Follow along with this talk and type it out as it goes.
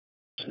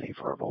any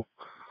verbal.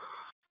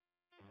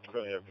 I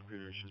currently have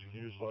computer issues.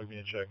 Can you just log me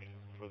and check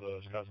for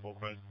the Scott's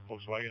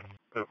Volkswagen?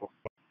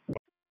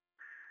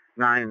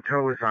 9,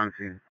 tow is on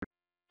scene.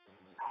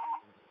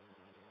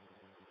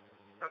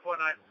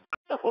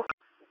 1049.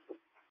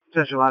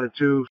 Attention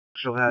Latitude,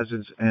 Special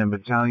Hazards, and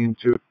Battalion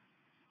 2,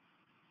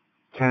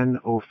 10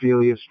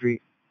 Ophelia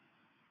Street.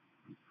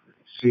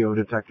 CO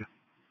detector.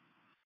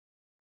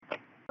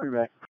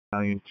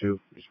 Battalion 2,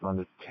 respond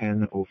to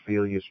 10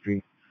 Ophelia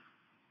Street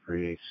for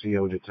a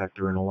CO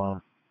detector and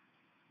alarm.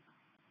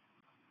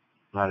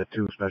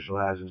 Latitude, Special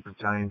Hazards,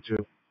 Battalion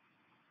 2,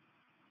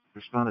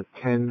 respond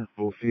to 10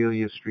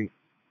 Ophelia Street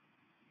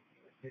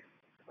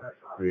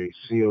for a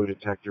CO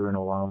detector and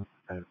alarm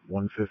at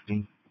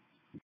 1:15.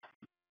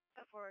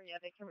 Yeah,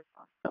 they can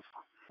respond.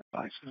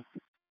 Bye, sir.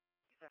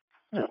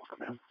 You're welcome,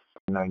 ma'am.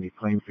 90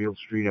 Plainfield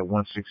Street at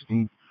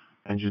 1:16.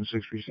 Engine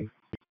 6 receive.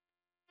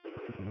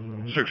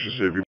 6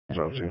 receive, you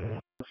on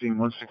scene. Scene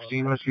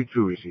 116, Rescue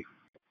 2 receive.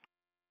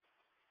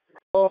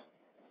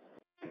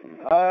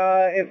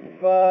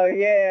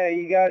 Yeah,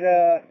 you got,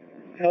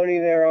 Tony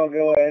there, I'll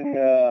go ahead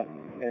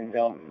and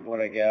dump what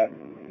I got.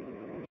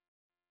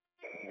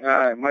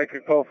 Alright, Mike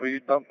and Kofi, you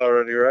dumped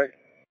already, right?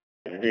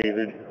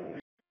 David.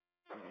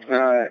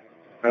 Alright,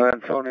 and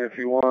then Tony, if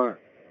you want,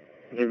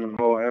 you can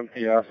go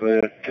empty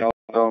after the Cal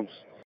dumps.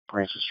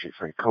 Francis Street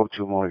for a code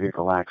 2 motor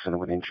vehicle accident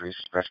with injuries,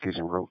 rescues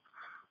en route.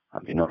 I'll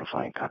be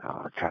notifying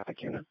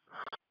traffic unit.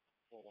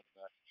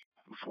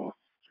 4.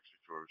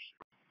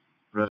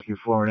 Rescue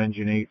 4 and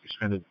Engine 8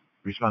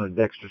 respond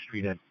to Dexter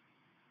Street at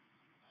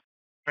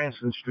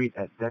Cranston Street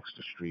at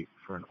Dexter Street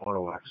for an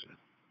auto accident.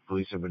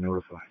 Police have been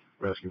notified.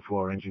 Rescue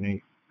 4, Engine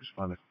 8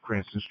 respond to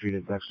Cranston Street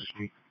at Dexter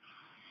Street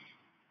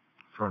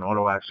for an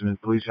auto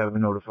accident. Police have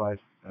been notified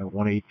at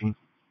 1:18.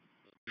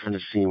 From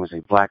the scene was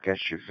a black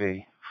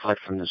SUV. Fled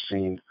from the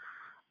scene,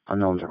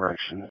 unknown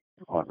direction,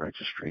 odd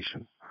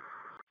registration.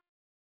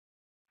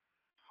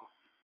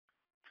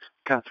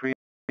 Got 3.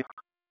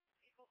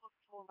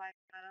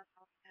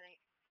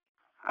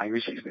 I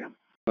received them.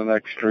 The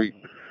next street.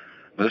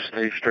 Just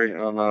stay straight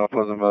on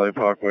Pleasant Valley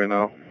Parkway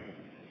now.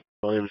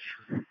 Williams.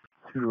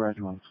 2 red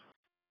ones.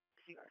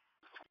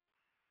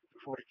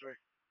 43.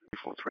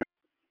 43.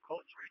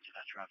 Code 3 to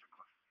that traffic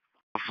car.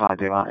 5,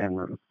 they are en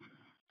route.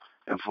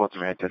 And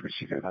 43, I did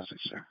receive a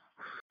message, sir.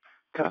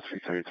 Got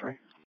 333.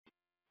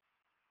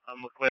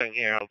 I'm clearing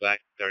here, I'm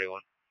back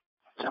 31.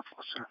 10-4,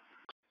 sir.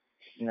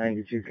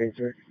 92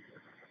 K3.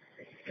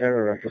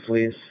 Federal record,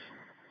 please.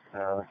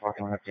 The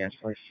parking lot at the end,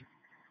 please.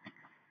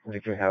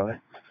 43 highway.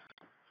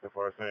 So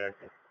far, I think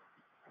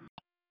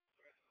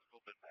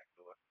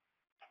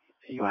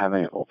You have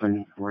an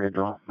open rear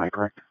door, am I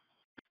correct?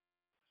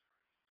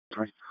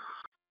 3.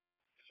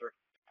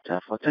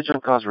 Yes, sir.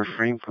 Digital cars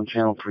refrain from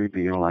channel 3,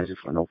 be utilized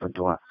for an open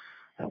door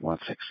at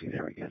 160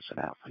 there against it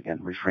out.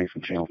 Again, refrain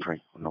from channel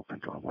 3, an open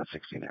door at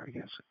 160 there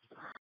against it.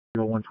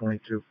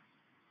 122.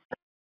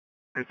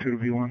 2 to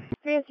B1.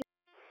 Yes.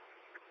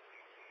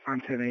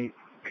 On 10-8.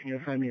 Can you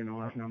find me an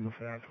OF number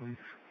for that, please?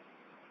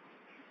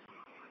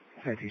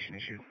 Citation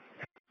issued.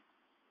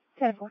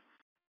 10-4.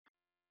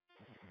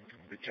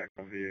 We checked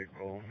the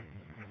vehicle.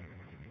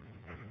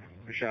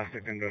 The Shasta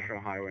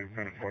Industrial Highway in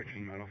front of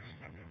Fortune Metals.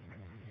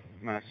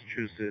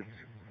 Massachusetts.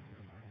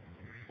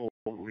 Full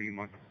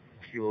Lima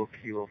Kilo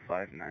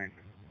 59.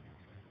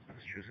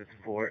 Massachusetts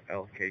 4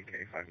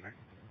 LKK 59.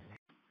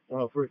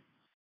 103.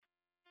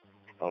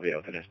 I'll be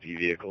out with an SD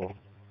vehicle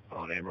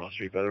on Amaral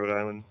Street by the Rhode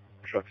Island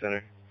Truck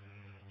Center.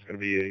 It's going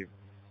to be a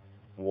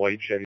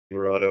white Chevy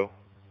Silverado,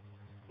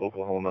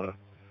 Oklahoma,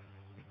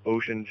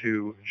 Ocean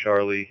 2,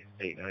 Charlie,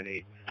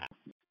 898.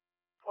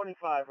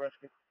 25,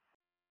 rescue.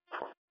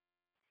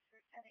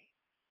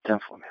 10-4,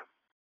 ma'am.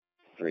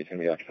 3's going to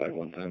be occupied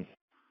 110.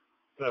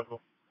 10-4.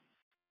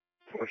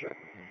 4 check.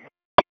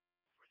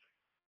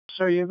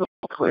 Sir, you're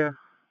clear.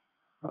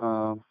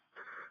 Of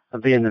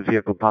being in the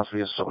vehicle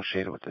possibly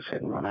associated with this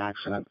hit and run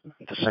accident.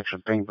 Intersection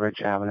of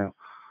Bainbridge Avenue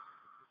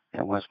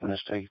and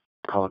Westminster,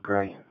 color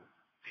gray,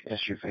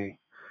 SUV.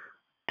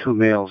 2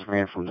 males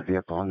ran from the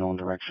vehicle unknown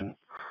direction.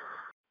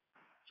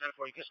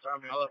 10-4, you can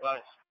start me. I'll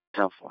advise.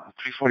 10-4.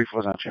 344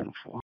 is on channel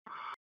 4.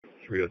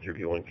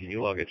 303 P1, can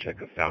you log a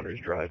check of Founders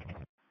Drive?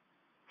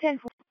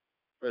 10-4.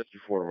 Rescue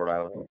 4, Rhode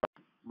Island.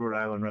 Rhode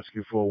Island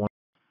Rescue 4-1.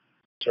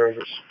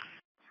 Service.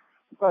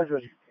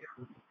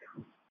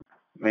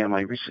 Ma'am,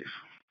 I receive.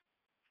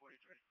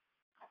 43.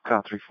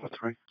 Car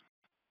 343. I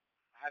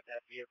have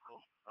that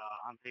vehicle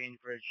on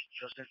Bainbridge,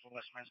 just in from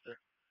Westminster.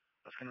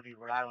 That's going to be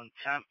Rhode Island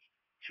temp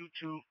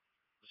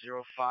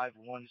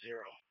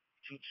 220510.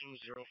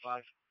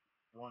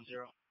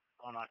 220510.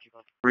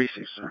 Unoccupied.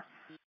 Receive, sir.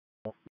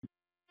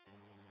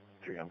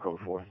 3, I'm code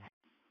 4.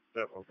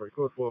 Yep, okay.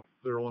 Code 4,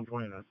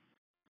 0129.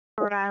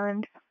 Rhode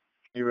Island.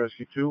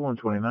 Rescue 2,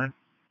 129.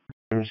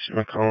 Mr.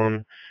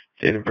 McCollum,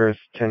 date of birth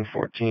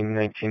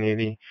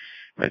 10/14/1980,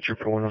 by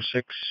Trooper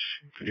 106.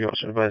 Could you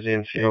also advise the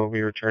NCO will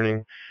be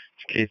returning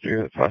to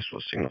K3 with a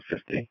possible signal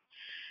 50?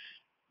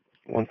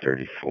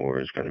 134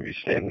 is going to be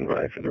standing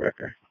by for the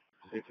record.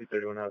 Safety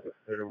 31 has it.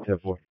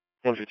 10-4.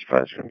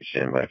 155 is going to be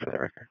standing by for the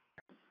record.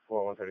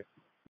 4,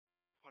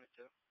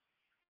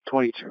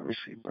 22,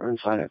 received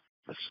Burnside at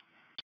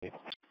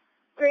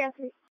 3 on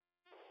 3.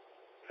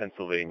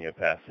 Pennsylvania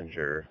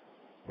passenger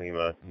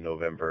Lima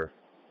November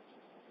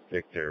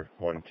Victor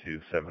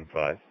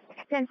 1275.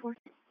 10-4.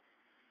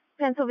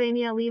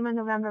 Pennsylvania Lima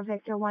November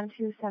Victor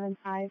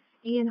 1275.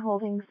 Ian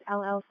Holdings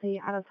LLC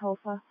out of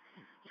Tulsa.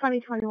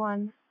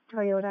 2021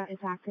 Toyota is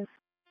active.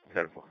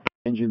 10-4.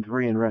 Engine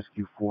 3 and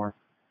Rescue 4.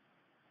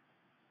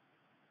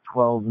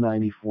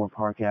 1294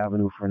 Park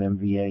Avenue for an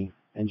MVA.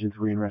 Engine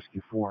 3 and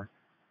Rescue 4.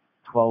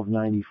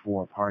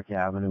 1294 Park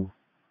Avenue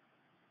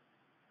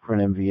for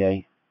an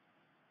MVA.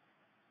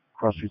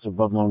 Cross streets of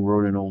Budlong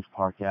Road and Old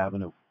Park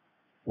Avenue.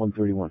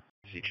 131.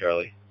 See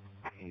Charlie.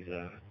 He's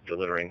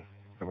delivering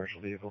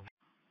commercial vehicle.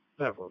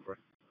 10-4,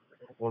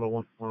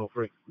 101,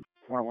 103.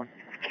 101.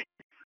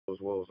 As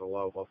well as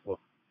allow Buffalo.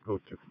 Go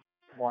to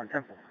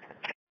 1-10-4.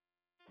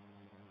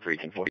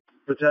 3-4.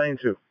 Battalion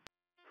 2.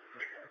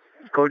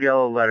 Code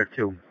yellow, letter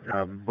 2.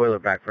 Boiler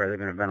backfire. They're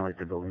going to ventilate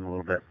the building a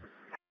little bit.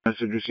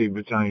 Message received,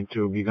 Battalion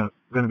 2. You're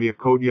going to be a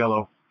code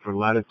yellow for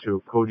ladder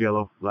 2. Code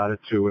yellow, ladder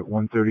 2 at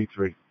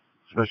 133.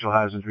 Special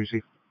hazards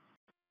received.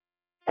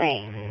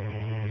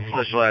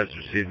 Special hazards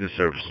received in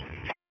service.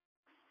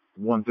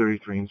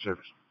 133 in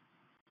service.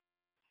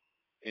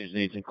 Engine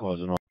 8 and cause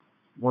and all.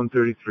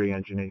 133,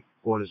 engine 8.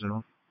 Quarters and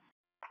all.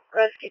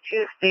 Rescue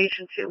 2,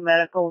 Station 2,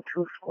 Medical,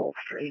 2 School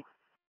Street.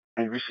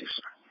 And receive,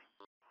 sir.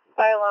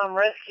 Fire alarm,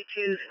 Rescue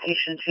 2,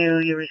 Station 2.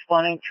 You're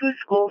responding to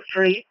School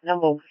Street,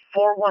 number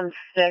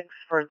 416,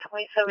 for a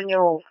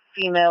 27-year-old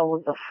female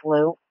with the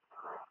flu.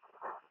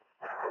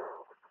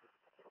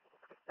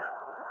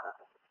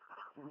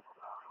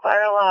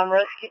 Fire alarm,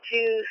 Rescue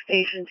 2,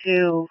 Station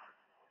 2.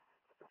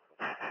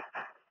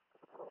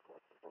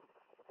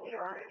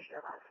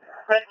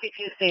 Rescue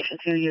 2, Station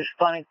 2. You're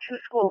responding to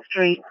School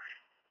Street,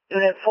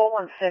 Unit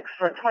 416,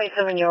 for a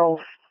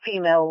 27-year-old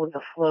female with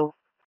the flu.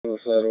 On the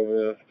side over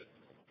here.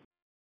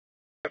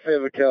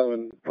 Favor,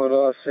 Calvin, put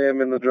Sam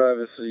in the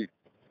driver's seat.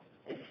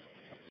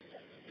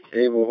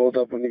 Abel, hold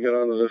up when you get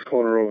onto this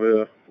corner over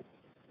here.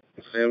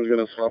 Sam's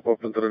gonna swap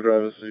up into the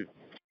driver's seat.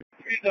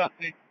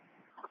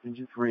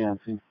 Engine 3 on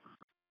scene.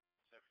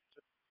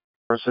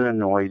 Person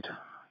annoyed.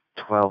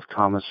 12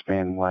 Thomas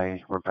Span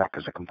Way.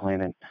 Rebecca's a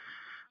complainant.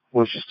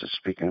 Wishes to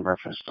speak in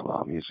reference to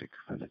loud music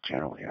in the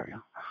general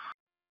area.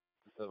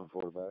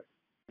 7-4 back.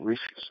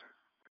 Receives.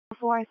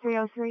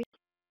 303.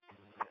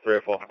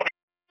 304.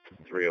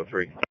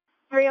 303.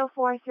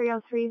 304,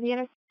 303. The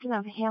intersection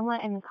of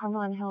Hamlet and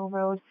Cumberland Hill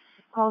Road.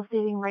 Call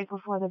stating right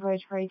before the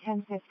bridge for a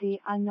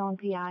 1050 unknown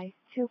PI.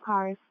 2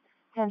 cars.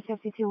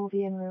 1052 will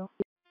be en route.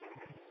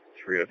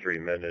 303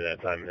 men at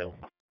that time hill.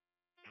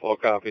 4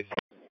 copies.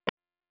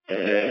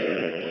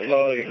 Hey,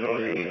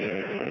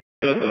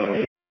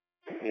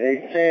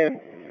 Sam,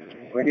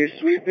 when you're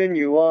sweeping,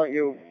 you want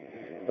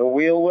the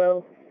wheel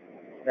well,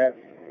 that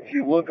if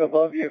you look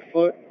above your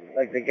foot,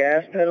 like the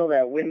gas pedal,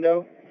 that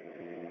window,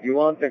 you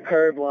want the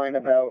curb line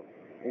about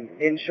an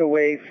inch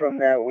away from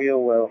that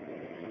wheel well.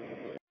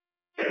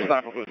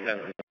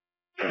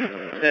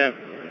 Sam.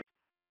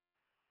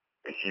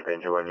 Chief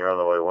Angel, when you're on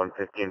the way,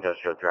 150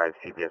 Industrial Drive,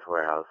 CBS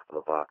Warehouse for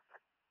the box.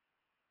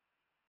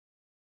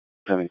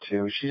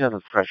 72. She's at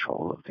the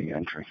threshold of the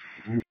entry.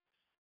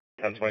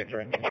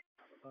 1023.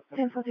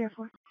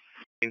 10-404.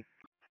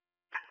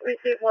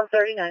 Receive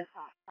 139.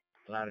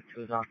 Ladder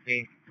 2's on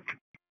scene.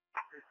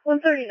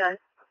 139.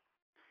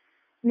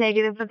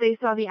 Negative, but they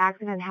saw the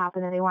accident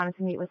happen and they wanted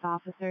to meet with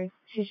officers.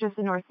 She's just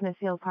in North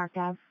Smithfield Park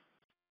Ave.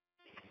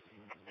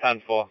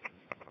 10-4.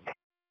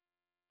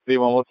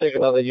 B1, we'll take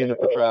another unit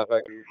for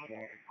traffic.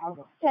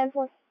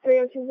 10-4.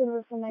 302's in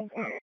route for 9.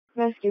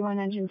 Rescue 1,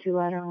 Engine 2,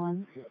 Ladder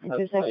 1.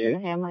 Intersection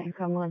of Hamlet and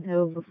Cumberland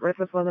Hill, right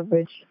before the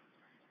bridge.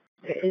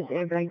 There is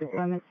airbag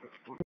deployment.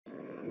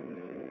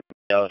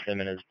 Dallas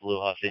him in his blue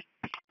hussy.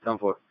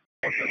 10-4.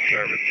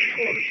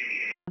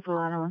 For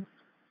Ladder 1.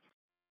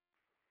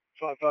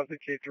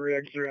 55683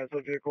 X3 has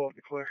a vehicle off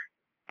the clear.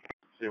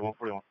 See,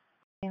 141.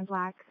 In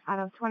black, out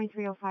of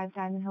 2305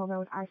 Diamond Hill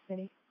Road, our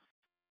city.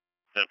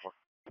 10-4.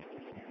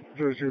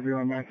 0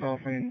 on my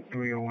telephone,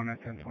 301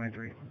 at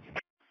 1023.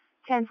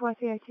 10-4,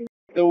 302.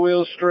 The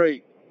wheel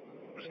straight.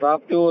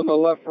 Stop doing the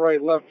left, right.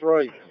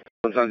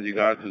 Sometimes you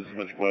guys do so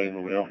much play in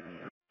the wheel.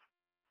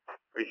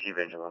 Receive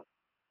Angela.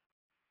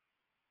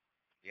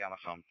 Yeah, my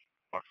phone.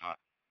 Or not.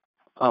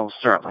 Oh,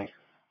 certainly.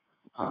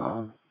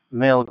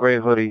 Male gray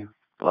hoodie,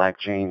 black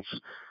jeans.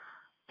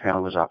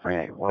 Apparently was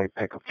operating a white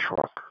pickup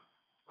truck.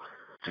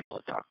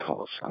 Particular dark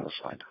colors on the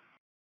side.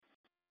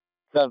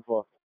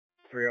 10-4.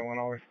 301,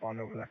 I'll respond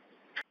over there.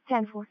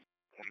 10-4.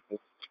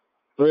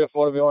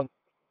 304 to be on.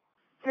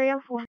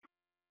 304.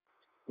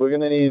 We're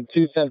going to need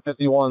 2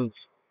 1051s.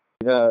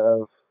 We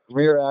have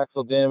rear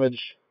axle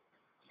damage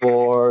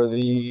for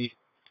the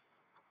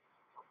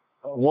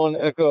 1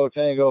 Echo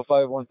Tango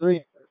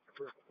 513.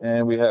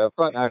 And we have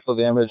front axle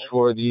damage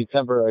for the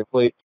temporary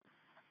plate.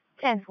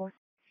 10-4.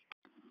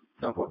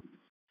 10-4.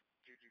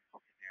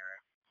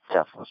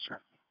 Definitely, sir.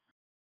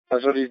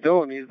 That's what he's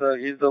doing. He's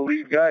the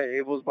lead guy.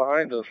 Abel's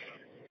behind us.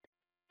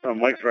 Oh,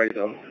 Mike's right,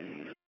 though.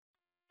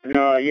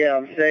 No, yeah,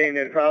 I'm saying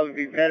it'd probably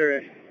be better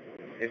if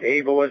if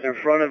Ava was in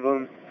front of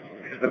him,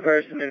 because the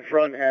person in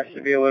front has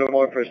to be a little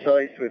more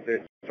precise with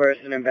it. The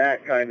person in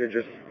back kind of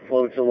just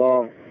floats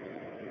along.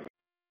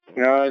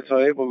 Alright, so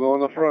April, go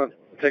in the front.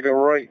 Take a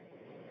right.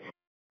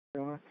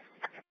 You're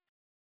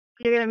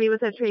going to meet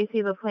with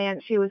Tracy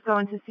LaPlante. She was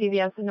going to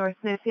CVS in North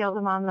Smithfield.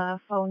 I'm on the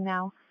phone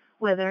now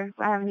with her.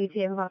 I have an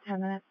ETA in about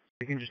 10 minutes.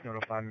 You can just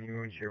notify me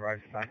when she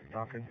arrives back at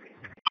Dawkins.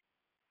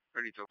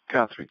 32.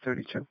 Cal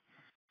 332.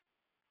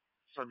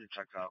 Subject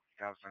checks out.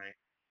 California.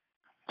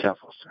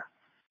 Careful, sir.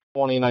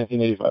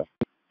 1985.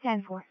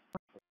 10-4.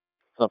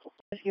 Simple.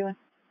 Rescue.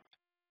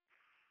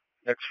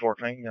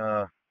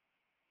 X14,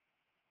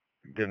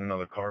 get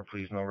another car,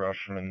 please. No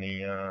rush. I'm in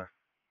the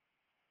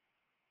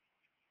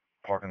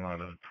parking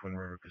lot of Twin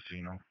River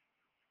Casino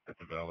at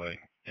the valet,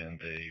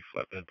 and a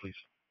flatbed, please.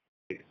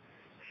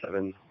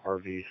 7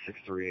 RV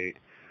 638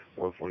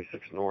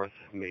 146 North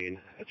Main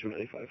at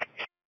 295.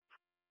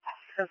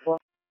 10-4.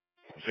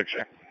 6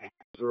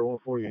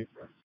 0148.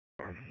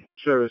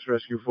 Service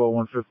Rescue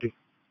 4150.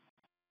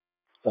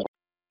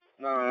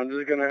 No, I'm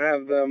just gonna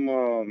have them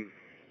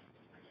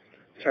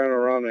turn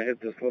around and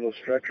hit this little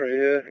stretch right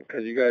here,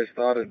 because you guys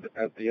started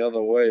at the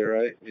other way,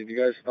 right? Did you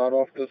guys start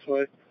off this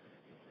way?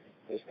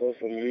 There's still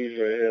some leaves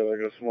right here,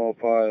 like a small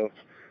pile.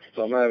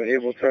 So I'm having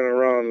Abel turn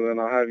around, and then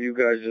I'll have you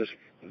guys just,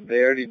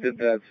 they already did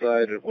that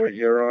side where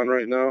you're on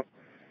right now.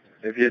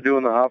 If you're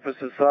doing the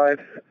opposite side,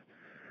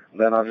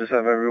 then I'll just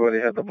have everybody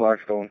hit the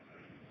Blackstone.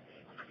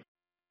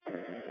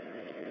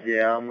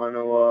 Yeah, I'm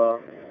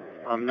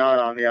not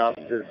on the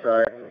opposite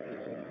side.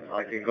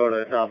 I can go to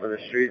the top of the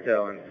street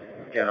though and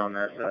get on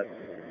that side.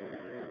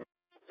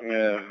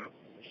 Yeah.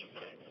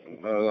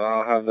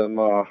 I'll have them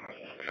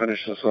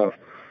finish this up.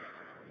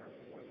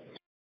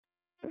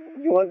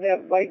 You want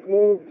that bike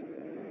moved?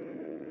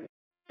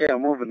 Yeah,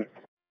 I'm moving it.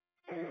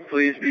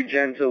 Please be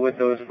gentle with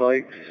those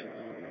bikes.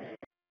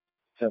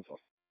 Simple.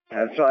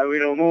 That's why we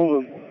don't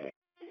move them.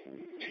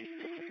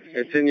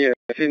 It's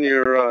in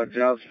your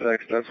job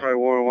specs. That's why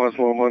Warren wants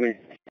more money.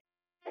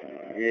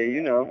 Yeah,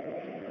 you know.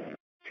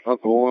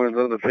 Uncle Warren's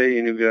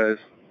underpaying you guys.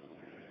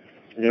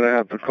 You're gonna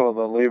have to call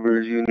the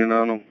laborers union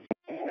on him.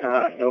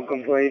 No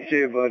complaints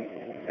here, but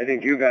I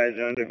think you guys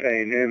are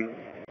underpaying him.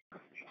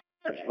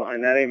 That's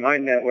fine. That ain't my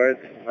net worth.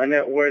 My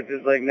net worth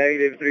is like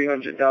negative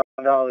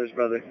 $300,000,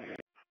 brother.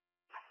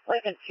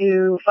 Lincoln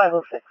to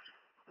 506.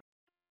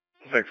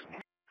 Fixed.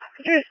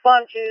 Could you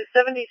respond to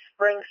 70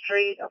 Spring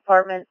Street,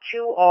 apartment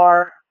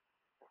 2R?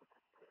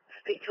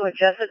 Speak to a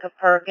Jessica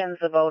Perkins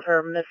about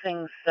her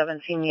missing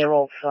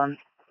 17-year-old son.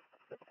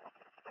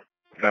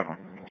 Never.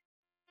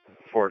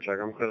 4 check.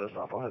 I'm clear to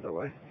stop. I'll head that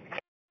way.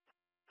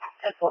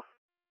 10-4.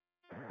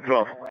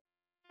 12.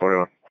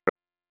 41.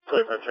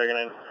 Please, I'm checking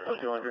in.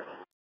 200.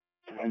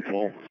 I'm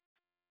full.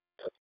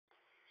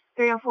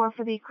 304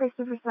 for the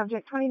Christopher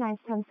subject,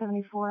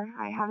 291074.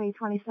 I have a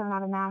 27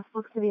 out of mass.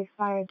 Looks to be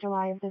expired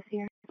July of this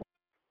year.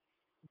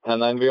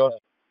 10-9 VO.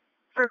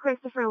 For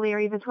Christopher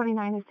Leary, the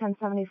 29 is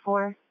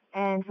 1074.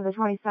 And for the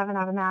 27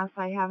 out of mass,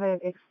 I have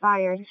it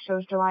expired.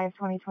 Shows July of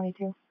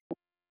 2022.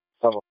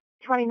 Simple.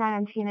 29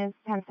 on Tina is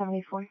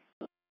 1074.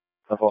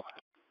 Simple.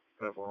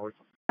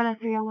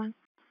 301.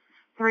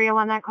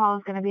 301, that call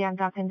is going to be on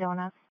Dunkin'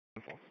 Donuts.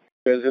 You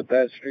guys hit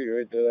that street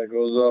right there that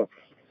goes up.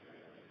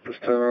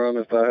 Just turn around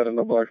and start heading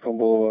to Blackstone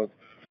Boulevard.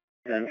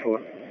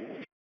 10-4.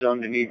 It's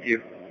underneath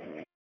you.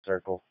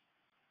 Circle.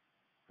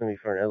 It's going to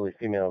be for an elderly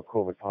female,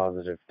 COVID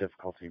positive,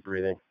 difficulty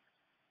breathing.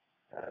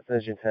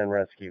 Attention 10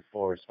 Rescue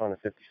 4, respond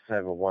to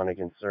 57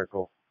 Wanigan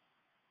Circle.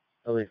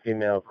 Elderly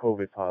female,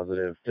 COVID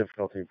positive,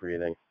 difficulty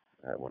breathing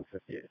at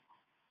 158.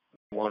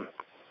 1.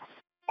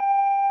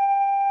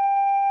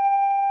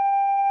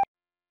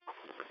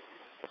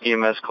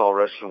 EMS call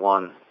Rescue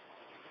 1.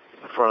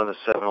 In front of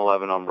the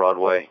 7-Eleven on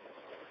Broadway.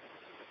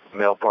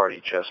 Male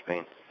party, chest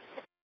pain.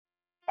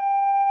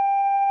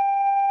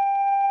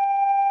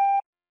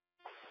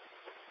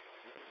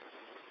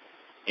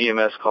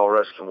 EMS call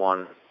Rescue 1.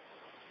 In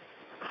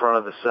front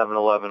of the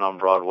 7-Eleven on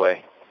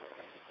Broadway.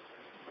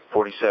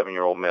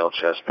 47-year-old male,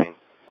 chest pain.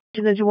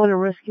 Engine 1 to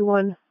Rescue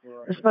 1.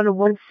 Respond to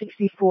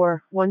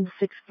 164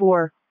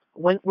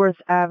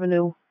 Wentworth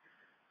Avenue.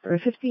 For a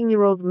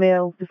 15-year-old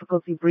male,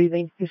 difficulty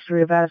breathing,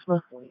 history of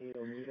asthma.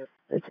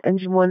 That's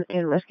Engine 1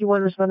 and Rescue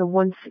 1. Respond to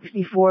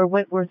 164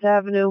 Wentworth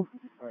Avenue.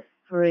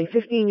 For a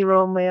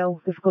 15-year-old male,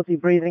 difficulty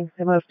breathing,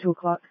 time of 2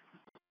 o'clock.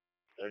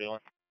 31.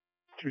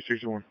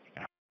 261.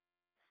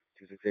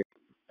 268.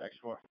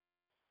 X4.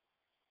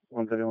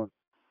 131.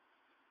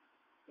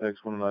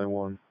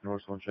 X191.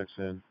 Northbound checks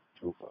in.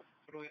 2 o'clock.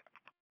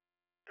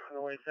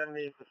 Runway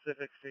 70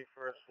 Pacific Street,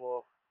 first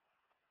floor.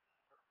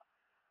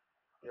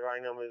 Your I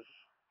number is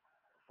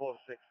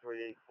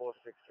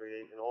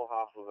 4638, and all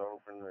hospitals are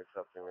open and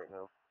accepting right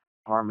now.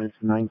 Apartments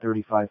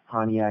 935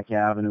 Pontiac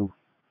Avenue.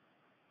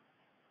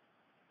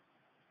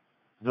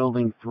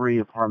 Building 3,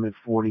 apartment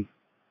 40,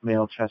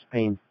 male chest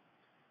pain.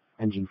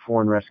 Engine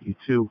 4 and Rescue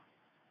 2.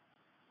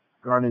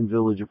 Garden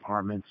Village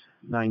Apartments,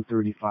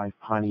 935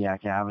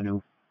 Pontiac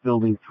Avenue.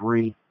 Building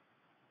 3,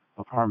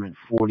 apartment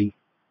 40,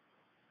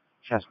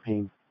 chest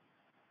pain.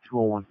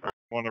 201.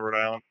 One to Rhode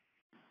Island.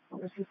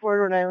 Rescue 4,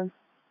 Rhode Island.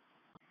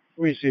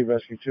 Receive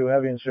Rescue 2.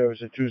 Heavy in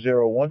service at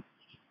 201.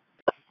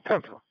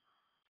 Pencil.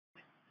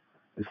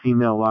 The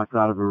female locked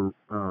out of her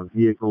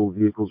vehicle.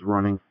 Vehicle's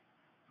running.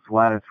 It's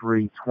ladder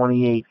 3,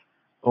 28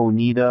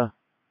 Oneida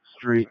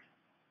Street.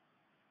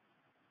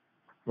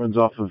 Runs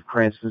off of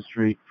Cranston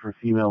Street for a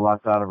female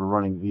locked out of a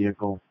running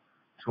vehicle.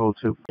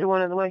 202. Get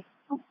one on the way.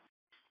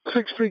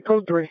 6th Street,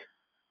 code 3.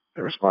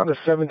 They respond to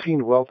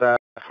 17 Wealth Ave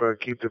for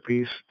Keep the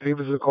Peace.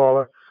 David's the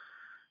caller.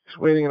 He's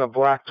waiting in a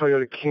black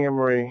Toyota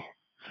Camry.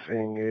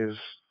 Thing is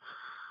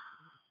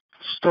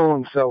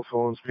stolen cell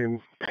phones being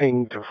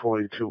pinged to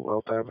 42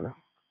 Wealth Avenue.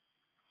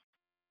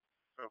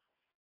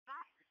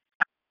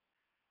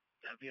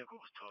 That vehicle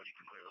was towed. You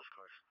can clear those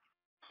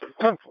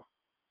cars.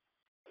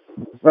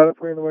 10-4. Ladder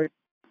 3 on the way.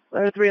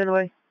 Ladder 3 on the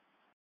way.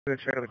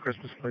 Check out the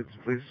Christmas plates,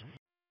 please.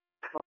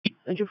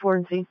 Engine 4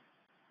 and C.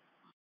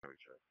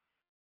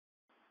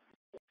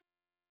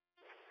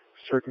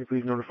 Sir, can you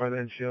please notify the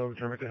NCL,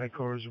 return back to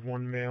headquarters of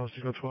 1 male,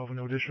 signal 12, and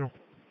no additional?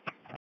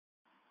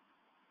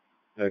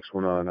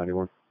 X1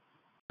 91.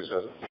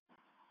 10-4,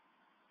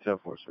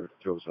 sir.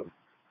 207.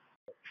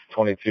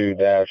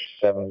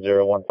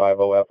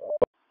 22-70150F.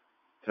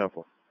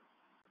 10-4.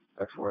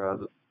 X4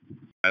 has it.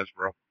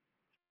 Hasbro.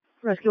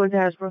 Rescue 1 to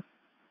Hasbro.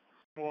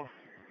 4.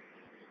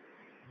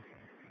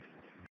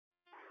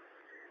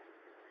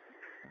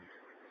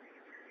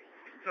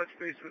 Touch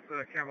base with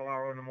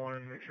Cavallaro in the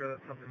morning, make sure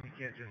that's something you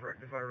can't just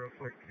rectify real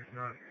quick. If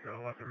not,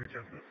 I'll have to reach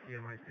out to the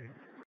CMI team.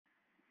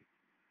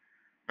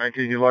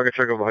 19, you log a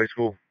check of the high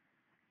school.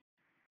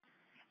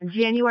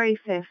 January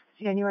 5th,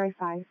 January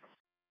 5th.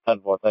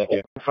 10-4, thank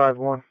you.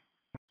 5-1.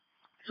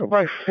 So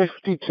by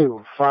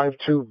 52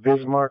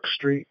 Bismarck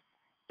Street,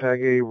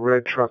 tag a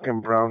red truck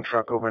and brown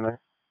truck overnight.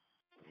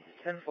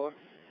 10-4.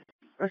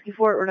 Rescue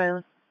 4, Rhode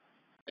Island.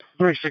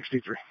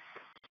 363.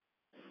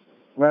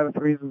 Ladder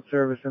 3's in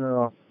service in and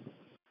off.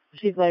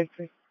 Receive ladder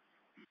 3.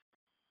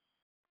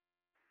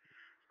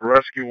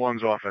 Rescue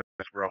 1's off at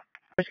this, bro.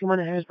 Rescue 1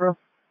 to Hasbro.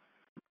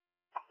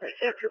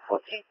 Receive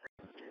 214.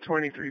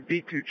 23,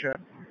 B2 chat.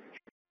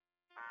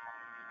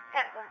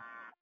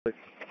 10-4.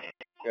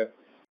 Yeah.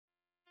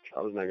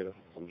 I was negative.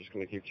 I'm just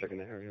going to keep checking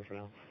the area for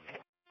now.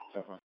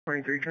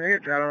 23, can I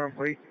get that on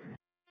plate?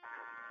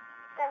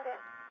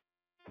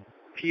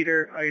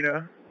 Peter,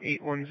 Ida,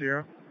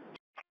 810.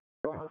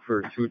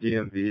 For 2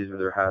 DMVs with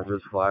their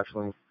hazards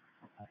flashing,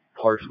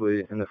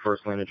 partially in the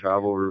first lane of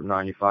travel, Route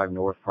 95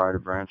 north prior to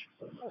branch.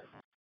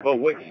 But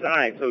which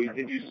side? So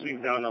did you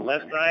sweep down the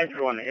left side,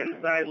 or on the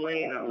inside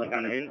lane, like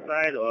on the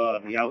inside or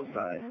the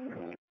outside?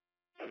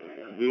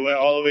 We went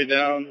all the way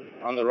down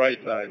on the right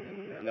side,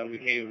 and then we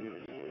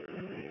came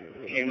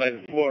like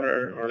a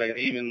quarter, or like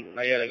even,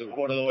 like a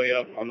quarter of the way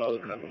up on the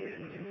other side.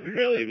 We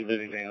barely even did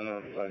anything on the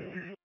other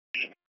side.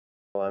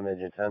 I'm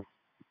Agent 10.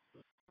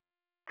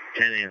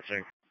 10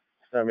 answering.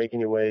 Start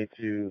making your way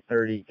to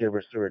 30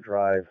 Gilbert Stewart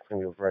Drive. It's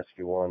going to be with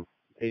Rescue 1.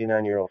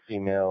 89-year-old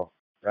female,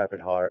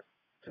 rapid heart,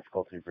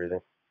 difficulty breathing.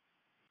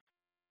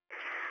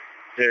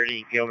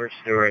 30 Gilbert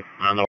Stewart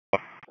on the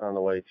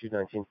way,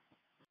 219.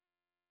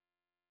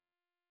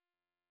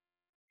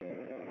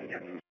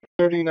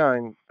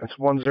 39, that's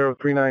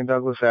 1039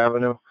 Douglas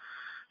Avenue.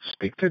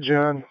 Speak to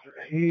John.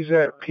 He's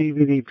at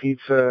PVD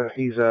Pizza.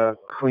 He's a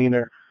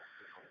cleaner.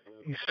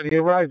 He said he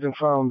arrived and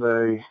found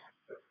an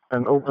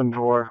open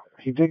door.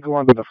 He did go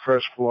onto the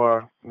first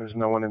floor. There's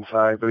no one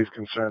inside, but he's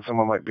concerned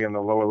someone might be on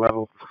the lower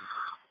level.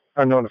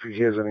 Unknown if he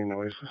hears any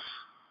noises.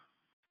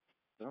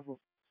 10-4,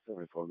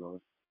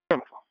 220.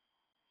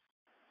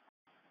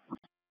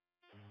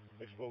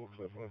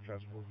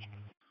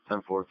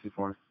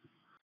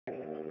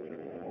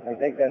 I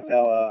think that's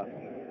how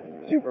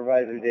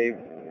Supervisor Dave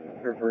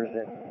prefers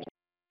it.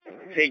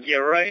 Take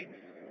you right?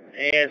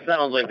 Yeah, it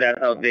sounds like that's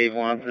how Dave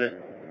wants it.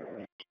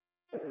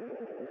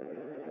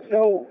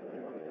 So,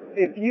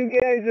 if you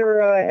guys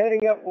are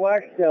heading up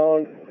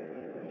Blackstone,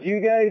 do you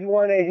guys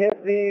want to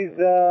hit these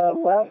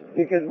left?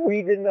 Because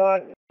we did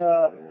not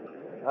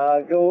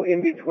go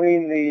in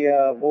between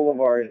the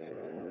boulevards.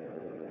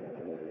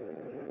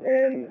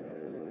 And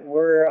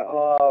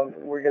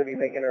we're going to be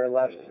making our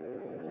lefts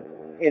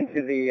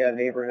into the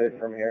neighborhood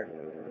from here.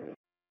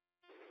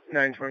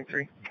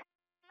 923.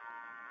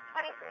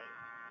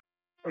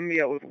 I'm going to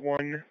be out with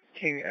 1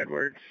 King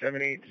Edward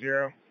 780.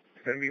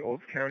 It's going to be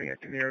Old County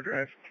at De Niro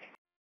Drive.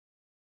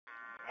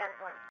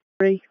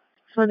 3.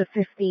 Son to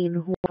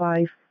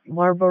 15-5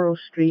 Marlborough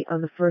Street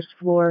on the first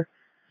floor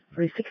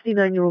for a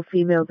 69-year-old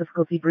female,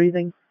 difficulty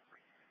breathing.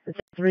 That's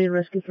 3 and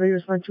Rescue 3.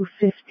 Respond to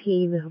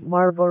 15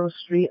 Marlborough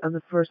Street on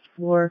the first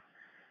floor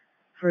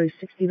for a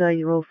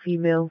 69-year-old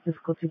female,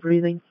 difficulty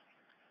breathing.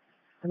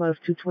 I'm out of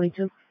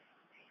 222.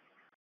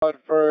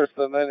 First,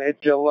 and then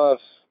hit your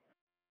lefts.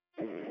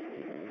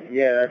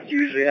 Yeah, that's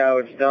usually how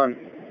it's done.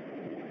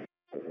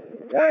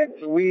 Alright,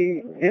 so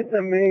we hit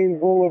the main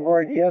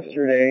boulevard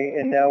yesterday,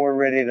 and now we're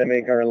ready to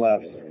make our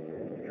lefts.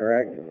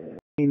 Correct?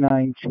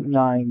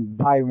 929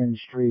 Byron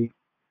Street.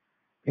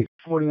 A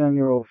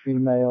 49-year-old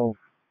female,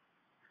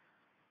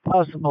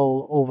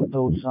 possible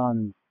overdose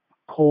on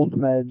cold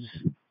meds.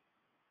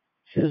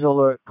 She's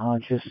alert,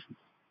 conscious.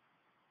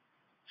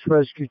 It's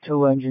Rescue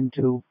 2, Engine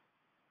 2.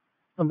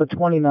 Number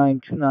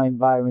 2929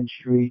 Byron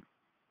Street.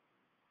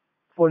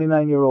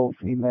 49-year-old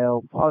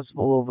female.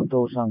 Possible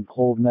overdose on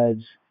cold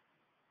meds.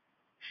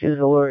 She's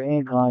alert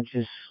and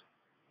conscious.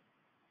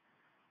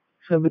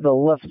 It's going to be the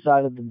left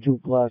side of the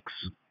duplex.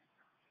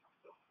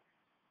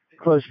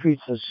 Cross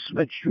streets are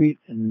Smith Street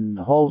and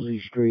Halsey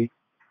Street.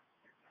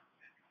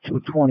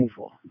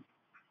 224.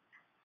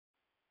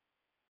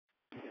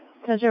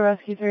 Attention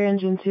Rescue 3,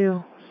 Engine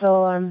 2. Still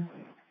alarm.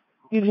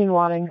 Eugene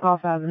Wadding,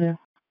 Goff Avenue.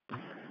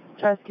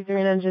 Rescue 3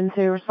 and Engine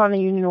 2. Respond to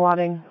Union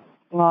Wadding.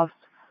 Lost.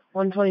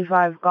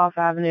 125 Goff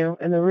Avenue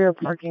in the rear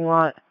parking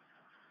lot.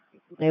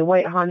 A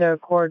white Honda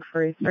Accord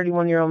for a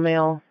 31-year-old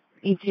male.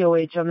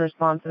 ETOH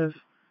unresponsive.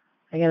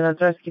 Again,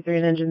 that's Rescue 3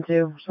 and Engine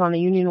 2. Respond to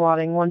Union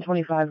Wadding,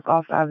 125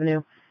 Goff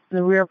Avenue in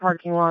the rear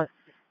parking lot.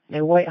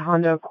 A white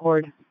Honda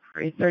Accord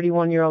for a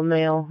 31-year-old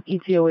male.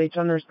 ETOH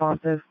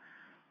unresponsive.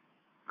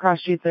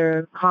 Cross streets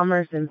are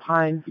Commerce and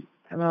Pine.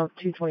 About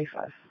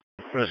 225.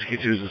 Rescue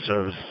 2's in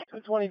service.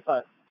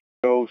 225.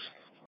 Ghost.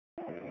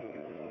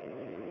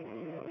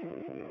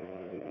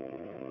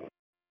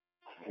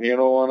 You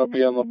don't want to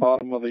be on the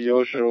bottom of the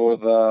ocean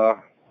with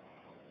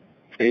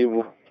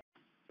Abel.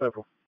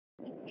 Purple.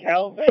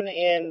 Calvin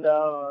and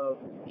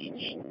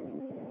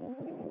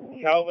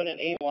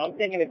Abel, I'm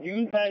thinking if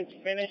you guys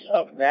finish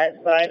up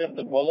that side of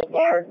the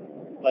boulevard,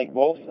 like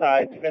both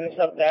sides, finish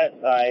up that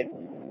side,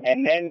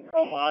 and then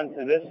come on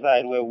to this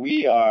side where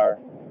we are,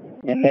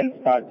 and then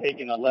start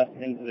taking a left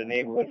into the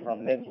neighborhood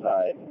from this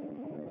side.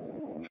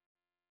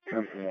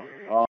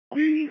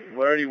 We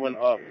already went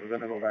up. We're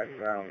going to go back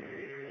down.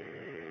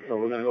 So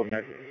we're going to go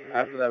back.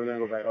 After that, we're going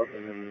to go back up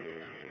and then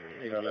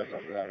take our left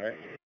after that, right?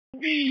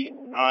 Be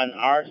on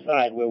our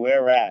side where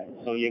we're at.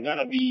 So you're going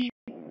to be,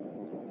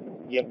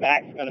 your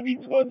back's going to be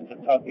towards the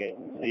Tucket.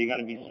 So you're going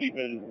to be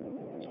sweeping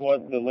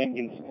towards the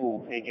Lincoln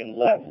School, taking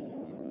left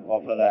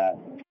off of that.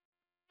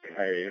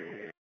 I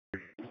hear you.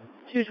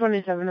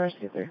 227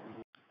 Rescue 3.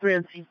 3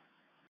 on scene.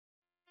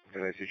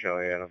 Did I see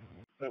Charlie Adam?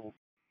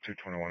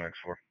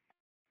 221X4.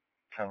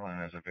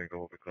 Caroline has a big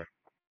over clear.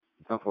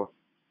 10-4.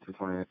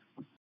 228.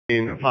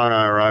 Upon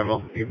our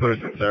arrival, you put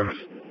us in service.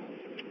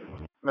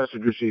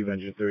 Message received,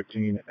 Engine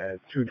 13 at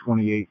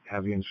 228.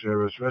 Have you in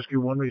service.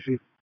 Rescue 1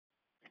 received.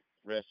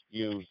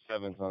 Rescue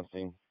 7's on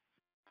scene.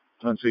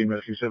 On scene,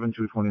 Rescue 7,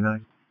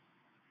 229.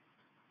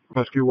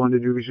 Rescue 1,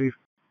 did you receive?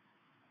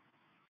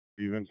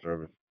 You in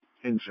service.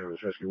 In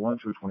service, Rescue 1,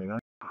 229.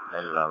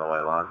 Headed on the way,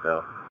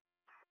 Lonsdale.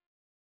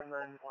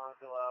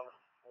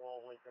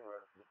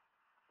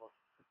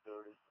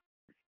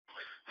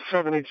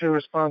 72,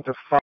 respond to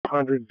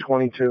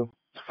 522.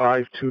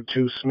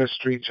 522 Smith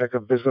Street. Check a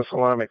business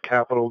alarm at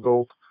Capitol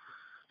Gold.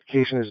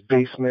 Location is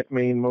basement,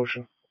 main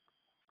motion.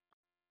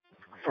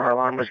 Fire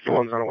alarm, Rescue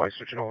 1's on the way.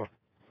 Switching over.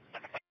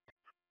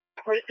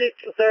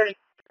 26 to 30.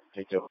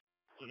 Take 2.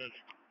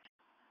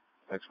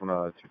 Next one,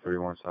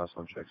 231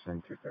 Southland checks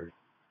in, 230.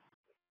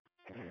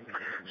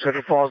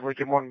 Central Falls,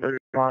 Lincoln 1,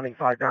 responding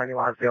 590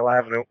 Lonsdale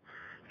Avenue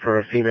for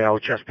a female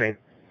with chest pain.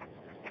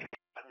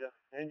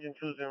 Yeah, Engine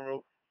 2's en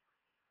route.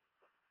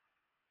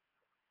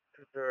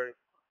 230.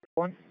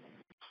 1.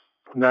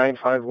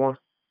 951.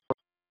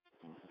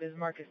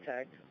 Bismarck is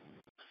tagged.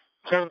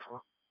 10-4.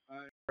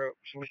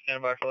 Should we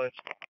stand by for lights?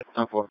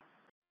 10-4.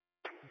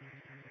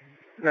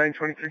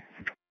 923.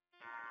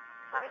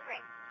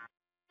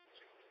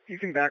 You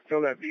can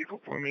backfill that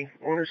vehicle for me.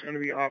 Owner's going to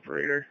be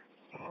operator.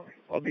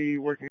 I'll be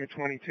working at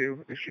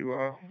 22. Issue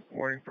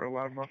warning for a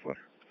loud muffler.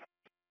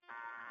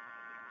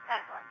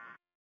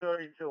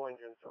 32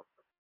 Engine 2.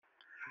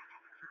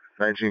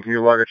 19, can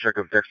you log a check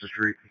of Dexter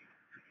Street?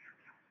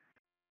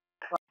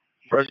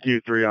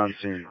 Rescue 3 on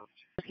scene.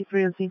 Rescue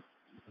 3 on scene.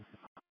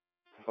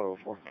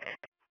 504.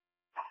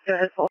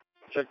 Yeah, it's all.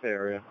 Check the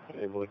area.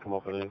 Able to come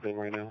up with anything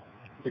right now?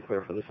 Be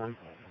clear for the time.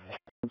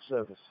 In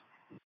service.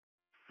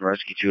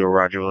 Rescue 2 to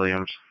Roger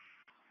Williams.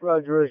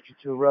 Roger, Rescue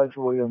 2, Roger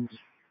Williams.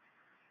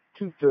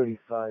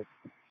 235.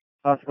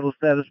 Hospital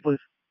status, please.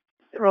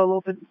 They're all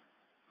open.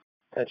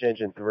 That's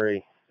Engine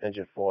 3,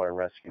 Engine 4, and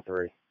Rescue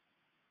 3.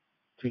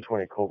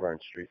 220 Coburn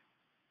Street.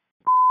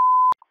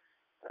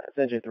 That's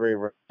Engine 3,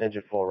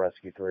 Engine 4,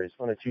 Rescue 3. It's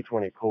on a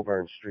 220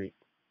 Coburn Street.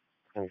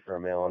 Coming for a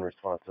male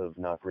unresponsive,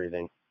 not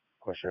breathing.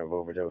 Question of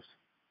overdose.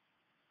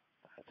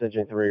 That's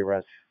Engine 3,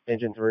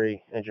 Engine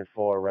 3, Engine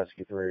 4,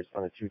 Rescue 3. It's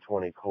on a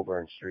 220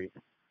 Coburn Street.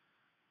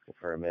 Looking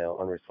for a male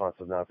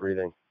unresponsive, not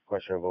breathing.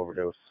 Question of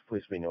overdose.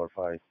 Please be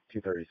notified.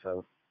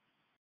 237.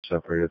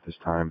 Separated at this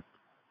time.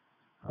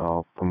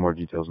 I'll put more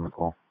details in the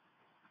call.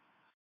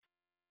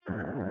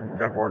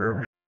 Got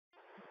order.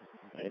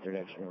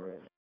 Introduction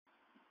already.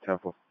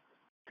 10-4.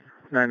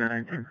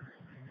 919.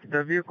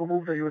 The vehicle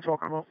move that you were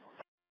talking about?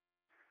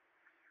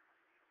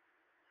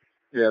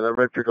 Yeah, that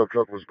red pickup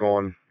truck was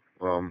going.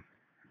 When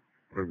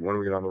do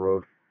we get on the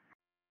road?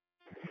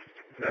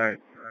 Alright.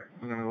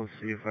 I'm gonna go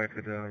see if I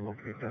could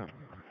locate that.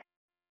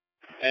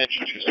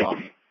 Engine 2's off.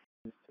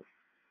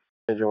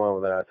 Engine 1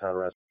 with an out-of-town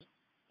rescue.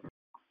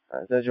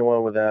 Engine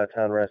 1 with an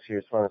out-of-town rescue.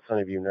 Responding to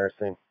Sunnyview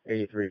Nursing,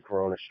 83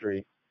 Corona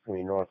Street. It's going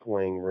to be North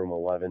Wing, room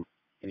 11,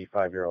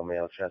 85-year-old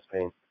male, chest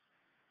pain.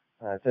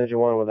 It's Engine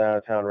 1 with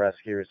out-of-town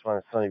rescue.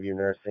 Respond to Sunnyview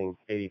Nursing,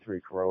 83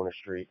 Corona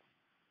Street.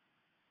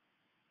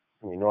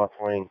 It's going to be North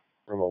Wing,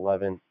 room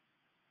 11,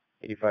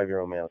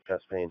 85-year-old male,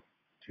 chest pain,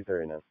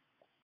 239.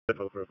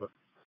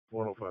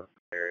 105.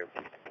 Area.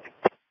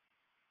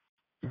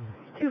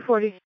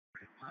 240.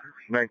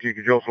 19,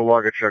 could you also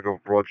log a check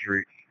of Broad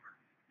Street?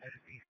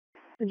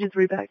 Engine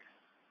 3 back.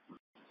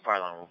 Fire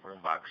alarm room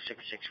box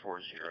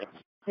 6640.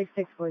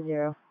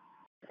 6640.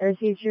 I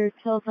received your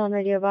telephone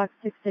radio box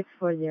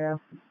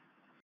 6640.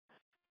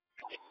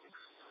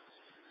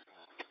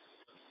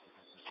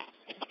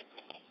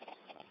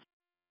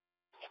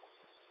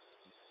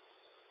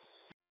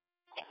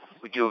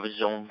 We do have a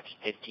zone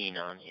 15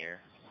 on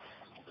here.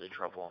 For the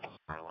trouble on the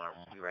fire alarm,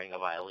 we'll be writing a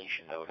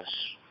violation notice.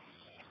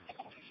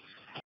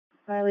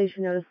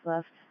 Violation notice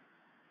left.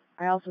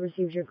 I also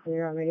received your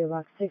clear on radio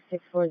box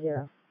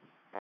 6640.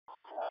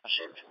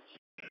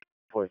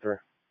 43.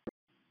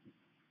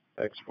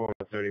 X4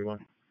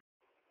 31.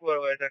 What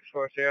was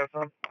X40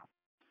 from?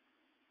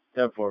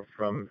 10-4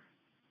 from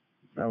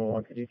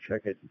 911. Could you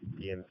check it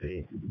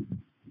DMV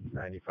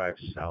 95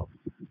 South,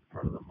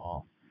 front of the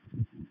mall?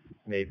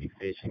 Maybe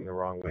facing the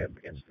wrong way up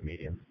against the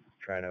median.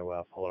 Trying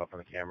to pull it up on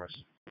the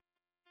cameras.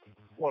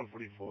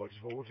 144,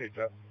 we'll take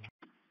that.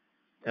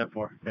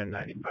 10-4 and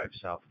 95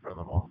 South, front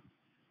of the mall.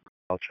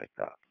 I'll check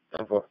that.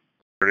 10-4.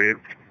 38.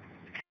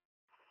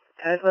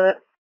 Guys with it.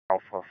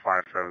 Alpha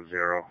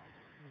 570.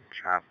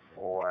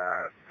 Chapel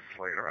at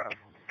Slater Ave.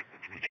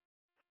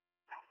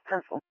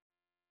 Pencil.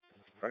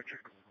 Right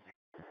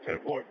check.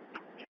 10-4.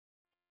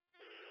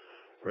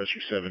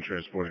 Rescue 7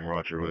 transporting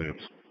Roger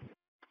Williams.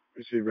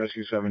 Receive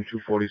Rescue 7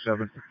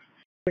 247.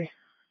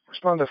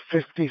 Respond to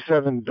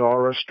 57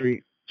 Dora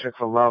Street. Check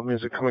for loud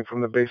music coming from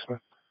the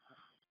basement.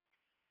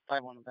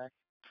 5-1 back.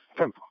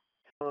 10-4.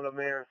 On the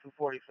mayor,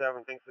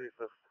 247, thanks for your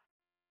assist.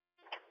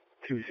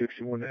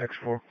 261 to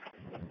X4.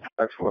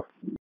 X4.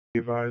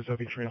 Advised I'll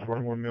be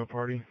transporting one male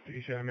party.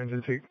 Each admin's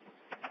intake.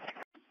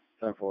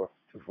 10-4.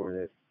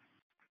 248.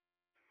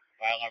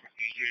 Fire alarm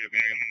procedure to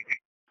Miriam.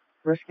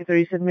 Rescue 3,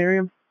 you said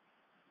Miriam?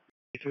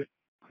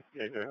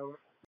 Yeah.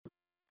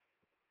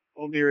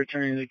 We'll be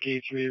returning to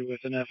K3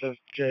 with an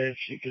FFJ if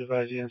she could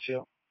advise the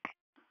NCO.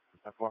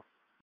 10-4.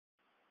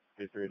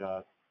 K3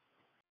 dot.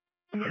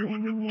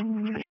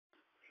 K3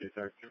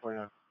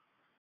 249.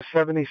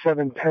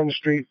 77 Penn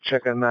Street.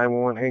 Check a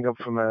 911 hang up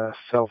from a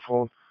cell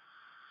phone.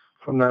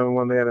 From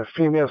 911, they had a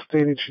female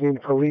stated she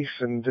needed police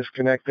and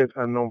disconnected.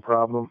 Unknown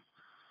problem.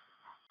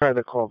 Tried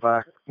to call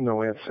back.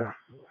 No answer.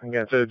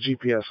 Again, it's a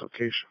GPS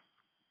location.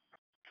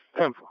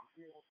 10-4.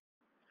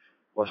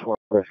 West Warwick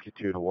Rescue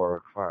 2 to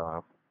Warwick Fire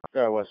Alarm.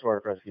 West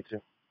Warwick Rescue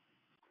 2.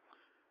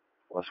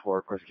 West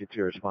Warwick Rescue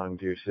 2 responding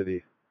to your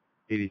city.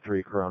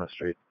 83 Corona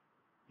Street.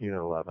 Unit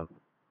 11.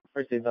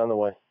 Received on the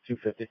way,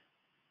 250.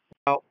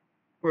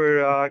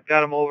 We're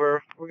got him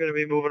over. We're gonna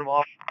be moving him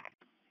off.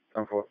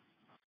 10-4.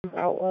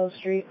 Boutwell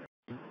Street.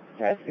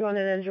 Rescue 1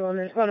 and Engine 1.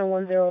 There's one on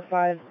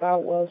 105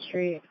 Boutwell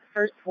Street.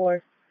 First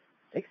floor.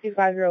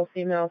 65-year-old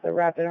female with a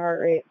rapid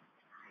heart rate.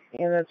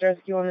 And that's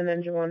Rescue 1 and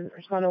Engine 1.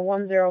 Respond to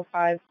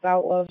 105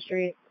 Boutwell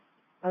Street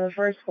on the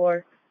first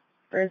floor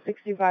for a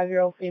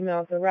 65-year-old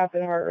female with a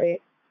rapid heart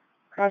rate.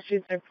 Cross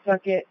streets are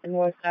Pawtucket and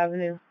West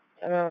Avenue.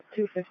 Amount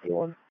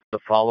 251. To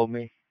follow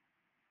me.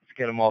 Let's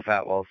get them off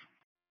Atwells.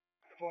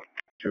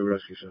 2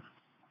 Rescue 7.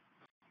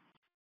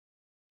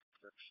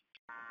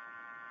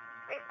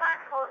 Respond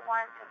code 1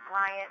 to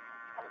Bryant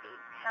from the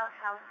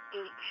Townhouse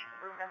H,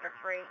 room number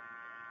 3.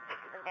 This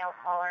is a male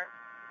caller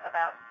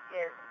about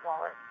his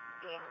wallet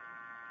being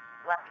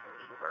left in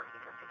the Uber.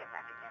 He needs to get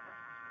back again.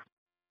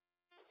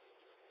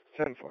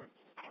 10-4.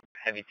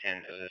 Heavy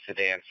 10, it was a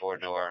sedan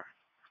 4-door,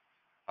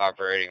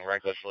 operating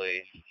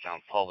recklessly down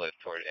public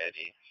toward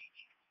Eddie.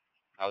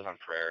 I was on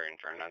Prairie and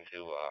turned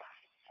onto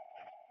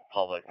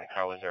public, and the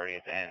car was already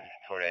at the end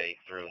toward Eddie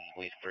through at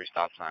least 3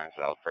 stop signs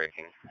without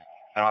braking.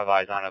 I don't have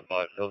eyes on it,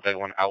 but it looked like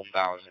one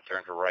outbound and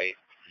turned to right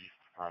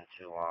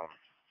onto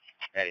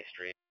Eddie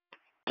Street.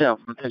 Yeah,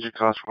 attention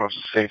cost for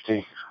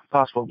safety.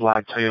 Possible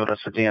black Toyota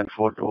sedan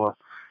 4-door,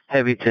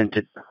 heavy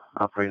tinted,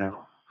 operating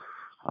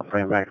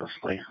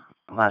recklessly.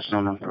 Last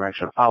known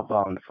direction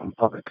outbound from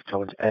public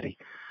towards Eddie.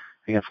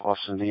 Again, for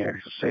officers in the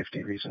area for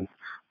safety reason.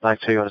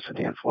 Black Toyota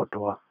sedan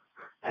 4-door,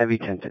 heavy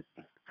tinted.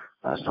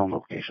 Last known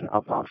location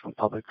outbound from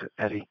public to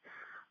Eddie.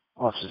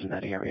 Officers in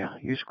that area.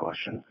 Use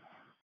caution.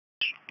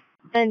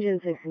 Engine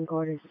 6 and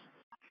quarters.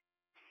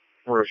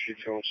 Rescue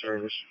 2 in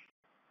service.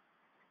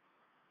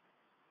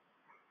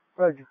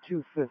 Roger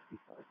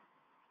 255.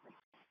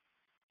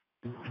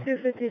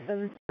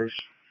 257.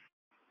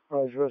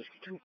 Roger Rescue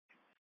 2.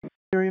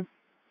 Miriam?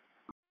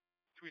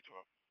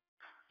 312.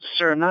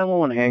 Sir,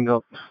 911 hang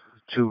up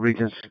to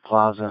Regency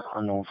Plaza,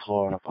 unknown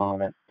floor and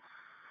apartment.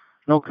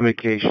 No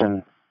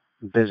communication.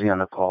 Busy on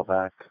the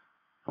callback.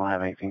 Don't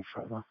have anything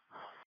further.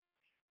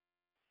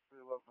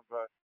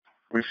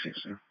 Receive,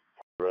 sir.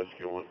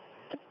 Rescue 1.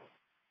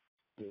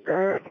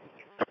 Yeah,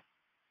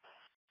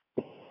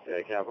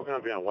 Cap, we're going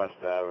to be on West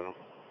Avenue.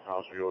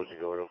 House we always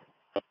go to.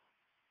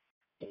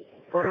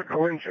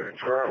 Vertical injury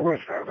to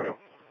West Avenue.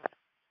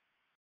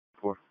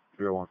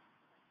 401.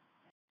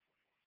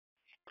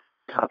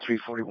 Cop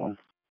 341.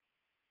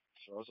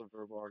 So was a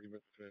verbal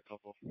argument between a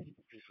couple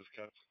pieces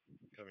kept.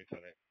 Coming 10-8.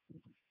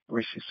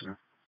 Receive, sir.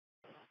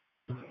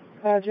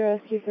 Roger,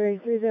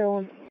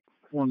 SQ3301.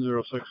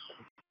 106.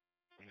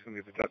 It's going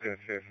to be the Duck and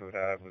Fifth of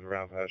that with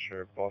Round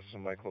Pasture,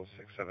 Boston Michael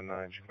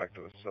 679,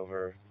 Chicago with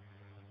Silver,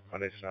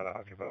 Monday Sonata,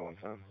 Occupy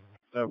 110.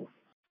 That one.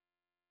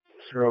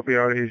 Sir, I'll be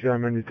out easy.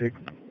 I'm in the take.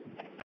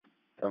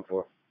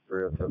 10-4.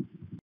 302.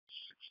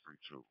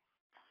 632.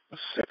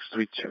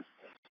 632.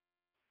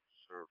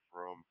 Sir,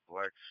 from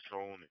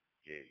Blackstone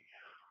Gay.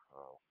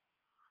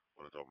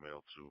 One adult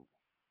male to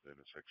the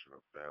intersection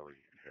of Valley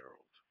and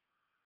Herald.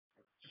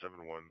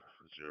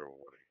 71018.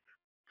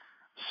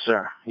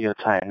 Sir, your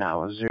time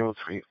now is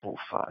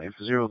 0305.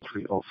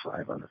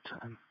 0305 on the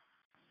time.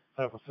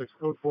 Half a 6,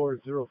 code 4,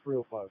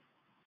 0305.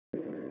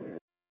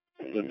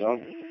 Good dog.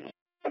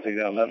 I'll take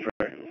that left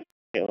for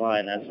get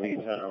line, that's where you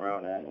turn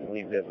around at. I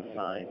believe there's a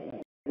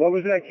sign. What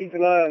was that? Keep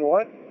an eye on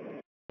what?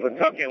 The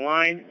tucket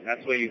line,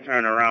 that's where you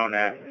turn around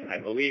at. I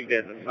believe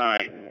there's a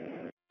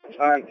sign.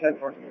 Alright,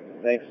 10-4.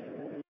 Thanks.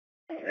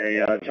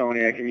 Hey,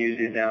 Tony, I can use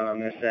you down on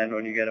this end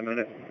when you get a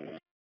minute.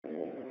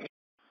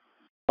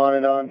 On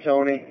and on,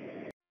 Tony.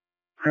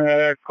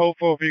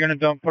 Kofo, if you're going to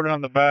dump, put it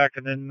on the back,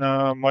 and then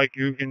Mike,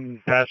 you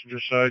can passenger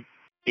side.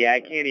 Yeah,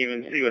 I can't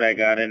even see what I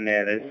got in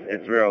there.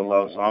 It's real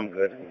low, so I'm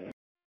good.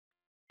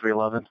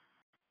 311.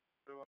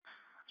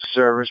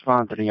 Sir,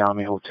 respond to the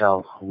Army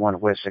Hotel, One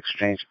West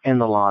Exchange in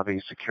the lobby.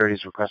 Security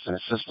is requesting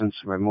assistance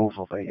in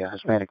removal of a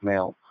Hispanic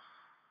male,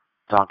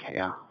 dark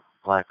hair,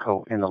 black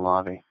coat in the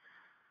lobby.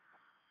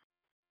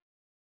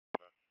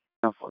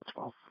 10-4-12.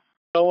 You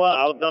know what?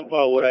 I'll dump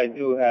out what I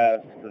do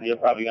have, because you're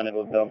probably going to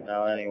go dump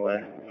now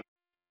anyway.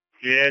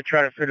 Yeah,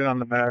 try to fit it on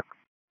the back.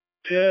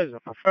 Yeah, he's a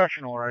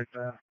professional right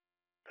there.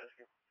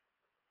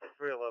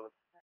 311.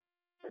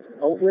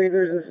 Hopefully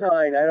there's a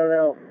sign. I don't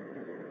know.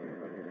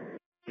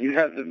 You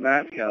have the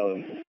map,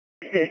 Callum.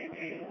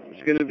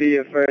 It's going to be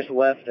your first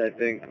left, I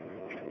think.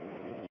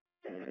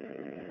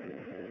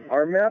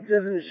 Our map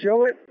doesn't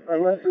show it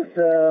unless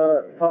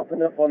it's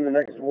popping up on the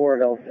next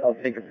ward. I'll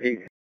take a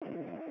peek.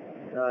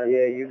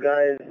 Yeah, you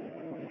guys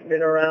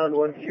spin around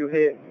once you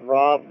hit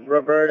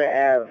Roberta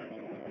Ave.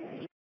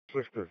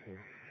 613.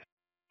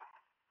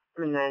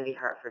 90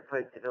 Hartford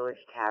Place, the Village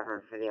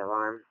Tavern for the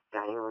alarm.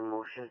 Dining room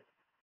motion.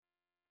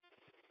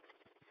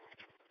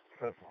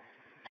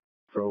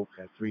 Stroke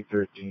at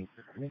 313.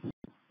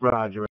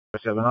 Roger,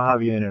 7. I'll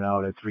have you in and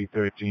out at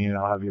 313.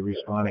 I'll have you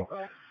responding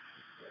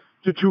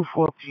to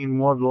 214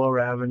 Wardlaw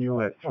Avenue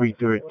at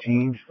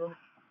 313.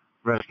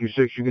 Rescue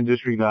 6, you can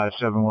disregard.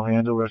 7 will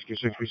handle. Rescue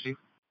 6 receive.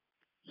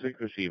 6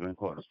 receive in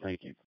quarters.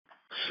 Thank you.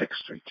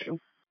 632.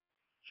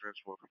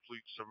 Transport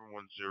complete.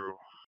 710.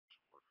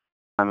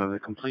 Time of the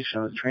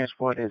completion of the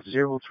transport is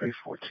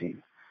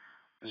 0314.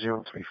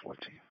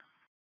 0314.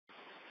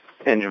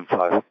 Engine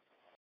 5.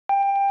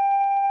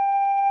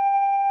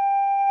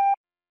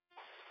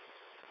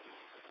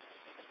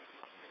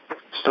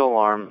 Still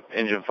alarm,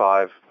 Engine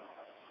 5.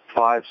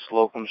 5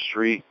 Slocum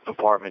Street,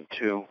 Apartment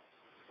 2,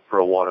 for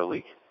a water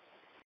leak.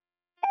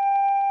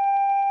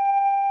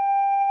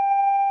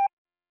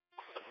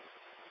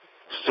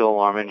 Still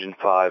alarm, Engine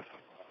 5.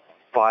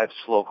 5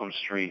 Slocum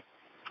Street,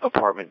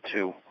 Apartment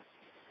 2,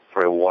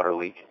 for a water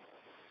leak.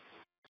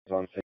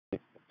 On scene.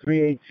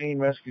 318,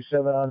 Rescue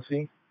 7 on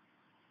scene.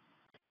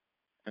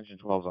 Engine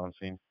 12's on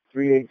scene.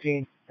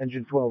 318,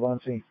 Engine 12 on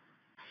scene.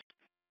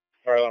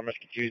 Fire alarm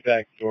rescue 2's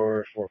back,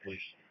 door 4, please.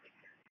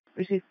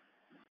 Receive.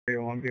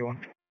 B1, B1.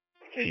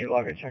 Can you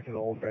log a check to the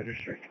old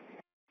registry?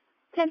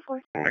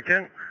 10-4. I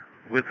can.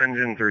 With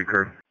Engine 3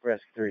 crew.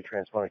 Rescue 3,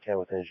 transponder can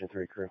with Engine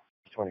 3 crew.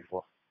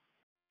 24.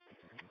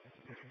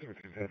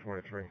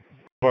 1023.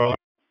 Fire alarm.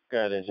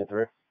 Got Engine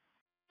 3.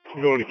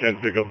 I'm going to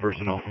Kent pick up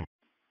personnel.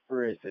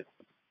 Where is it?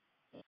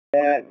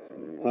 That,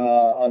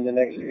 on the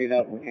next street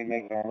up, we can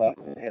make our left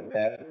and hit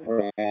that for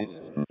us.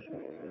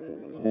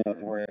 Don't have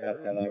to worry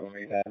about that, I will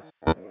make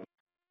that.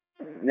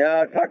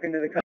 Now, talking to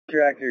the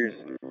contractors,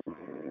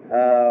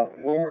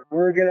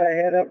 we're gonna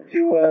head up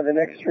to, the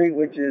next street,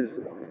 which is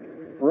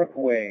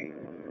Brookway.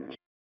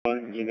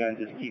 You're gonna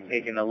just keep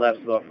taking the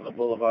lefts off of the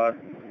boulevard,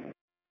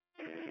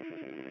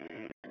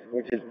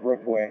 which is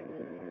Brookway.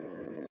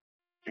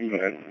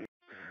 Okay.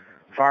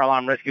 Fire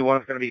alarm rescue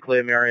 1 is going to be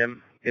clear,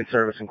 Miriam, in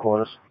service and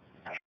quarters.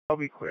 I'll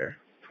be clear.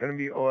 It's going to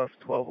be OF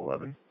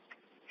 1211.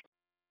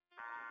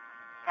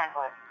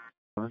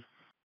 10-4. We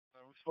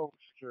spoke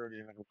with security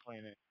and the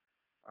complainant.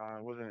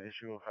 It wasn't an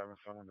issue of having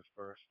someone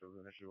dispersed. It was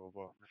an issue of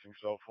a missing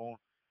cell phone.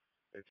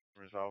 It's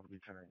resolved to be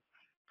tonight.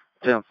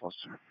 10-4,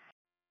 sir.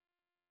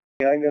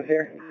 Behind us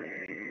here?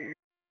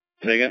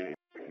 Say again?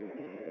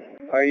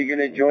 Are you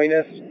gonna join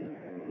us?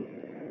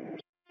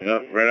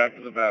 Yep, right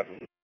after the bathroom.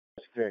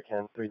 Rescue 3,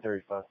 Ken.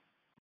 335.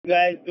 You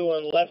guys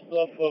doing left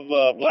off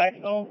of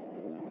Blackstone?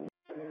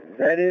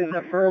 That is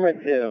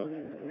affirmative.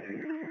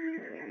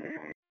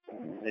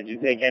 Did you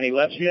take any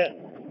lefts yet?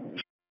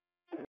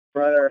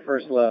 Right our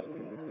first left.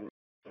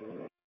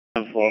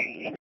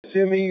 10-4.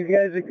 assuming you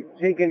guys are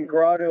taking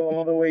Grotto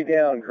all the way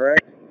down,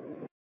 correct?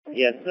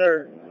 Yes,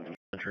 sir.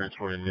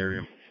 Transporting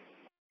Miriam.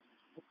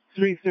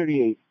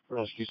 338,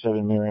 Rescue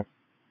 7 Miriam.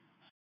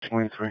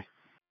 23.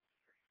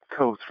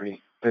 Code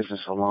 3,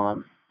 business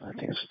alarm. I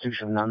think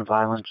institution of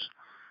nonviolence.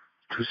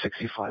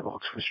 265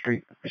 Oxford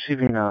Street.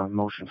 Receiving a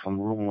motion from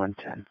room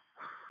 110.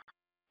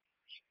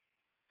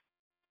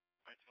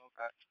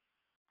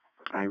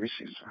 I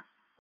received, sir.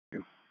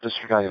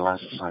 Disregard your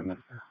last assignment.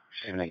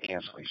 Receiving a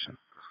cancellation.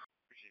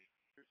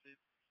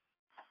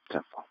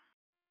 Tempo.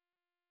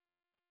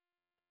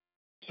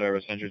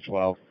 Service Engine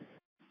 12.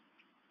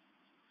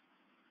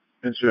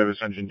 In service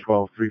engine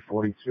 12,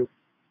 342.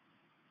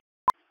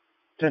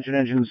 Attention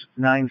engines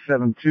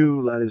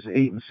 972, ladders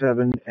 8 and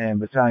 7, and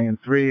battalion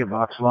 3 of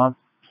Oxlon.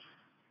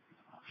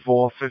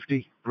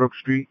 450 Brook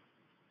Street,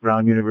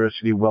 Brown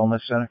University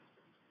Wellness Center.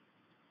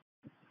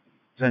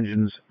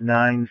 Engines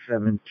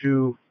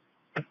 972,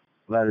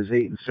 ladders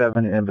 8 and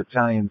 7, and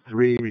battalion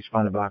 3,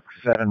 respond to box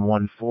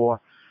 714,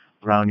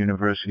 Brown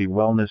University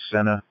Wellness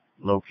Center,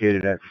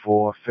 located at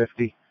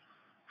 450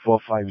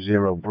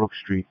 Brook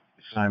Street.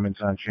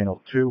 Assignments on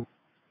channel 2.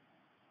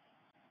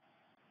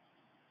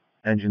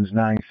 Engines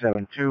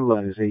 972,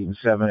 ladders 8 and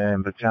 7,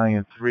 and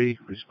battalion 3,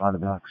 respond to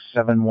box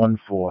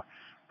 714,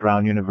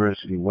 Brown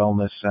University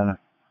Wellness Center,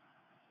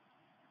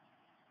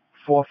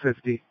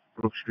 450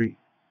 Brook Street.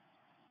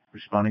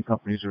 Responding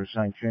companies are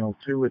assigned channel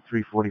 2 at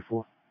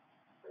 344.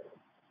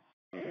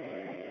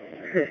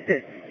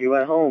 You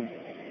went home.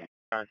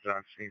 On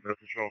scene,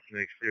 nothing showing from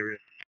the exterior.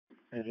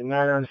 Engine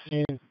 9 on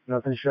scene,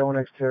 nothing showing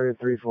exterior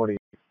 340.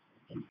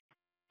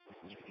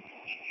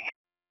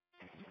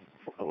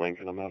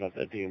 Lincoln, I'm out at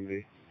that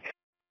DMV.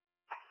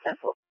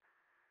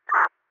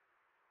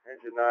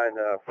 Engine 9,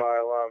 fire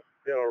alarm.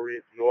 Still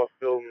reads North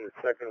Building, the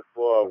second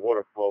floor,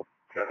 water flow.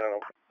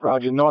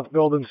 Roger, North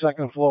Building,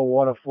 second floor,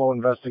 water flow,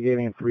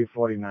 investigating at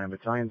 349.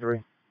 Battalion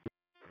 3.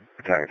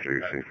 Battalion 3,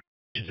 receive.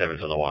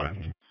 7's on the water.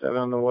 7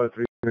 on the water,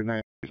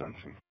 349. He's on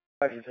scene.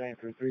 Battalion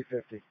 3,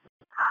 350.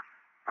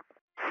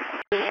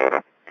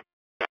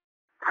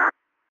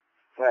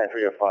 Battalion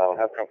 3 are file.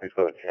 Have companies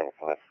go to channel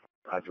 5.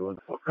 Roger.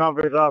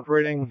 Companies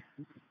operating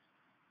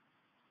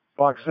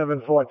box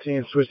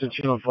 714, switch to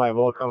channel 5.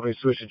 All companies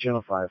switch to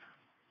channel 5.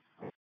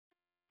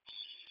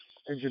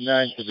 Engine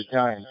 9 to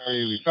Battalion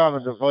 3. We found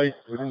the device.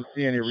 We didn't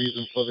see any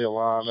reason for the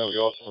alarm. We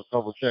also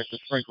double-checked the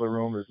sprinkler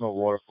room. There's no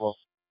water flow.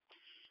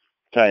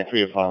 Battalion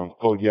 3 are file.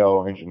 Code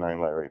yellow, engine 9,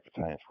 letter 8,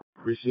 Battalion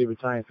 3. Receive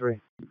Battalion 3.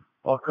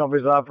 All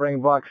companies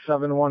operating box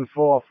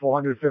 714,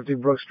 450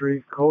 Brook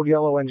Street. Code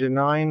yellow, engine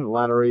 9,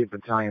 ladder 8,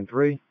 Battalion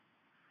 3.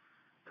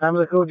 Time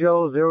of the code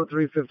yellow,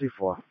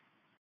 0354.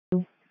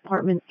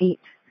 Apartment 8.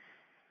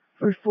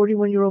 For a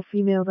 41-year-old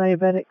female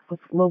diabetic with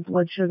low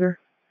blood sugar.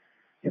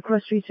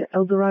 Across streets at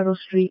El Dorado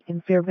Street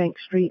and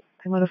Fairbanks Street.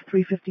 Time out of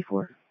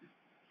 354.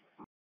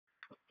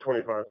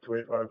 25,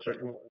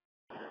 checking.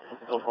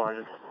 So far,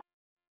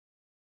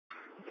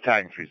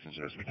 Battalion 3 is in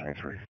service, Battalion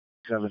 3.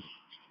 7.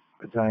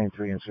 Battalion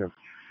 3 in service.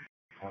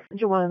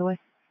 Engine 1 on the way.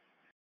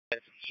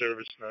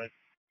 Service 9.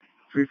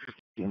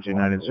 350, engine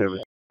 9 in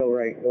service. Go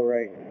right, go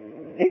right.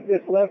 Take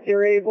this left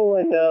here, Abel,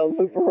 and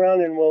loop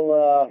around and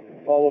we'll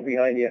follow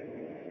behind you.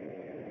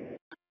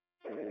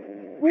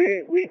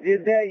 We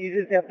did that. You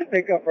just have to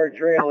pick up our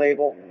trail,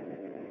 Abel.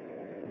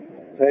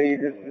 So you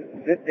just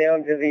zip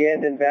down to the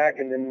end and back,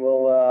 and then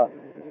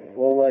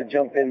we'll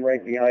jump in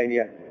right behind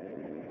you.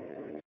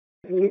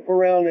 Loop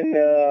around, and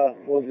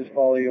we'll just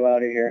follow you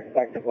out of here,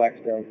 back to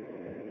Blackstone.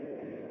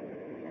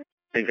 I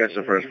think that's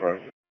the first part.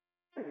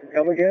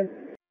 Come again?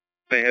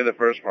 They hear the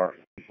first part.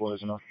 Before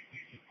there's enough.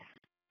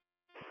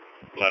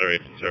 Ladder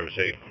 8 in service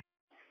 8.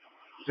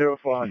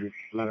 0400,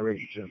 ladder 8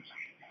 in service.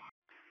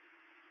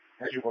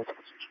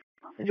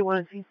 Engine 1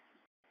 on scene.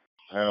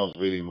 Panels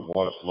reading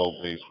water flow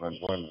basement.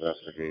 We're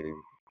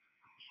investigating.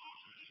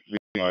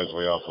 We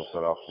also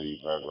set off the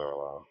burglar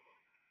alarm.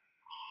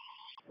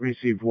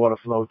 Received water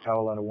flow,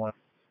 tower ladder 1.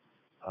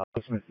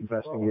 Basement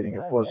investigating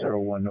at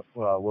 401.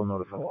 We'll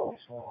notify the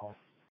police.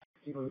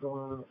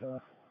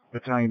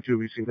 Battalion 2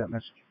 received that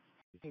message.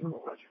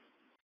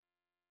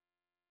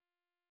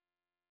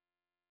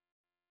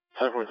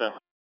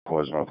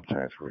 Quarters north,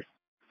 Battalion 3.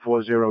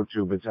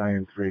 402,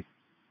 Battalion 3.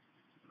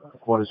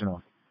 Quarters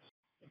north.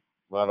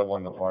 Ladder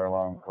 1, the fire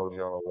alarm, code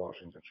yellow,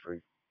 Washington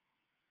Street.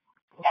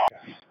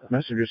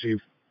 Message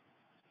received.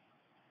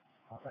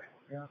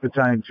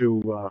 Battalion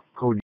 2,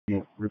 code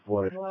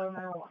reported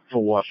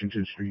for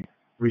Washington Street.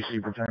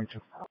 Received Battalion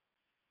 2.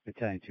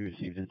 Battalion 2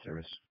 received in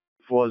service.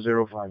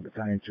 405,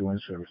 Battalion 2 in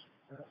service.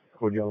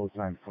 Code yellow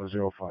time,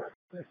 405.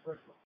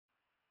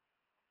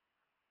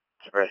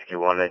 Rescue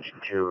 1,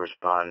 Engine 2,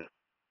 respond.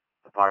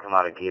 The parking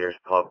lot of Gators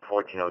Pub,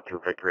 1402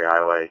 Victory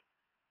Highway.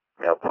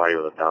 Male party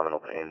with abdominal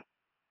pain.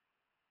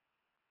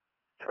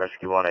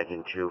 Rescue 1,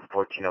 Engine 2,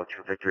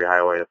 1402 Victory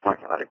Highway, the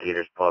parking lot of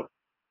Gators Pub.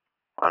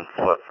 On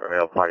foot for a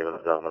male party with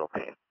abdominal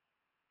pain.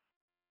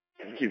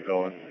 Keep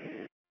going.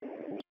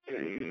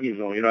 Keep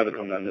going. You don't have to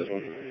come down this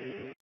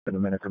one. In a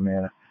minute,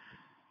 Commander.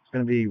 It's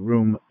going to be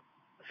room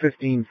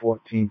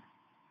 1514.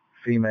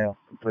 Female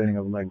complaining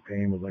of leg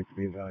pain would like to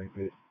be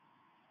evaluated.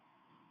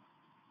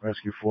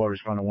 Rescue 4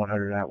 responding to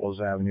 100 Atwells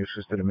Avenue,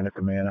 Sister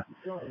Dominica Manor.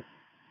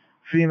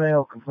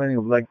 Female complaining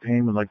of leg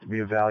pain would like to be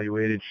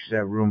evaluated. She's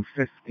at room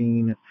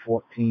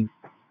 1514.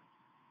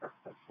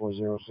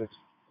 406.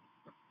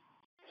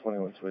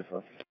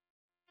 2125.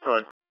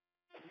 Good.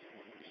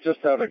 It's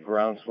just out of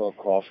Groundswell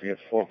Coffee at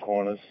Four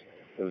Corners.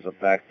 There was a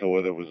back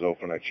door that was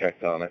open. I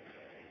checked on it.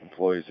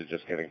 Employees are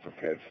just getting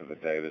prepared for the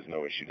day. There's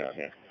no issue down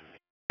here.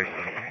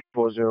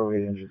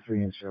 408, engine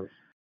 3 in service.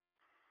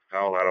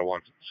 Tower ladder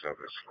 1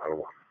 service. Ladder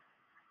 1.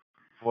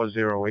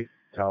 408,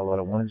 tower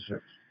ladder 1 in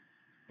service.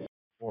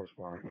 4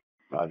 responding.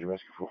 Roger,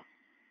 rescue 4.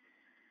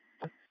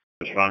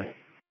 Responding.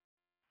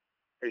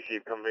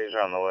 Receive companies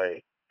are on the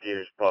way.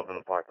 Peters pull up in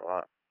the parking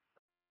lot.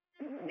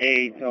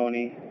 Hey,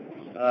 Tony.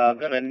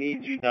 Gonna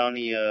need you down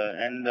the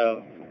end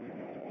of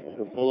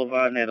the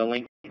boulevard near the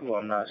link.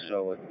 I'm not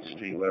sure what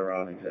street we're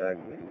on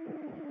exactly.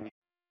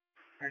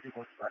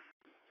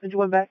 Did you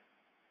went back?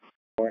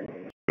 Going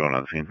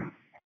on the scene.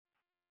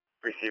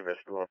 Receive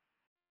rescue 1.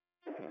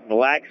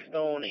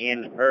 Blackstone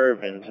and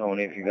Irvin,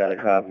 Tony, if you got a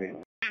copy.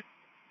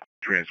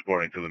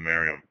 Transporting to the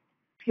Miriam.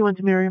 You went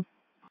to Miriam.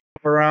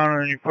 Up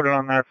around and you put it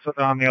on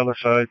the other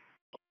side.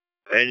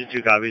 Engine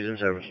 2 copies in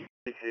service.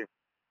 Receive.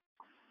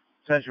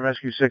 Attention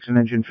Rescue 6 and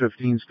Engine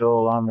 15, still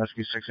alarm.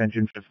 Rescue 6,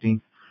 Engine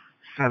 15.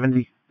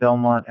 70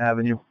 Belmont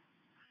Avenue.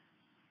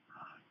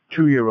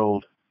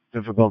 2-year-old,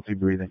 difficulty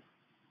breathing.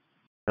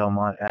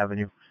 Belmont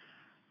Avenue,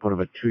 part of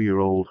a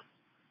 2-year-old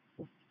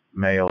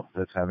male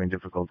that's having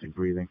difficulty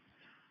breathing.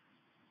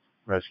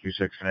 Rescue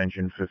 6 and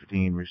Engine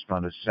 15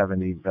 respond to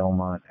 70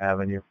 Belmont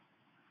Avenue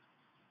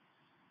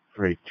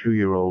for a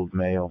 2-year-old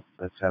male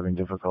that's having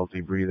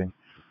difficulty breathing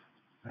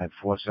at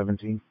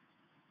 417.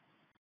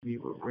 The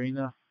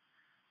arena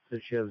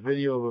says she has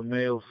video of a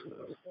male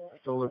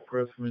stole her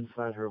purse from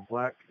inside her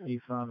black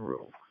Nissan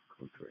Rogue.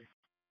 Code 3.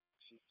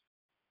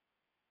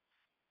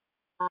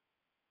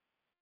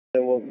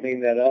 Then we'll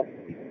clean that up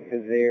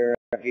because their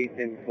gate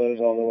didn't close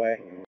all the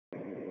way.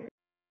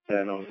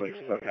 And I was like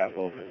stuck half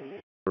open.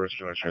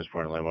 Rescue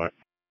transporting landmark.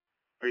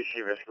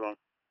 Receive rescue 1.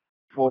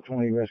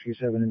 420 Rescue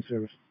 7 in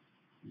service.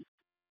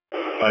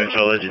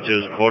 Control engine 2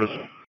 is quarters.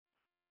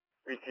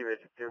 Receive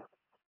rescue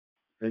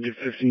 2. Engine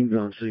 15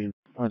 on scene.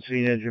 On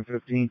scene, Engine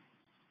 15.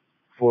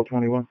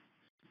 421.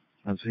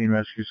 On scene,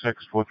 Rescue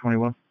 6,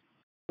 421.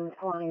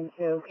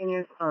 22, can you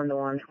respond to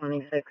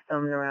 126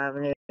 Sumner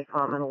Avenue,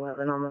 Apartment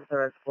 11 on the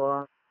 3rd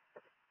floor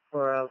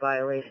for a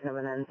violation of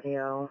an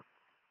NCO,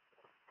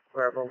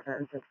 verbal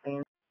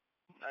 1016?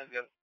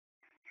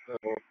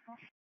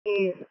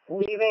 He's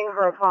leaving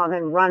her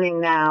apartment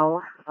running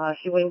now.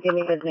 She wouldn't give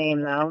me his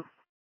name though.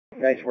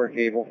 Nice work,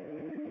 Abel.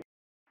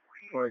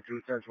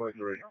 22,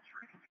 1023.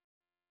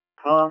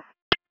 Hello?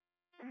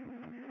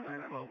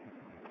 10-12.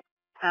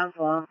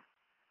 10-12.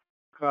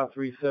 Car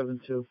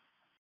 372.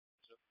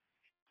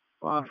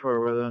 Bond for a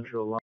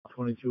residential lot,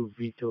 22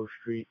 Vito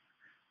Street.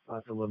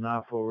 At the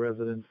Lanafo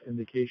residence,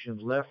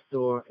 indications left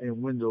door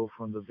and window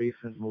from the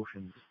basement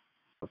motions.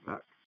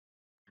 Back.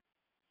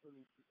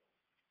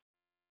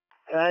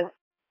 Good.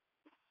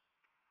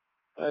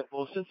 Alright,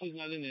 well, since he's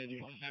not in there, do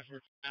you want to have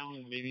her down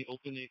and maybe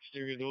open the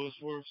exterior doors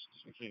for us?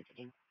 Because we can't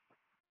get in.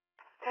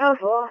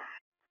 10-4.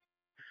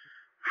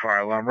 Fire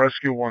alarm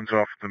rescue 1's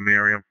off the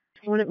Miriam.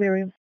 One at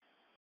Miriam.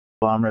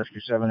 Alarm Rescue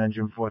 7,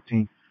 Engine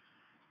 14.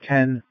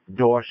 10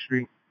 Door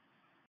Street.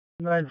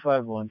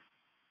 951.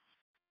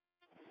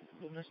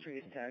 The mystery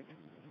is tagged.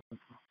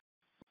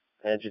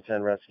 Engine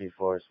 10 Rescue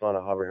 4, respond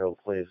to Harbor Hill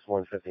Place,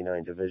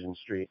 159 Division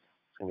Street.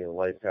 It's going to be a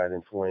life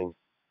guidance wing.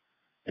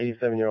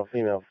 87-year-old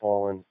female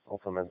fallen,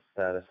 ultimate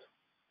status.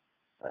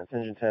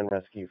 Engine 10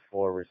 Rescue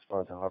 4,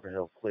 respond to Harbor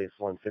Hill Place,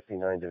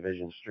 159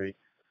 Division Street.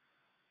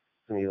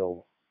 It's going to be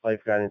a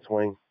life guidance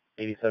wing.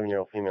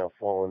 87-year-old female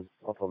fallen,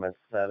 ultimate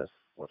status,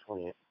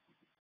 428.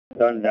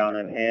 Done down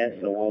in here,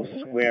 so we'll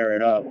square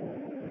it up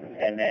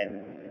and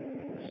then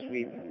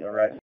sweep the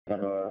rest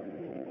of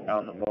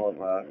down the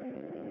boulevard.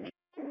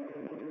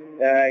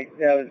 Alright,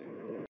 that was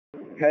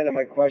kind of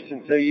my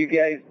question. So you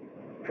guys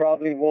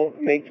probably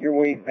won't make your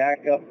way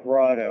back up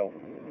Rhode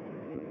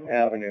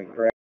Avenue,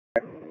 correct?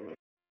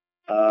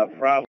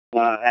 Probably.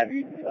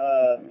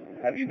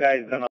 Have you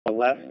guys done a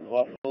left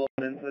offload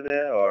into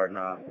there or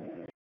not?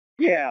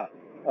 Yeah.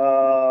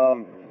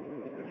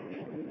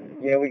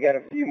 Yeah, we got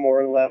a few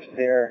more lefts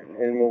there,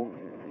 and we'll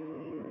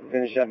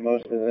finish up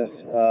most of this.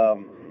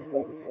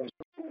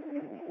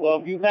 Well,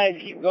 if you guys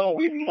keep going,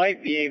 we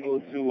might be able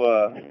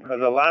to,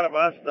 because a lot of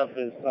our stuff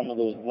is some of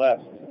those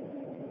lefts.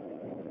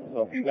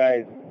 So if you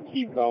guys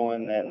keep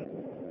going, then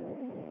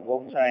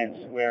we'll try and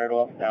square it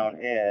off down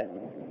here,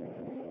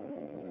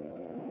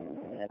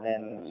 and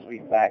then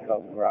sweep back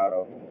up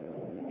Grotto.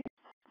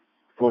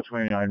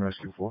 429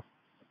 Rescue 4.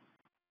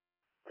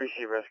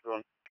 Receive rescue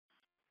 1.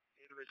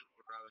 Individual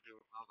would rather do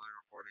online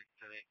reporting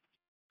today.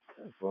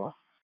 4.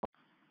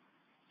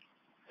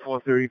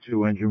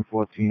 432 Engine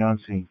 14 on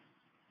scene.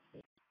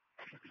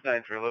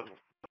 9 for 11.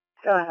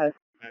 Go ahead.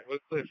 Alright, we're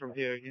clear from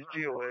here. Use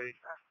DOA.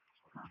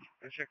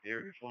 Go check the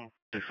area for him.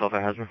 6 Alpha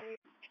Hazard.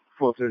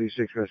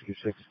 436, Rescue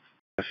 6.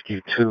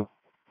 Rescue 2.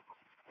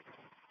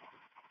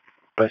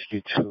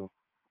 Rescue 2.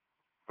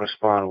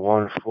 Respond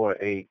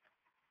 148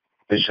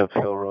 Bishop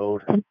Hill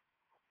Road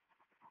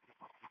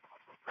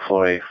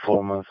for a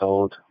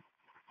 4-month-old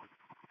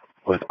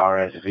with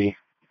RSV,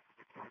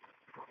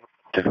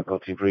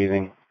 difficulty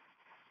breathing.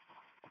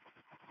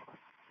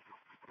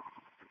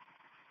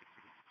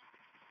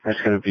 That's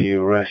going to be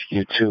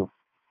Rescue 2.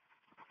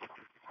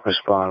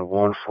 Respond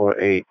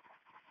 148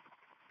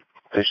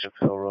 Bishop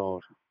Hill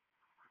Road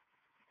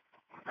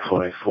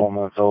for a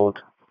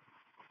 4-month-old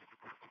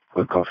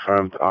with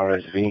confirmed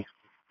RSV.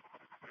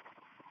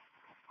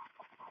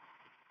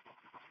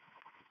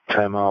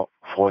 Timeout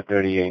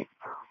 438.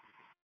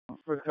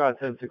 First car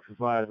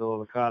 1065,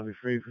 the car be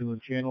free from the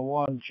Channel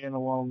 1.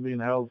 Channel 1 being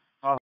held.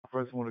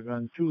 Person with a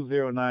gun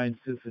 209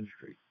 Sisson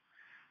Street.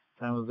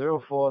 Time was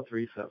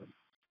 0437.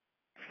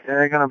 Yeah,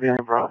 they're gonna be on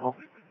Bravo.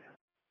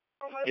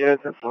 Yeah,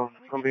 that's all.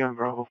 Gonna be on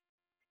Bravo.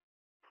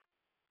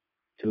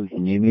 So, you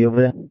need me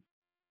over there?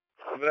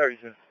 Very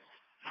soon.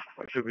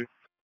 What should be?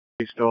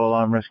 Still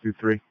alarm rescue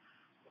 3.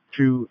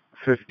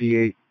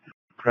 258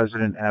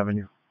 President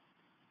Avenue.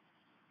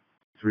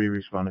 3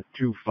 responded.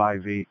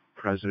 258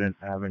 President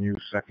Avenue,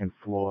 second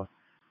floor.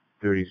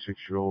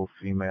 36-year-old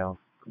female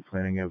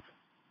complaining of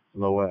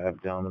lower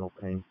abdominal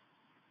pain.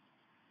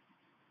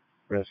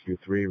 Rescue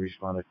 3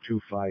 responded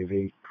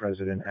 258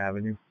 President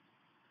Avenue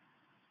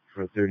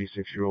for a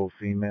 36-year-old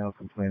female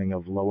complaining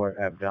of lower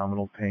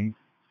abdominal pain.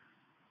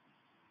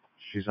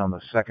 She's on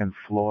the second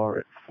floor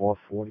at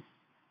 440.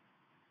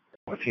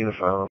 14 to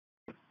file.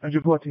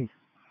 114.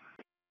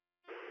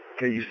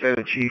 Okay, you sent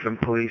the chief and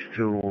police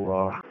to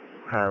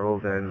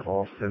Harold and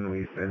Austin.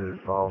 We've been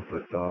involved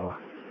with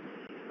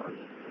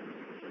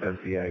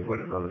MCA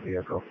with another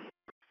vehicle.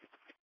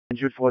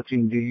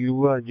 114. Do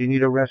you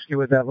need a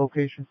rescue at that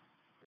location?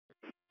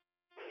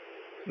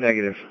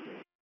 Negative.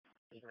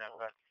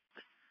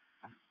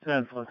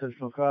 10 for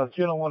additional cars.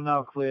 Channel 1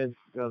 now cleared.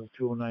 Got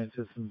 209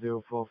 system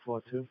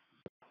 0442.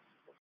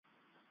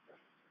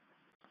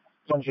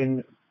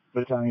 Attention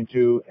Battalion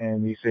 2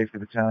 and the Safety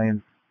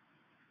Battalion.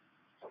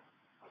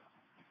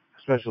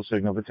 Special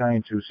Signal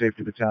Battalion 2,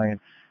 Safety Battalion.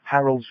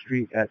 Harold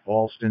Street at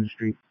Alston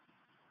Street.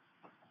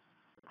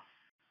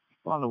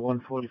 On the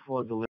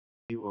 144 delay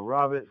or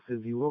Robert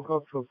says he woke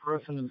up to a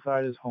person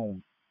inside his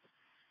home.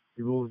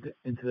 He moved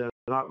into that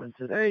apartment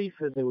today. He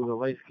said there was a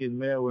light-skinned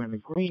male wearing a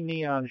green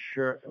neon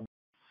shirt.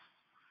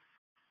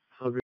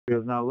 Subject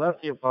has now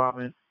left the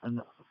apartment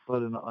and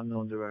fled in an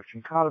unknown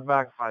direction. Carter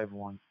back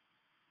 5-1.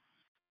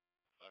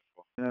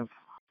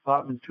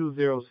 Apartment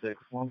 206,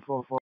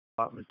 144,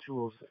 apartment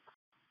 206.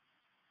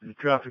 The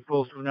traffic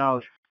pulls through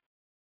now.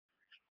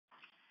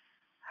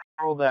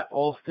 Harold at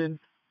Alston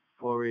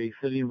for a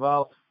city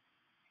involved.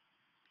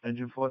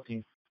 Engine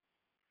 14.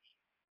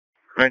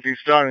 19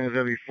 starting is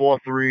going to be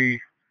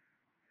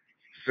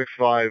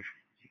 4365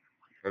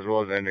 as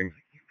well as ending.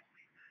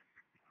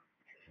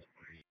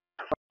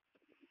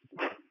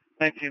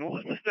 19, what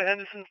was Mr.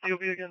 Henderson's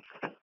DOB again?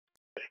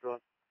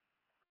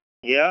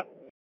 Yeah.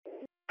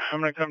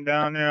 I'm going to come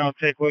down there. I'll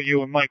take what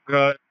you and Mike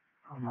got.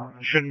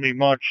 It shouldn't be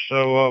much,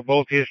 so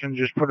both of you can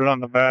just put it on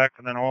the back,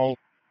 and then all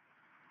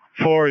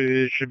 4 of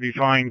you should be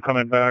fine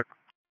coming back.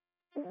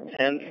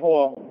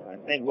 10-4. I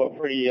think we're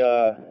pretty,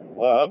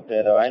 well up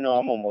there, though. I know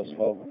I'm almost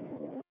full.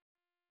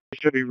 There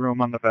should be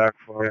room on the back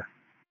for you.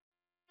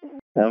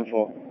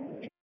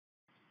 10-4.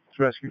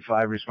 Rescue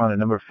 5 responded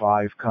number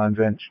 5,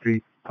 Convent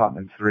Street,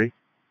 apartment 3.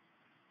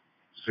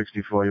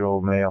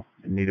 64-year-old male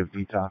in need of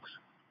detox.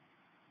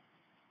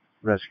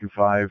 Rescue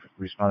 5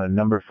 responded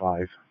number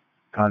 5,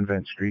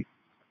 Convent Street.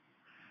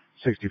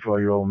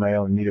 64-year-old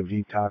male in need of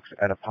detox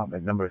at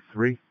apartment number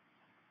 3.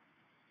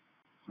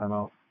 I'm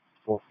out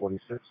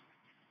 446.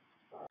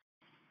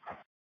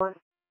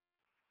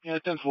 Yeah,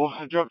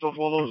 10-4. I dropped off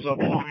all those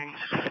belongings.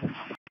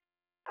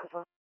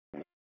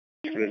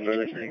 Good for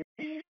everything.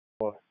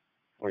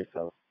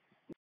 447.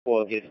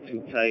 4 gets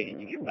too tight and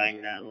you can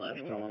bang that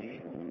left on.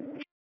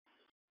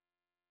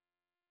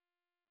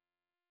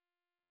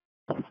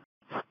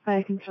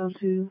 Fire Control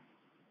 2,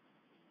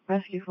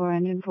 Rescue 4,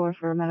 Engine 4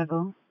 for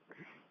medical.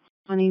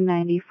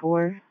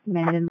 2094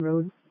 Mendon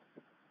Road.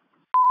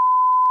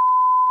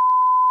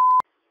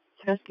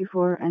 Rescue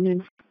 4,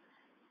 Engine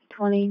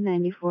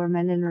 2094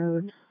 Mendon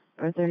Road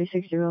for a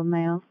 36-year-old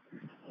male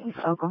with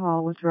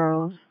alcohol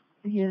withdrawals.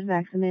 He is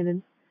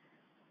vaccinated.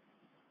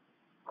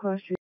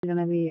 Cross street is going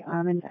to be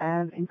Armand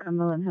Ave and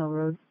Cumberland Hill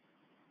Road.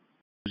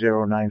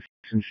 09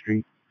 Sisson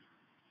Street.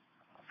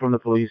 From the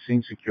police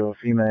scene, secure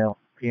female,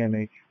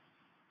 PMH.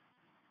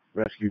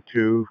 Rescue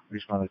 2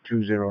 responded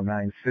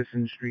 209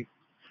 Sisson Street.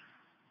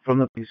 From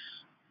the police,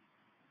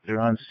 they're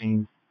on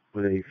scene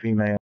with a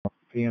female,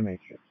 PMH,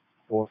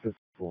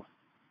 454.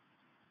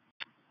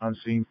 On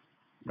scene,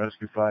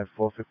 Rescue 5,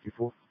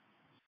 454.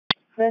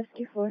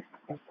 Rescue 4,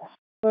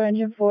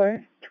 Engine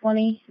 4,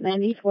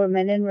 2094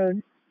 Mendon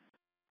Road.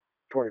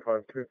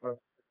 25, 35.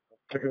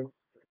 Chicken.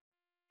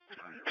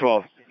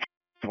 12,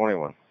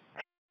 21.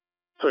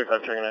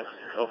 25, checking in.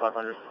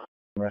 0500.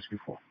 Rescue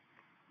 4.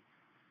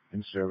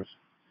 In service.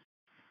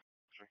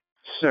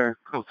 Sir,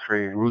 code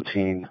 3,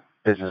 routine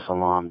business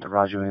alarm. The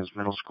Roger Williams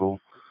Middle School,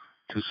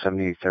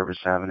 278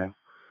 Thurvis Avenue.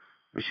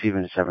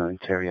 Receiving 7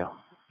 interior.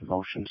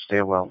 Motion,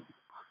 stairwell,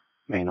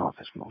 main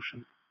office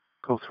motion.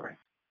 Code 3. Is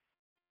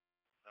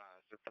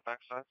it the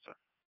backside, sir?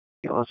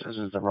 Yeah, this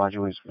is the Roger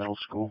Williams Middle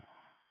School.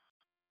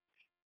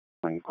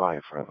 I'm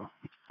quiet forever.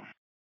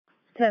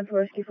 10 for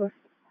rescue 4.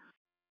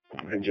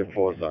 Engine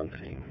 4 is on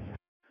scene.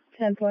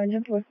 10 for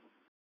engine 4.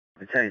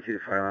 Battalion 2 to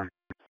fire alarm.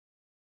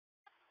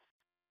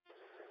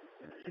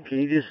 Can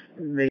you just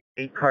make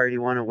car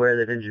 81 aware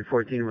that engine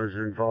 14 was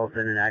involved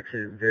in an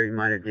accident, very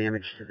minor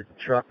damage to the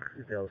truck?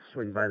 They'll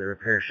swing by the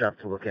repair shop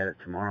to look at it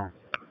tomorrow.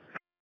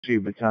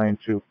 Receive Battalion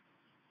 2.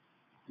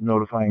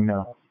 Notifying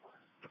now.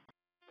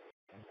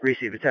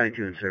 Receive Battalion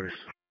 2 in service.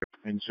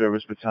 In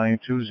service, Battalion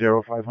 2,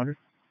 0500.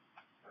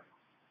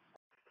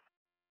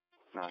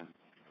 9.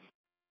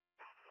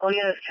 Oh,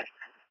 yeah, check.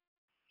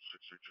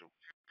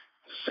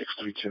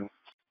 632.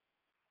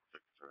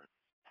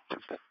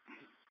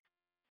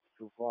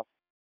 632.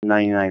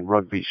 99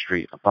 Rugby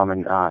Street,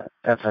 apartment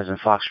F as in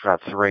Foxtrot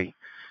 3.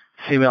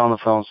 Female on the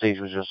phone stage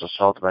was just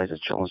assaulted by the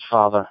children's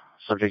father.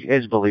 Subject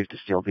is believed to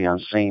still be on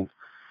scene.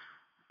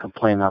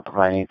 Complaint not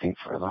provide anything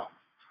further.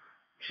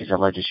 She's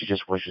alleged she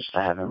just wishes to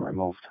have him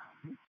removed.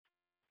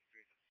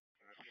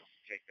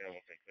 Take that,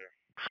 we'll take there.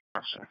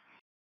 Yes, sir.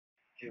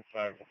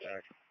 2-5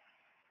 attack.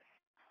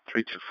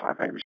 325,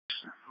 I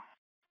received.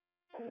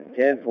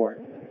 10-4.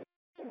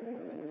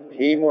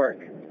 Teamwork.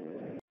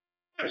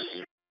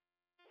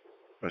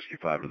 Rescue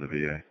 5 to the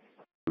VA.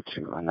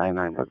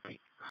 99 Rugby.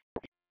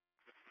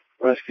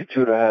 Rescue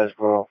 2 to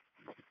Hasbro.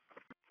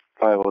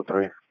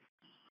 503.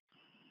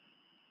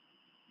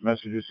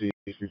 Message received,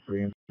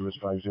 free in service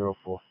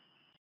 504.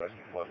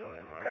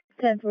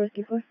 10 for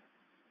rescue 4.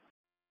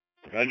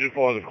 Engine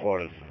 4 is the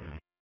quarters.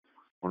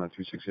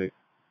 19268.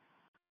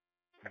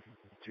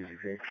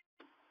 268.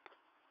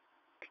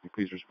 Can you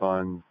please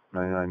respond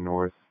 99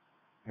 North,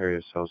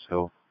 area South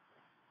Hill,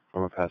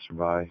 from a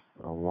passerby,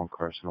 1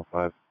 Carson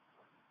 05.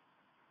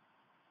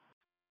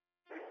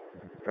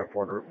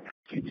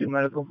 Q2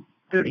 medical.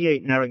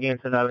 38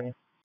 Narragansett Avenue.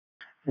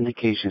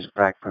 Indications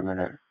back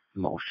perimeter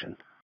motion.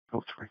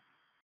 Code 3.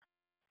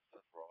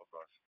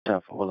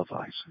 10 for will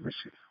advise.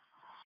 Receive.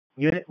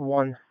 Unit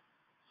 1,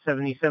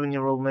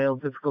 77-year-old male,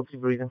 difficulty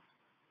breathing.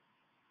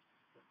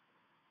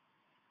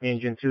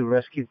 Engine 2,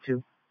 rescue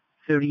 2,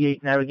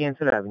 38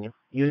 Narragansett Avenue.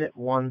 Unit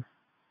 1,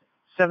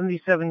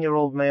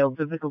 77-year-old male,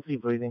 difficulty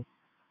breathing.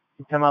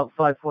 Come out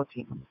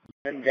 514.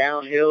 And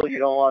downhill, you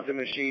don't want the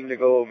machine to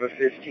go over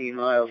 15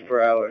 miles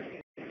per hour.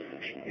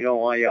 You don't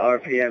want your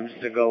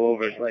RPMs to go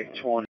over like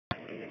 20.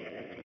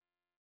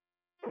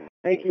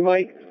 Thank you,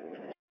 Mike.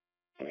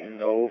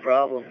 No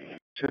problem.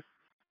 6-2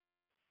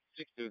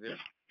 there.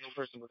 No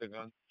person with a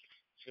gun.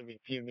 It's going to be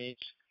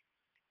PMH.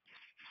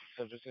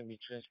 Subject's going to be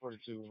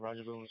transported to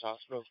Roger Williams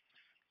Hospital.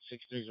 6-3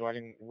 is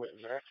riding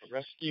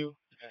rescue,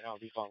 and I'll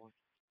be following.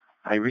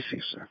 I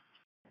receive, sir.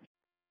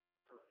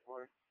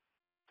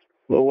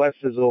 Well, West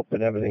is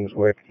open. Everything's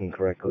working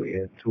correctly.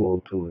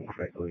 202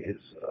 incorrectly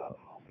is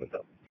opened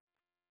up.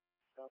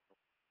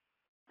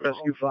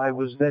 Rescue 5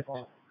 was that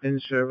in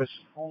service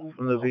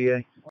from the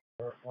VA.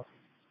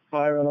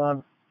 Fire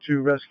alarm to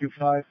Rescue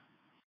 5.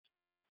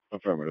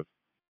 Affirmative.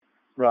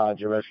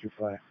 Roger, Rescue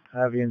 5.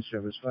 Have you in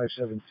service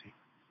 517.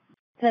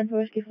 10 for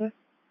rescue 4.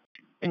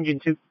 Engine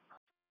 2.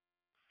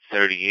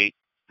 38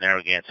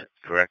 Narragansett,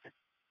 correct?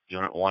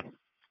 Unit 1.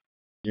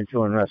 Engine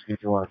 2 and Rescue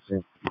 2 on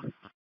scene.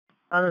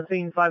 On the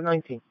scene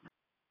 519.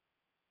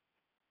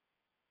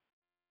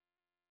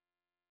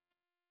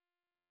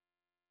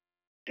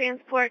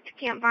 Transport to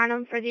Camp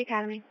Barnum for the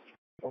Academy.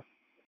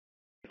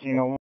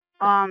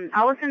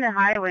 I was in the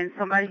highway and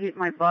somebody hit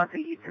my bus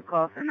and he took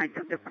off and I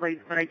took the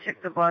plates, but I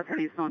checked the bus and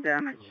it's no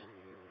damage.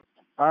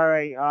 All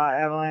right,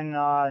 Evelyn.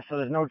 So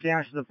there's no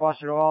damage to the bus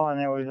at all,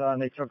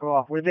 and they took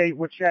off. Which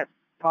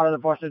part of the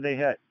bus did they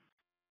hit?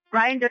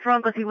 Right in the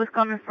front, because he was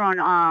coming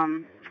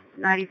from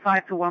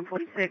 95 to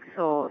 146,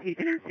 so he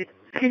didn't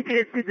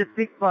see the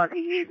big bus.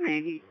 He hit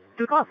me. He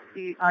took off.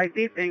 I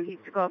beeped and he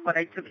took off, but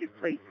I took his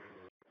plate.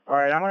 All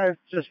right, I'm gonna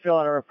just fill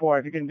out a report.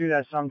 If you can do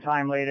that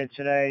sometime later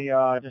today,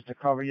 just to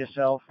cover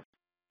yourself.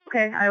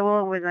 Okay, I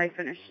will when I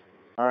finish.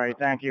 All right,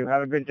 thank you.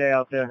 Have a good day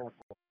out there.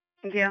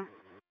 Thank you.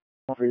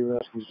 Free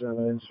Rescue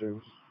 7 in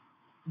service.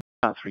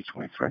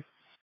 323.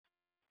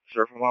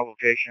 Sir, from our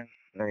location,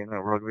 99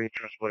 Rugby,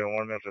 transporting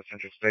 1 male to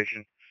Central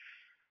Station.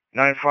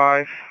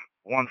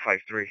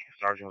 95153.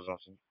 Sergeant was on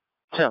scene.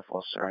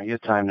 10-4, sir. Your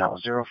time now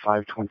is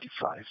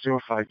 0525.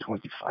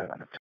 0525 on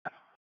the time.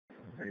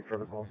 Any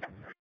protocol?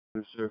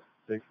 Yes, sir.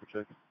 Thanks for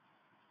checking.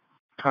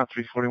 Con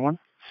 341.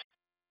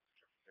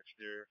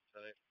 Exterior,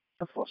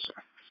 10-4, sir.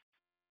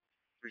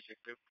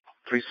 362.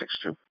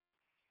 362. Sir,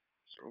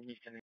 we'll be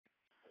sending.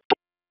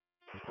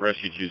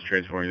 Rescue 2 is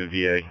transporting the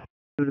VA.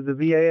 To the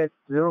VA at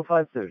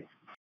 0530.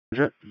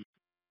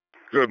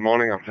 Good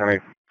morning,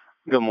 Lieutenant.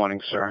 Good morning,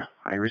 sir.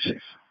 I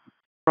receive.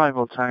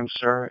 Arrival time,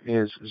 sir,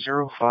 is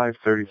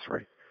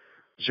 0533.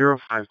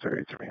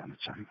 0533 on the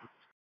time.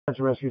 That's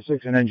Rescue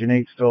 6 and Engine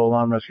 8. Still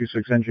alarm, Rescue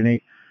 6, Engine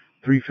 8.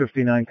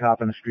 359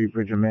 Carpenter Street,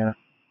 Bridger Manor.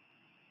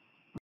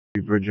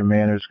 Bridger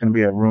Manor is going to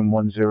be at room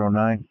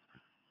 109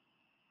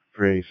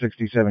 for a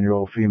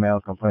 67-year-old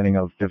female complaining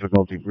of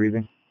difficulty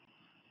breathing.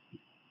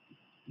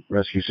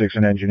 Rescue 6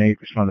 and Engine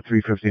 8 respond to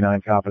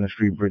 359 Carpenter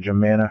Street, Bridger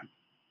Manor.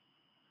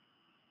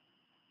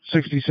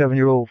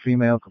 67-year-old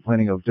female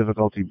complaining of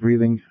difficulty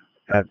breathing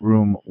at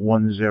room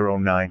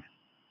 109.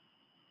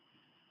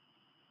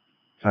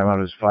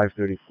 Timeout is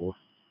 5:34.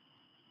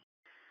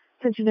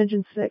 Attention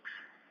Engine 6.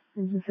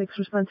 Engine 6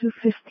 respond to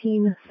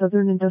 15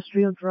 Southern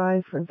Industrial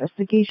Drive for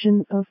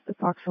investigation of the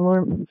box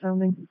alarm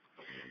sounding.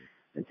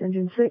 That's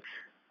Engine 6.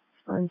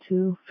 Respond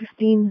to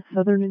 15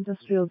 Southern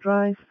Industrial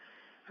Drive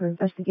for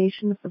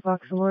investigation of the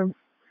box alarm.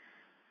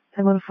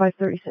 Timeout of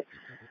 5:36.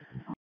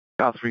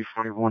 Got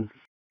 341.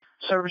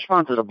 So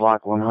respond to the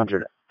block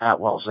 100 at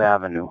Wells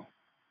Avenue.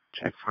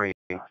 Check for a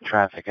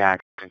traffic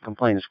accident.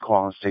 Complainant's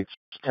calling states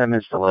 10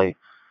 minutes delay.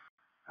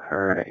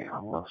 Heard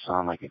a will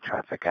sound like a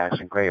traffic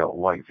accident. Gray or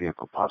white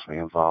vehicle possibly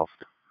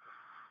involved.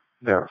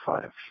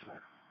 Verified if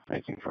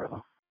making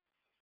further.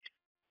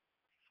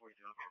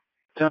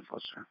 10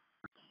 foot, sir.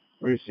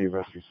 Receive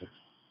Rescue 6.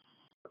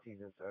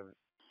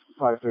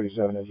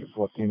 537 Engine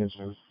 14 in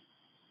service.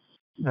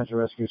 That's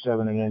Rescue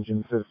 7 and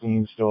Engine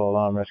 15. Still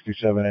alarm Rescue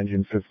 7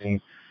 Engine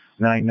 15.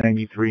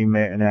 993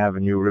 Manton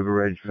Avenue,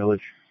 River Edge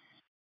Village.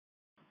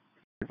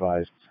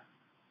 Advised.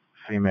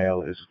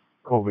 Female is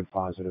COVID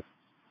positive.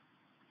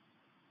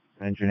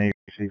 Engine 8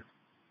 receive.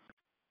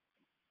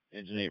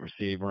 Engine 8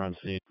 receive. We're on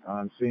scene.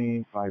 On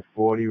scene.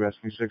 540.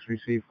 Rescue 6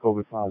 receive.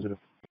 COVID positive.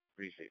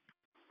 Receive.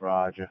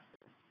 Roger.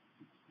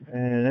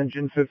 And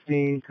Engine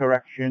 15,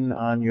 correction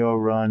on your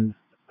run.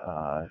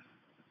 That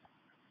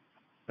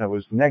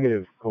was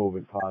negative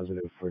COVID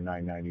positive for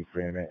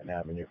 993 Manton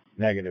Avenue.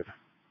 Negative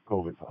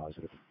COVID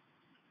positive.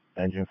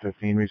 Engine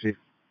 15 receive.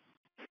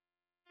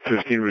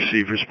 15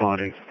 receive,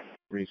 responding.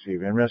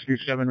 Receive. And Rescue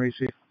 7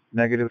 receive.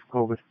 Negative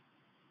COVID.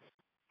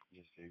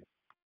 Receive.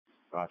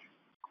 Roger.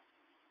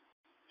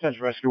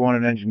 Attention Rescue 1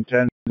 and Engine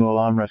 10. No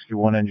alarm Rescue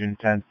 1 Engine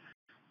 10.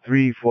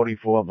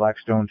 344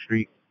 Blackstone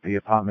Street, the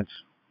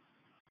apartments.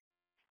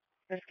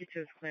 Rescue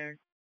 2 is cleared.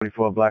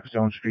 44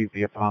 Blackstone Street,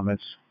 the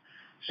apartments.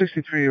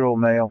 63-year-old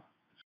male.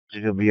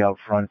 He'll be out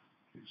front.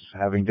 He's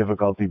having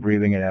difficulty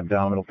breathing and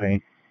abdominal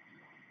pain.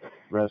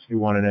 Rescue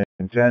 1 and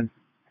Engine 10.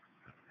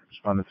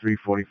 Respond to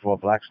 344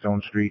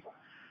 Blackstone Street.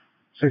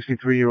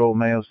 63-year-old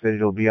male stated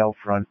he'll be out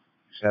front.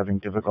 He's having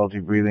difficulty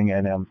breathing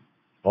and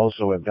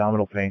also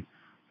abdominal pain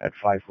at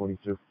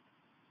 542.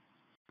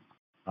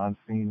 On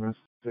scene, risk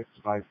 6,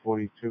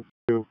 542.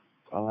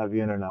 I'll have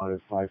you in and out at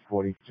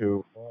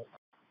 542.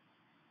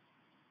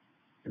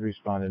 You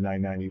respond to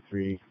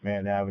 993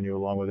 Manton Avenue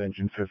along with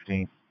Engine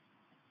 15.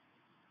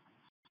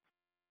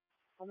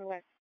 On the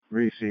way.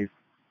 Receive.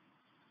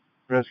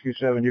 Rescue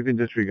 7, you can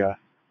disregard.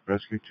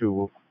 Rescue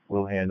 2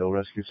 will handle.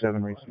 Rescue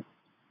 7, receive.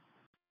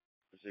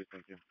 Receive,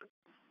 thank you.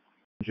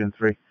 Engine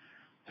 3,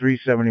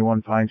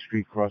 371 Pine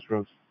Street,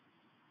 Crossroads.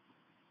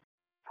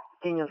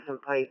 Danielson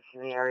Pipes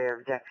in the area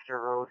of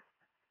Dexter Road.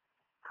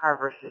 Car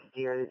versus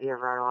deer. The deer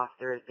run off.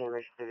 There is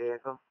damage to the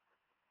vehicle.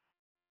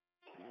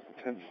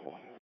 10-4.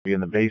 Be in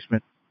the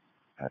basement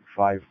at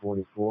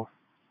 544.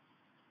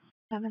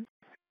 7.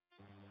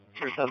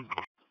 37.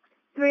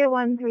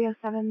 301,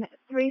 307,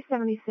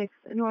 376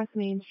 North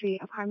Main Street,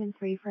 apartment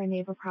 3 for a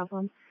neighbor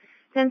problem.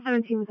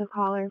 1017 with a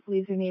caller.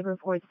 Believes her neighbor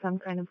poured some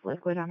kind of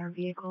liquid on her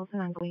vehicle. It's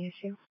an ongoing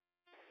issue.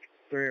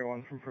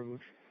 301 from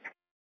Privilege.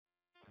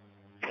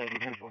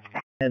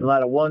 And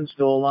ladder 1,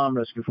 still alarm,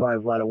 Rescue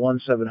 5, ladder 1,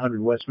 700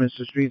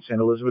 Westminster Street, St.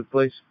 Elizabeth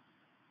Place.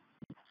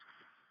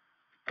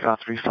 Got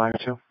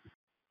 352.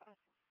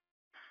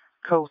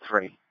 Code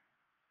 3,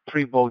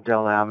 3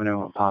 Bodell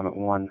Avenue, apartment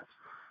 1,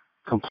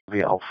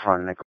 completely out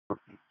front, in a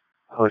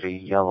hoodie,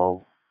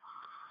 yellow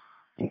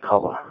in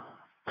color.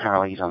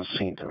 Apparently he's on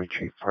scene to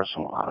retrieve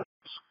personal items.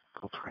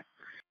 Code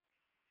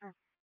 3.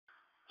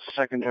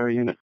 Secondary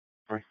unit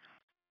 3.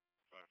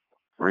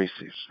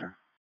 Receive, sir.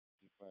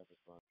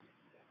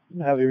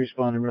 Have you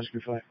respond in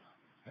Rescue 5.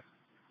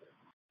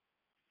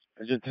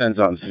 Engine 10's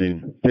on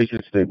scene.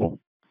 Patient stable.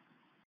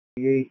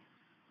 8.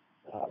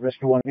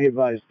 Rescue 1, be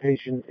advised,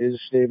 patient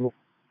is stable.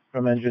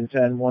 From Engine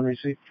 10, 1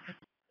 receive.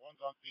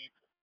 One's on scene.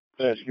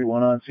 Rescue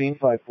 1 on scene,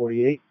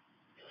 548.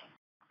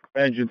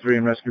 Engine 3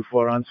 and Rescue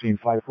 4 on scene,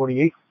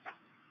 548.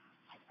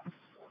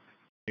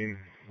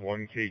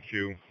 1KQ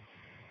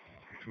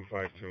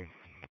 252.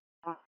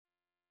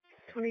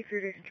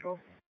 23 to control.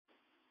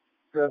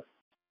 Good.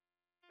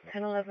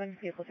 1011,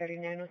 vehicle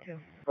 3902.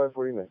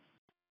 549.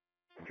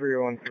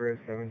 301,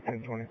 307,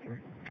 1023.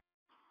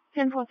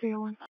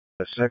 10301.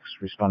 6,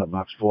 respond at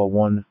box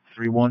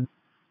 4131.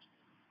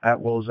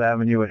 At Wells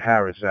Avenue at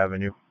Harris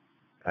Avenue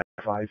at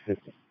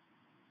 550.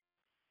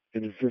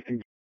 Engine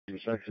 15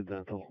 is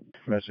accidental.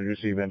 Message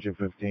received, Engine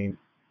 15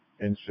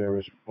 in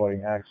service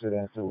reporting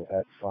accidental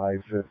at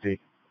 550.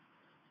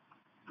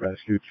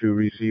 Rescue 2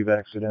 receive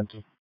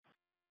accidental.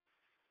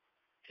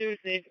 2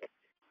 received.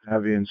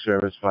 Heavy in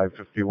service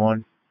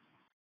 551.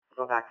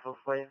 Go back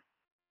for you.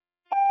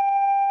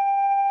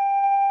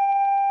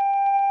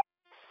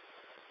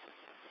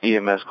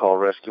 EMS call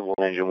rescue 1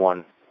 engine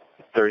 1,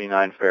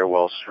 39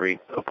 Farewell Street,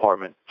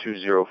 apartment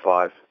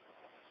 205,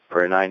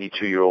 for a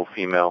 92-year-old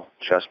female,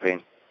 chest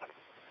pain.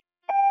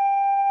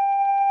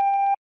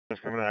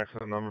 Just give me the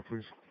accident number,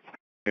 please.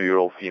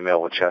 2-year-old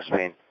female with chest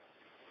pain.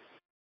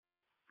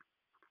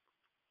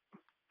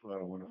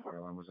 Flat window fire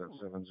alarm was at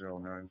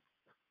 709.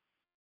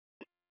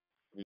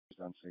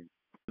 On scene.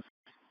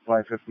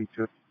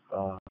 552.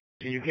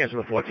 Can you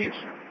cancel the 14th?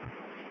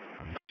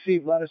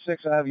 Steve, ladder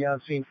 6, I have you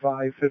on scene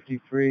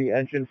 553.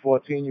 Engine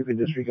 14, you can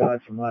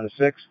disregard from ladder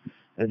 6.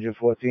 Engine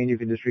 14, you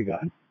can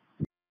disregard.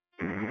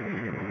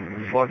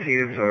 14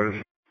 in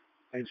service.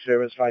 In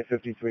service,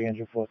 553,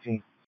 engine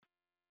 14.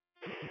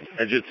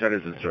 Engine 10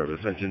 is in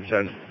service. Engine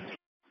 10.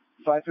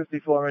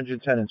 554, engine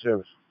 10 in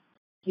service.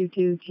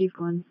 Q2, Chief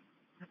 1.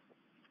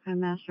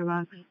 Master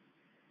Box.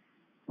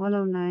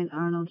 109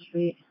 Arnold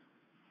Street.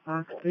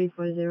 Box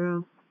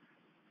 340.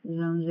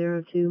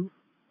 Zone 02.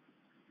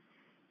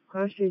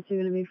 Cross Street 2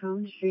 going to be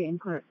phone. Street and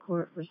Clark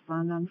Court.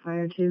 Respond on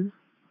fire 2.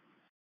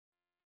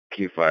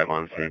 Q5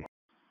 on scene.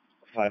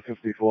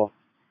 554.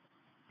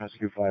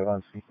 Rescue 5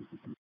 on scene.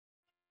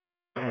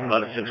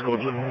 Ladder 6 code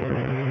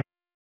blue.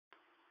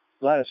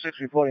 Ladder 6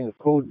 reporting the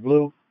code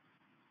blue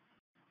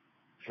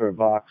for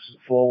box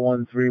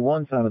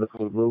 4131. Time of the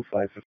code blue,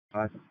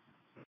 555.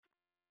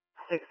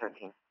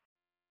 613.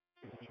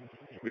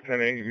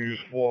 Lieutenant, use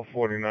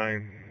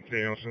 449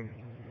 Danielson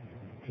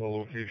for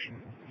location.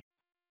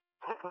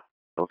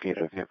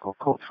 Located vehicle,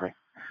 code 3.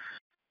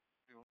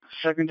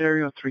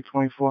 Secondary of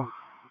 324,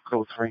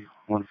 code 3,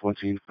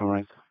 114,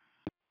 correct.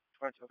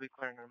 I'll be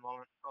clearing in a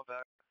moment. Go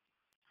back.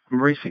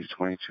 Receive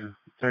 22,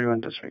 31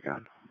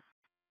 disregard.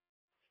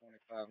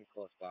 25 and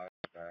close by.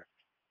 Back.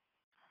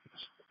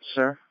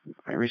 Sir,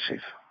 I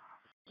receive.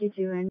 Q2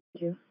 and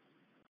Q2.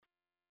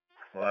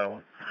 Ladder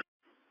 1.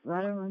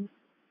 Ladder 1.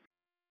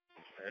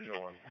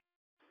 Engine 1.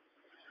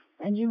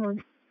 Engine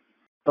 1.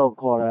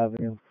 Belcourt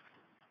Avenue.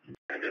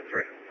 Engine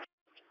 3.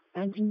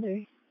 Engine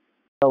 3.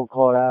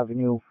 Belcourt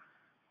Avenue.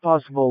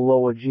 Possible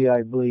lower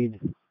GI bleed.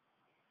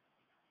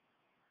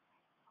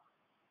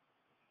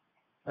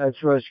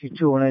 That's Rescue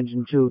 2 and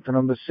Engine 2 to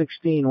number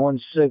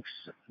 1616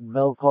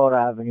 Belcourt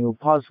Avenue.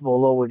 Possible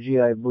lower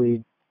GI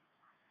bleed.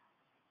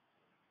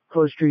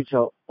 Close streets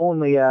are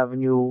Only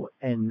Avenue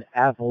and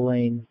Apple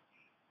Lane.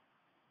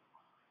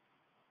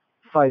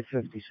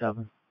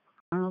 557.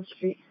 Arnold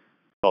Street.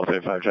 All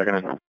 35 checking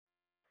in.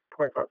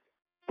 25.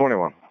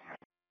 21.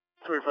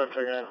 35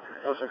 checking in.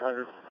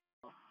 0600.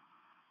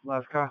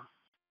 Last car.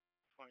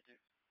 22.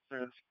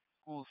 There's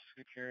school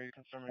security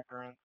concern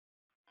occurring.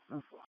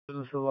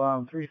 Business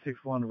alarm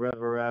 361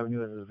 Redver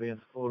Avenue at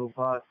Advanced Photo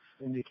Pots.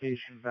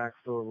 Indication back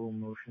door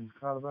room motion.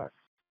 Car to back.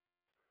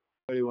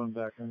 31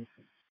 back.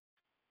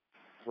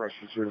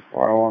 Rescue 2 to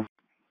fire alarm.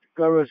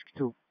 Go Rescue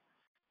 2.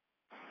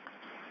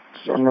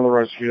 Starting another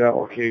rescue at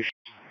location.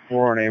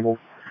 4 unable.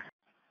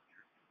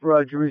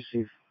 Roger,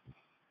 receive.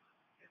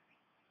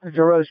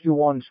 Rescue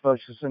 1,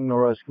 Special Signal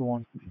Rescue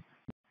 1.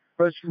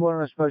 Rescue 1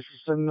 on a Special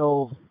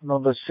Signal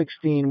number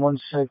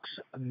 1616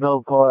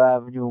 Belcourt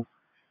Avenue.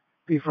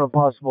 Be for a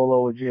possible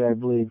lower GI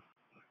bleed.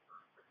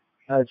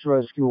 That's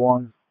Rescue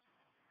 1.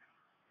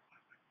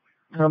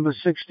 Number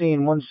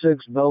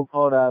 1616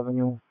 Belcourt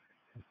Avenue.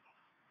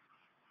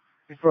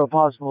 Be for a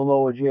possible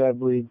lower GI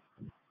bleed.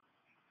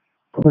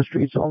 The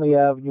streets Only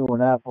Avenue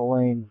and Apple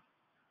Lane.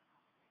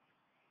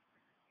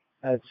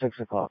 At 6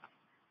 o'clock.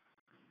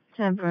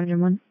 10 for Engine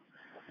 1.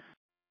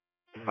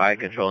 Fire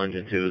control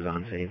engine 2 is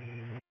on scene.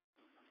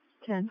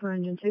 10 for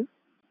Engine 2.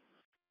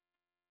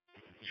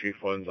 Chief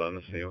 1's on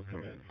the scene.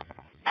 Come in.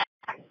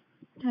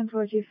 10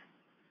 for Chief.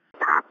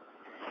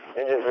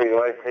 Engine 3,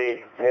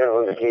 UIC,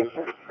 handle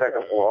indication,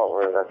 second floor,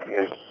 we're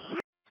investigating.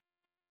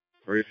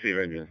 Receive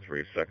engine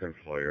 3, second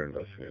floor, you're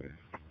investigating.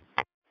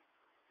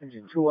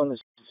 Engine 2 on the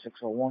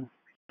 601.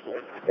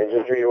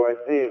 Engine 3,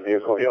 UIC,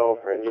 vehicle yellow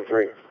for engine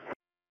 3.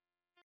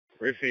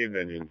 Received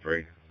engine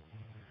 3.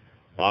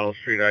 Arnold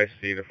Street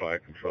IC to fire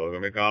control. We're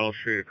going to make Arnold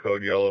Street a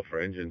code yellow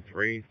for engine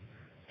 3.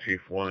 Chief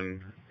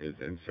 1 is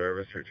in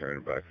service,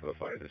 returning back to the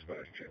fire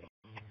dispatch channel.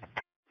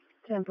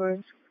 10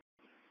 for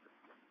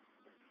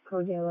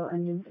Code Yellow,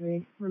 Engine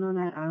 3.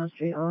 109 Arnold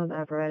Street, all of the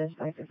apparatus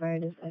back to fire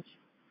dispatch.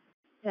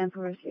 10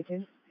 for Rescue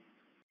 2.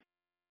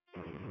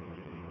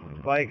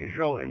 Fire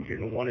control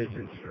engine 1 is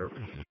in service.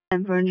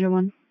 10 for Engine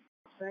 1.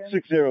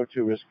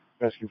 602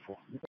 Rescue 4.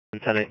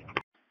 Lieutenant.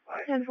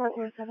 10 for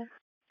 47.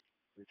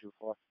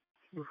 324.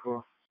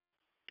 24.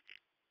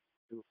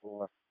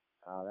 24.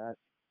 That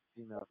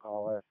female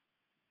caller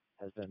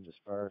has been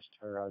dispersed.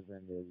 Her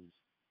husband is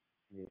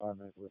in the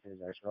apartment with his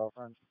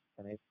ex-girlfriend.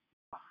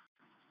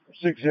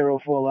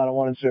 604, ladder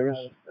 1 in service.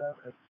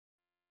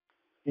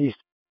 East.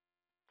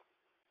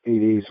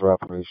 PDs are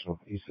operational.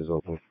 East is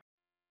open.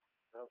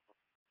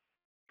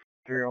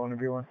 301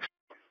 everyone.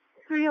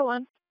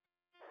 301.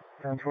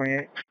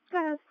 1028. Go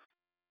ahead.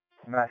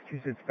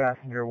 Massachusetts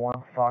passenger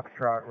 1,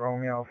 Foxtrot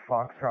Romeo,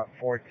 Foxtrot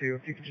 42.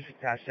 If you could just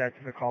attach that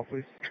to the call,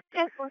 please.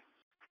 Yes, sir.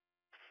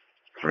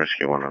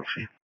 Rescue 1 on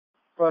scene.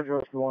 Roger,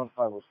 Rescue 1,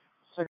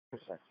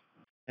 506.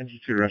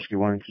 NG2 Rescue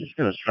 1, just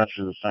get a stretch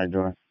to the side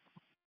door.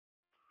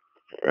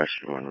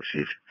 Rescue 1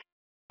 received.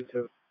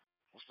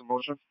 What's the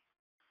motion?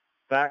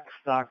 Back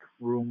stock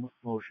room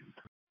motion.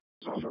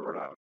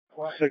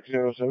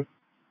 607.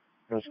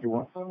 Rescue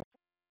 1.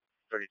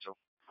 32.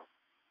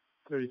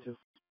 32.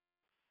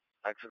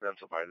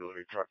 Accidental by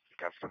delivery truck,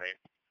 Captain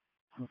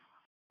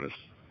 8.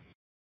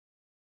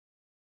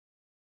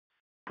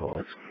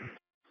 Pause.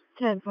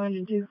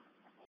 10-402.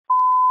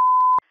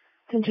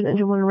 Attention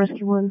Engine 1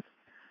 Rescue 1.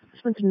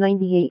 Spencer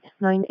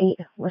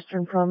 9898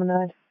 Western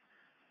Promenade.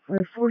 For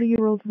a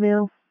 40-year-old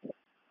male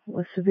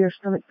with severe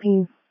stomach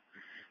pain.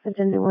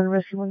 Attention 1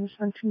 Rescue 1.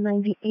 Spencer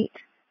 98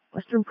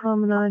 Western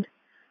Promenade.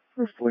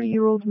 For a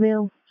 40-year-old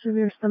male,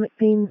 severe stomach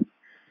pain.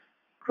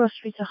 Cross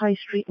street to High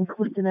Street and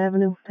Clifton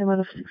Avenue. Time out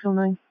of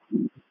 609.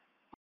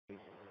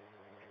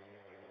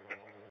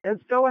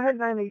 Let's go ahead,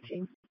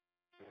 918.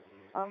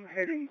 I'm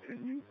heading to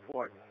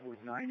Newport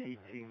with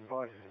 918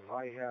 bus.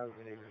 I have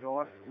an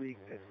exhaust leak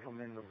that's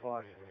come in the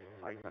bus.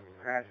 I got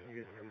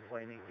passengers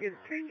complaining. Get a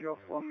change off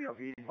for me. I'll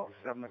be about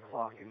 7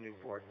 o'clock in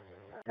Newport.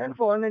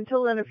 10-4, and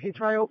until then, if you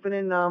try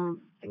opening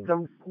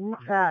the roof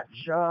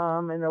hatch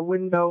and the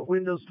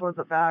windows towards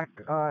the back,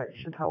 it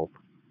should help.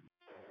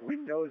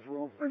 Windows are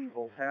open,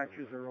 both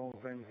hatches are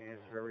open, and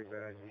it's very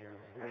bad here.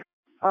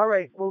 All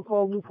right, we'll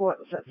call Newport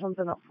and set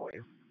something up for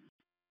you.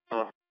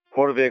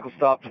 Motor vehicle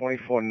stop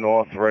 24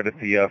 north, right at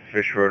the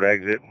Fish Road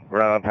exit.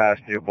 Round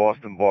past near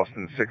Boston,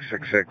 Boston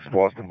 666,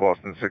 Boston,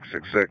 Boston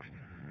 666.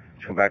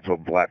 Come back to a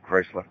black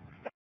Chrysler.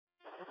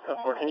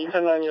 Can you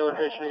send on your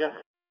location again?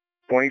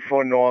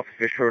 24 north,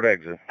 Fish Road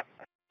exit.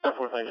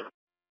 4, thank you.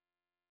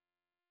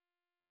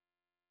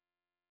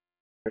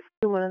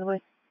 One other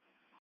way.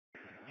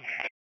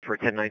 For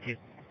 1019.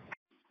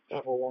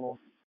 411.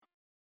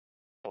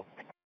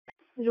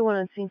 Engine 1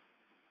 on scene.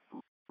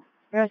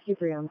 Rescue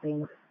 3 on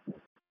scene.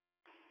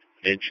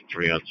 Engine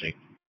 3 on scene.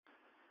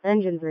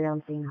 Engine 3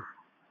 on scene.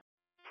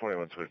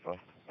 2125.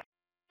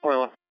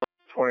 21.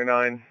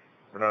 29,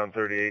 Rhode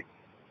 38.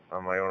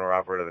 I'm my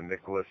owner-operator of the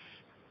Nicholas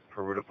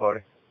Peruta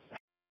Party.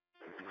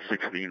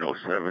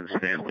 1607,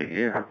 Stanley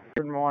here.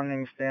 Good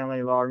morning,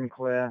 Stanley, loud and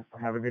clear.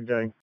 Have a good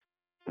day.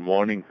 Good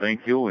morning,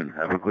 thank you, and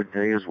have a good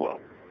day as well.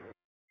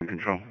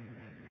 Control.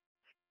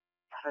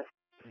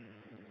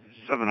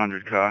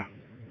 700 car.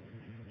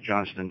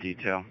 Johnston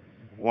detail.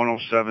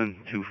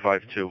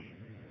 107252.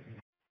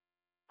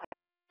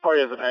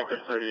 Party has a packet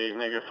 38,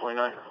 negative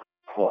 29.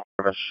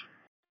 Service.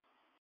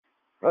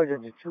 Roger,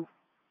 2.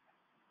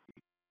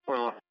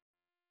 21.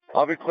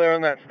 I'll be clear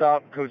on that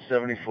stop, code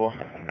 74.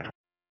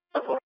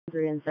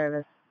 3 in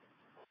service.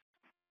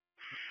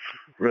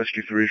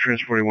 Rescue 3,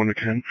 transporting 1 to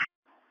Kent.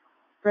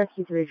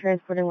 Rescue 3,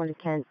 transporting 1 to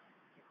Kent.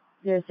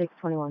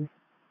 0621.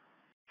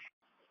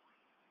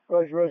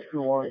 Roger,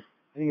 Rescue 1,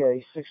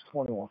 VA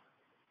 621.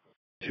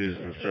 Choose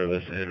the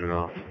service in and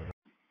off.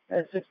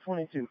 At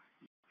 622.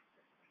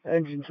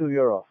 Engine 2,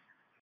 you're off.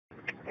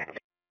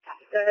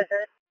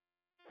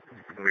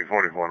 It'll be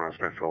 44 on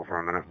Smithville for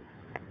a minute.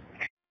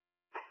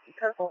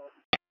 Careful.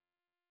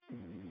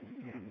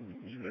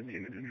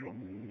 17 to control.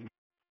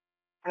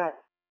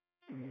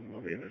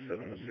 I'll be in the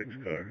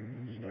 706 car.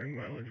 Starting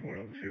mileage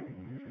 102.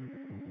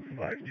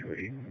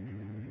 528.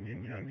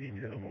 In-town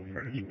detail, home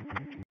furniture.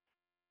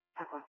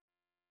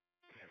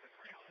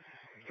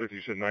 50,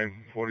 you said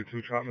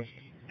 942 Chapman?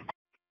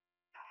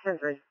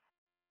 10-3.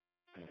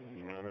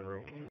 On the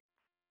road.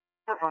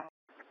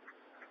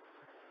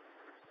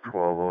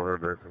 12 over,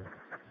 basically.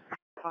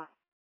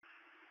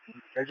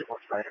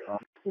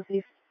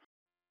 Receive.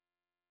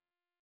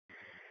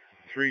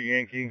 3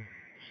 Yankee,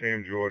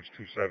 Sam George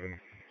 27.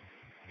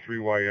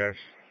 3YS,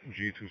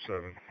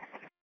 G27.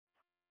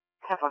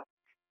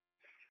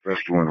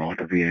 Rescue 1 off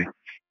the VA.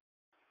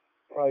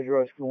 Roger,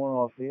 Rescue 1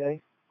 off VA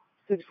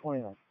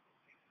 629.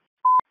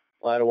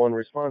 Ladder 1,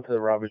 respond to the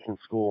Robertson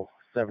School,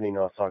 70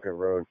 North Socket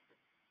Road.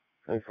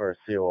 Looking for a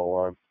CO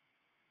alarm.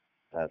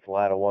 That's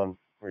Ladder 1,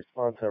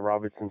 respond to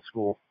Robertson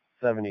School,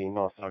 70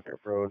 North Socket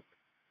Road.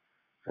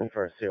 Looking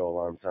for a CO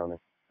alarm sounding.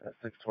 That's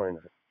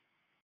 629.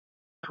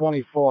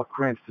 24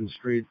 Cranston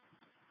Street.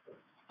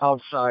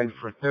 Outside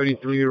for a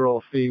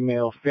 33-year-old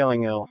female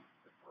feeling ill.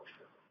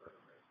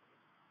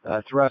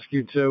 That's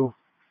Rescue 2.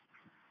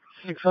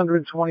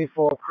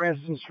 624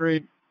 Cranston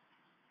Street.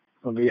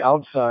 Will be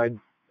outside.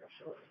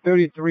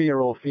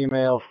 33-year-old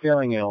female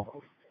feeling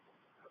ill.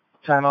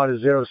 Timeout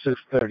is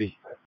 0630. Did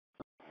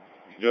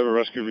you have a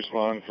rescue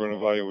respond for an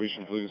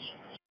evaluation, please?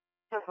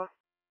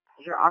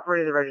 Is your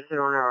operator the registered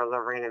owner of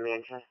Lorraine in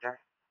Manchester?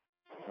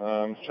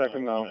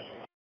 Checking now.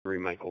 3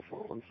 Michael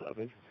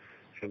 417.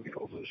 It's going to be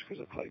over this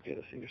because of Pike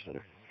Data Senior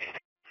Center.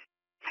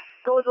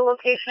 Go with the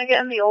location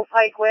again, the old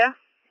Pike where?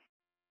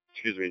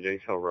 Excuse me,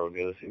 James Hill Road,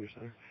 Data Senior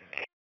Center.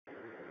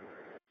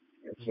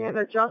 You can't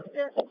adjust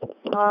it?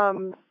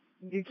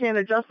 You can't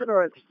adjust it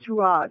or it's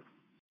too hard?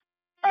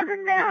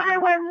 Isn't the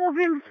highway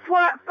moving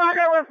far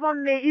away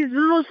from me? It's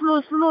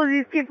slow.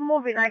 It keeps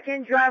moving. I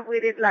can't drive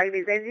with it like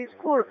this. And it's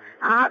cool.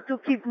 I have to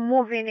keep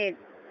moving it.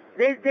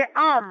 There's the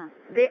arm.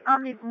 The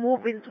arm is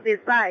moving to the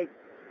side.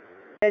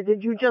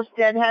 Did you just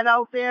deadhead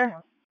out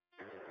there?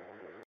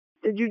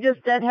 Did you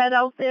just deadhead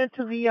out there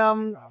to the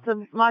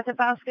to Market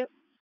Basket?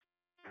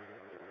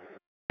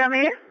 Come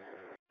here?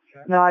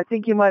 No, I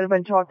think you might have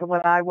been talking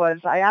when I was.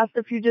 I asked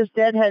if you just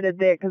deadheaded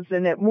there because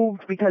then it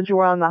moved because you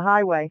were on the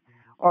highway,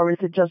 or is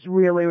it just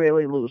really,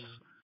 really loose?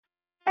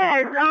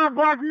 Yes,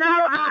 but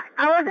now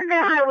I was in the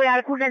highway.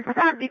 I couldn't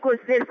stop because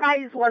the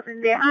size was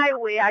in the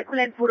highway. I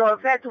couldn't put on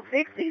fair to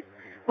fix it.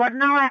 But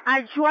now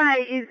I try.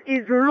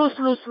 It's loose.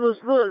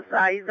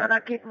 It's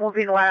gonna keep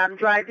moving while I'm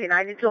driving.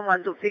 I need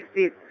someone to fix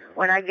it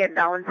when I get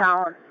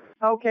downtown.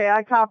 Okay,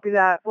 I copy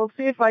that. We'll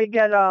see if I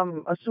get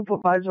a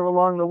supervisor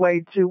along the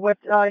way too. What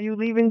are you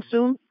leaving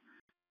soon?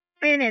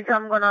 Minutes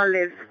I'm gonna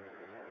leave.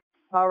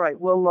 All right,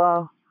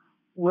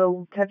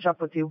 we'll catch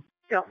up with you.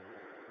 So.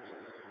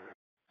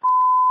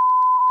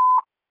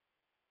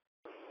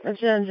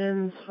 That's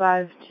engines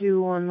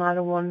 521,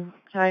 Ladder 1,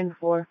 Time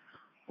 4,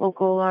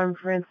 local alarm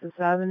Francis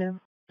Avenue.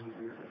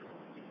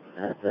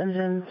 That's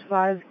engines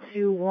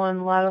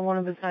 521, Ladder 1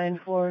 of Battalion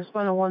 4,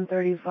 respond to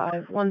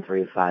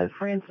 135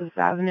 Francis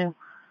Avenue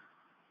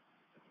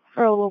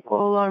for a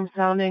local alarm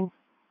sounding.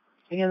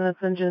 Again,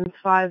 that's engines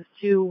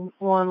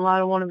 521,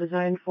 Ladder 1 of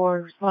Battalion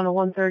 4, respond to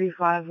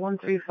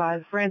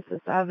 135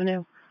 Francis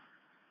Avenue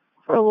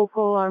for a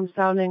local alarm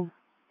sounding.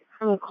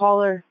 From the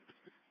caller,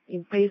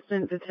 the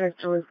basement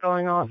detector was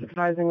going off,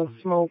 advising of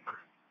smoke.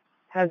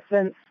 Has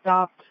since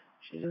stopped.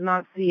 She does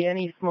not see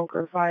any smoke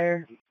or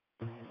fire.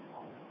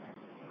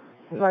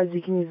 Advise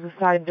you can use the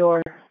side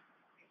door.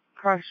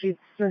 Cross Street,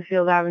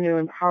 Smithfield Avenue,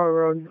 and Power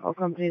Road. All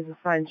companies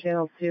assigned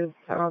Channel 2,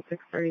 Channel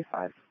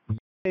 635.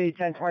 Hey,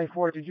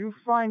 1024, did you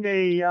find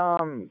a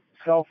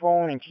cell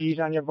phone and keys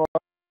on your boat?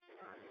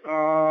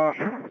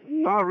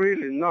 Not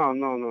really. No.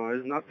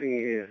 There's nothing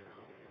here.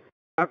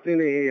 Nothing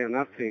here.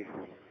 Nothing.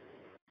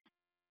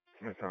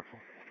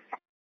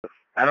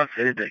 I don't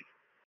see anything.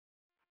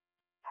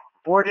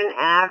 Borden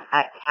Ave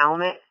at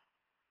Calumet.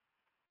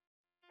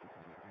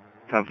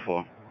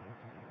 10-4.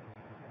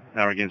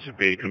 Narragansett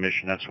Bay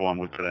Commission. That's who I'm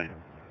with today.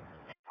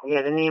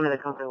 Yeah, the name of the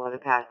company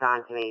wasn't passed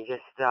on to me.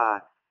 Just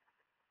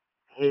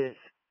his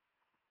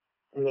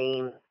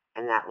name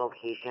and that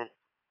location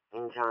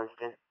in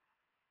Johnston.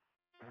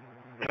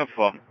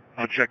 10-4.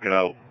 I'll check it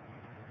out.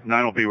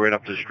 9 will be right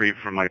up the street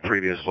from my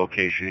previous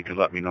location. You can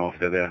let me know if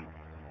they're there.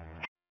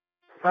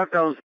 Fuck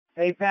those.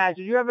 Hey, Pat,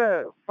 did you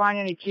ever find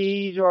any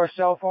keys or a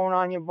cell phone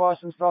on your bus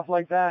and stuff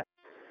like that?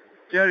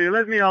 Jerry,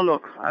 let me have a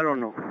look. I don't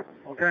know.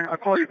 Okay? I'll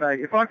call you back.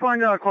 If I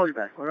find it, I'll call you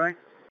back, all right?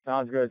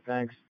 Sounds good,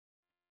 thanks.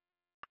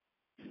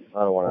 I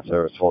don't want to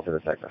service faulty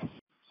detector.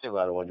 Still,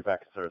 I don't want you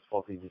back to service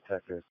faulty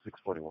detector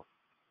 641.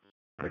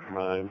 Big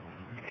crime.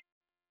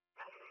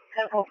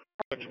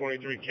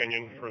 23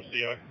 Kenyon for a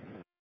CI.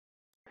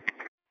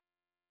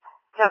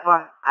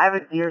 Tefa, I have a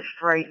deer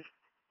strike.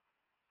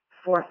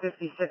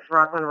 456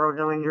 Rockland Road,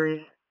 no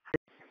injuries.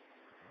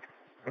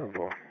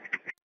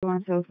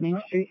 On South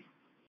Main Street.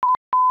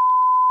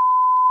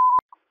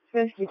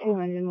 Rescue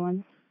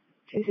 201,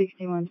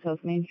 261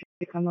 South Main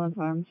Street, Cumberland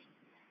Farms.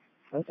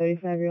 A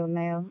 35-year-old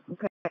male with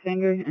cut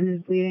finger and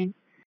is bleeding.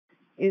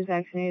 He is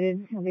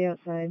vaccinated. He'll be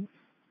outside.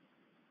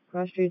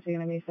 Cross streets are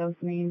going to be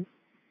South Main.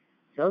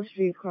 South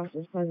Street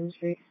crosses Pleasant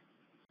Street.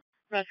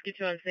 Rescue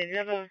 201, do you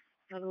have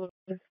another look?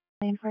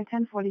 Lane for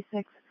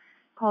 1046,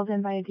 called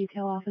in by a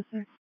detail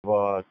officer.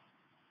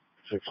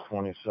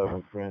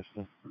 627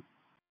 Cranston.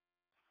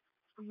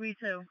 Me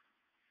too.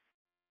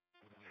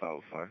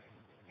 505.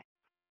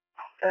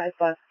 Alright,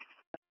 bus.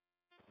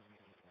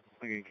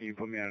 Again, can you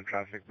put me on a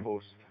traffic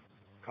post?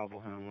 Cobble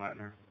Hill and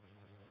Latner.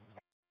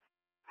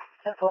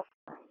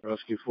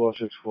 Rescue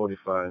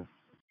 4645.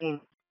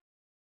 Mm.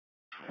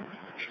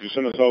 Could you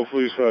send us out,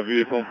 please, for that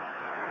vehicle?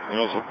 And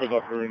also put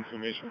up her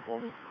information for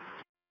me.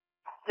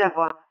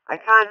 Tefa, I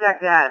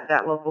contacted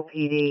that local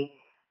PD.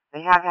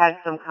 They have had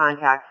some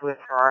contacts with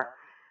her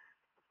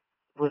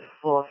with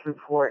false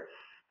reports,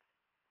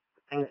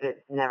 things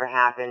that never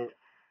happened.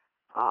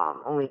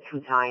 Only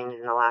 2 times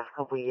in the last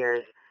couple of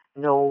years.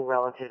 No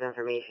relative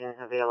information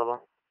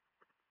available.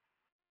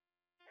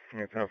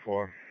 Yeah,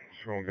 10-4.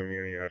 She won't give me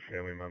any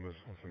family members'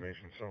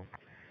 information, so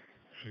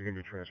she's going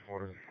to be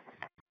transported.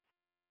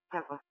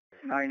 Tefa.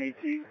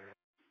 918.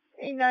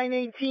 Hey,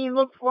 918,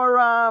 look for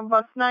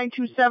bus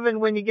 927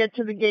 when you get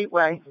to the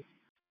gateway.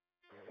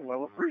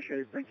 Well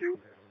appreciated, thank you.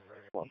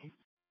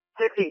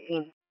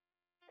 618.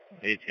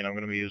 18, I'm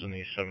going to be using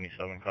the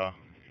 77 car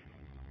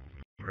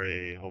for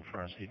a Hope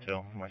Furnace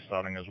detail. My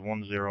starting is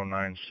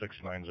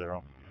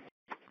 109690.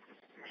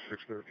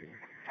 613.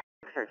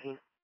 613.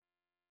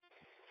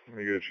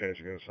 When you get a chance,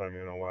 you're going to sign me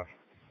in on what?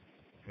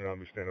 And I'll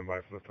be standing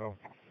by for the tow.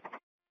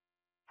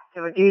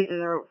 So what duties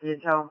are for the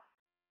tow?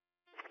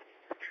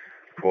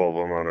 12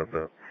 of them out at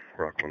that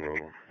Rockland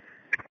Road one.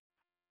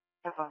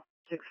 Tefa.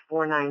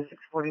 649,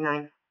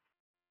 649.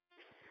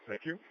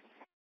 Thank you.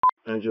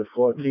 Engine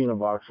 14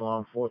 of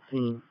Oxlawn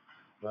 14.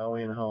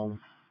 Valley and home.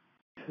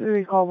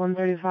 Recall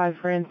 135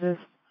 Francis.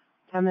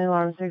 Time the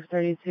alarm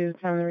 632.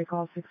 Time the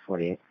recall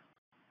 648.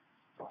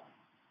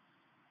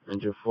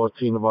 Engine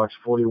 14 of Ox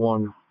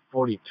 41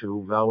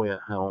 42. Valley at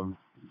helm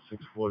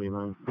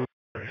 649.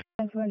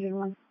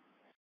 201.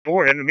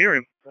 4 in the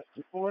Miriam.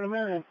 4 in a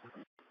minute.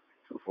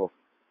 2-4.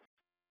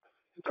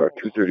 Car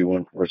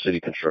 231, Rhode City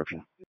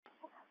Construction.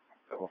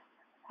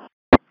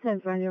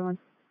 10-4,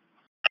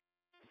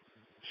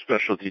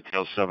 Special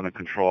Detail 7 in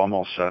control. I'm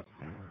all set.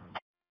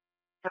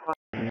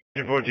 Engine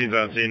 14's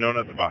on scene, known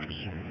at the box.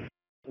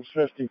 It's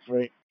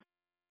 53.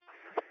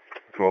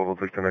 12 will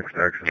take the next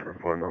action.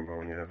 Report number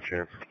when you have a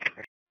chance.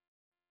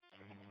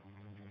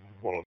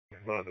 Hold on.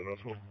 No,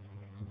 that's one.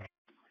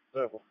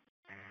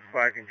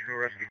 Fire control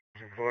rescue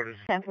quarters.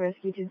 10 for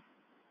rescue 2.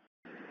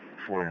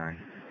 49.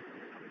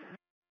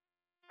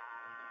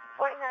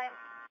 49.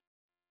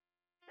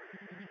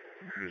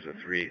 Cruiser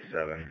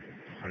 387,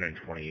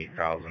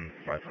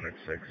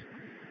 128,506.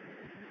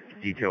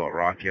 Detail at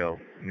Rock Hill,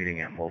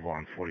 meeting at Mobile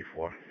on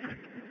 44. 10-4.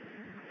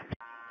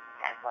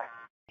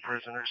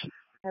 Prisoners.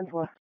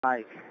 10-4.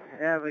 Like,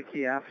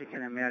 every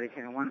African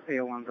American, one pay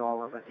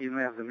 $1, but you don't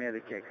have the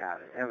Medicare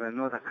card. Have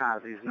another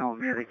card, there's no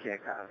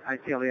Medicare card. I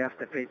tell you have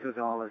to pay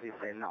 $2, you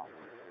say no.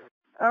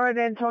 All right,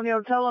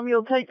 Antonio, tell him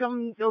you'll take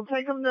him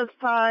this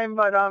time,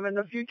 but in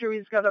the future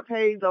he's got to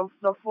pay the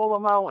full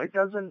amount. It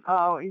doesn't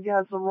he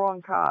has the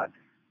wrong card.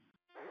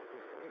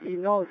 He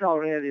knows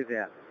already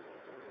that.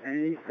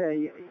 And he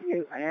say,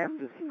 I have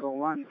the single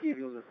one, give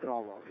you the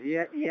trouble. He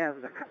has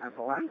the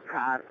one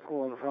card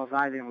called Rhode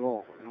Island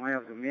Law. And I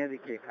have the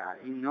Medicare card.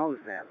 He knows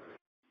that.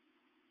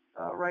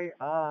 All right,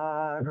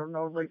 I don't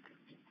know, like,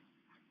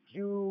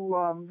 he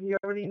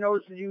already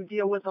knows that you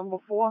deal with him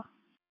before?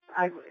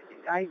 I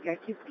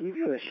keep give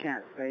you a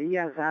chance, but he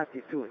has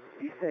attitude.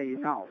 He say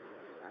no.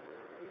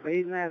 But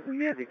he doesn't have the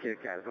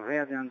Medicare card, the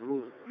red and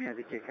blue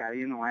Medicare card,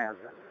 he don't have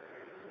that.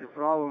 The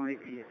problem is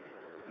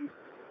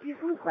he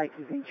looks like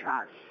he's in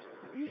charge.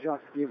 He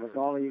just give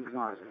 $1, he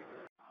ignores me.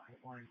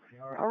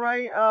 All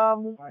right,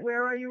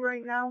 where are you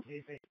right now?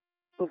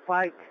 The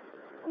Pike,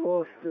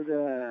 close to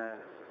the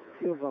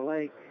Silver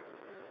Lake.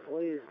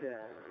 What is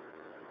that?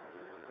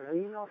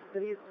 Reno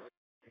Street?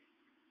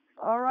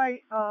 All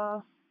right,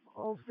 I'll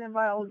stand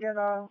by. I'll get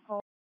a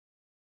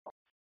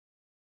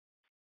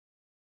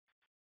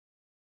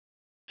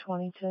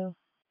 22.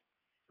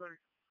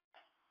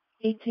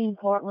 18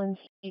 Portland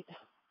Street.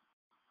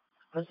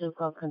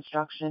 Bazooka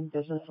Construction,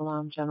 Business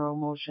Alarm, General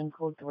Motion,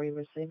 Code 3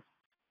 received.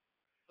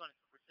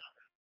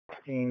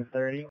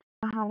 1630.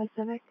 Honda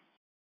Civic.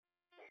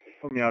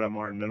 Put me out at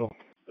Martin Middle.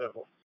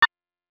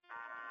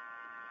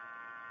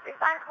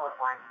 Respond code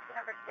 1 to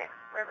number 6,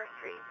 River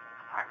Street,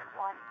 apartment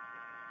 1.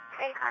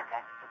 Made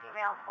contact with a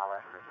female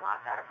caller who was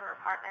locked out of her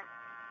apartment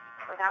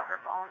without her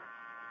phone.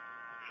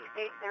 She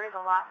states there is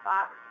a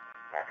lockbox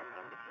that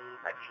contains the key,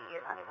 but she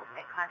is unable to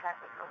make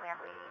contact with her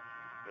landlady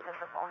because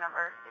the phone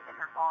number is in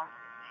her phone.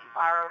 She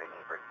borrowed a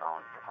neighbor's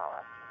phone to call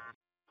us.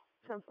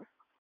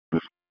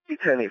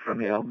 10-8 from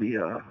me. I'll be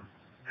 10-6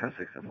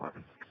 and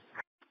 11.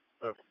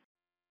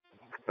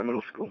 The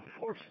middle school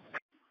force.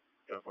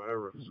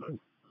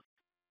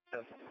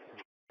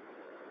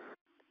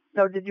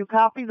 So did you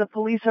copy? The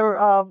police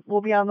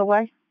will be on the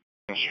way?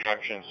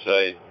 Construction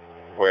site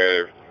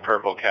where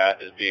Purple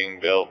Cat is being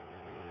built.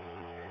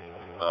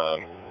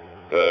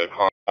 The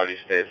party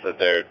states that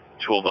their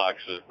toolbox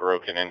was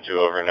broken into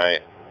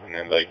overnight, and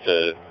they'd like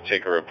to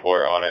take a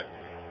report on it.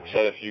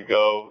 Said if you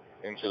go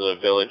into the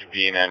Village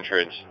Bean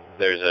entrance,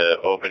 there's an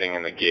opening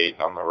in the gate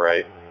on the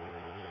right.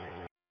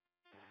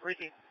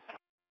 Ricky.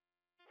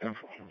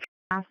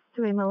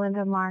 2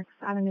 Melinda Marks,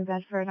 out of New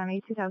Bedford, on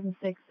a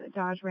 2006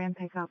 Dodge Ram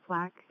pickup,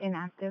 black,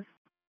 inactive.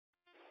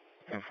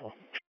 10-4.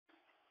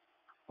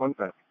 1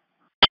 back.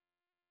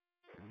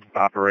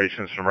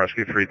 Operations from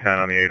Rescue 310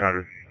 on the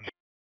 800.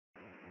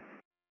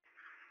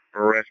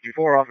 Rescue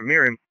 4 off of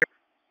Miriam.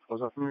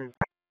 What's up, Miriam?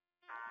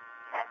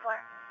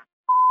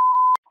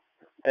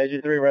 10-4.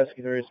 Engine 3,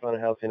 Rescue 3, respond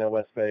to Halcyon at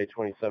West Bay,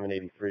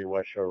 2783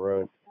 West Shore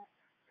Road.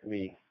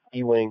 Be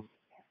E-Wing,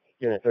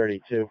 Unit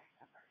 32.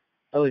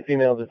 Elderly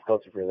female,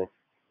 difficulty breathing.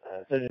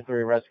 Engine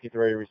 3, Rescue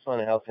 3, respond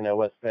to Halcyon at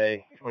West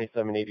Bay,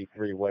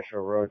 2783 West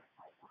Shore Road.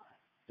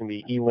 Can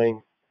be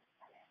E-Wing,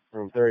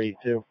 room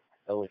 32.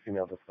 Elderly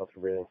female, difficulty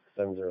breathing,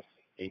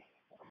 708.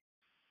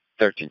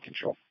 13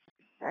 control.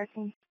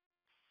 13.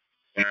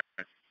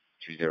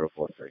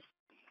 2043.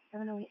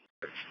 708.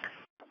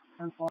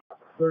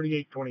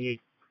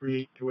 3828.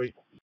 3828.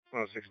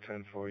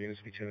 610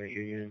 units between 8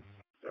 Union.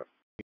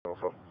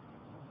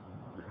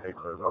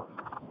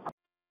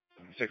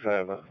 6 I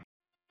have that.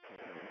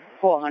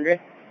 400.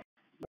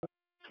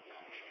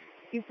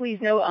 You please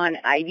note on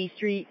Ivy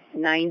Street,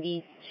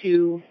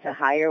 92 to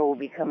higher will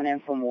be coming in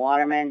from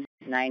Waterman.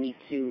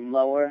 92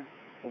 lower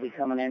will be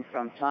coming in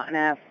from Taunton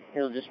Ave.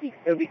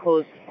 It'll be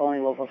closed, only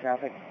local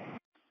traffic.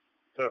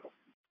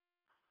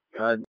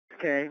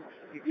 Okay,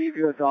 he give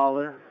you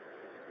 $1,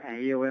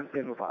 and he went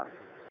in the bus.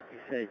 He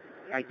said,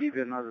 I give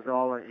you another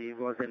 $1, he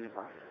goes in the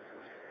bus.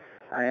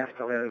 I have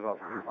to let it go,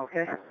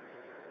 okay?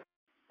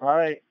 All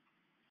right.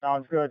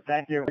 Sounds good.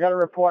 Thank you. I got a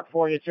report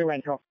for you too,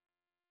 Antonio.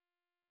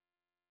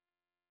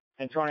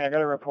 Antonio, I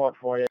got a report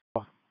for you.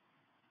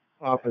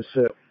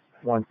 Opposite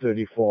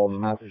 134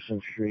 Matheson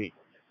Street.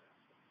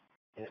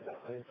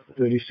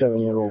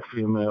 37-year-old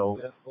female.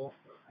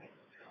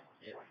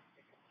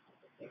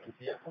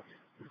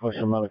 Request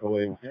some medical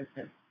aid.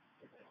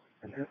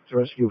 It's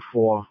Rescue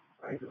 4,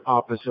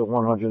 opposite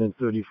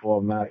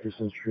 134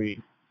 Matheson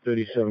Street,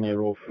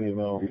 37-year-old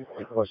female.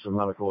 Request some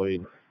medical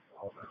aid.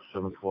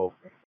 712.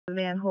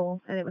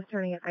 Manhole, and it was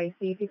turning it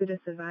icy. If you could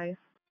just advise.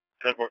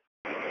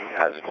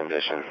 Hazard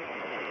condition.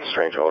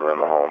 Strange odor in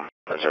the home.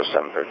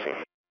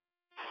 0713.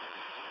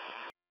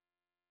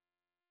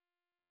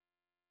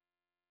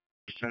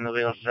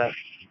 Nobody else set.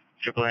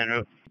 Triple en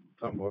route.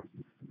 Something more.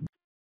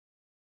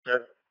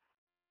 Set.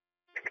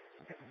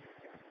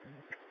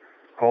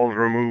 Calls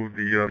removed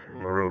the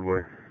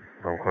roadway.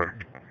 I'm clear.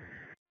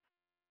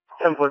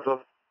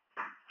 10.12.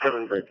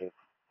 713.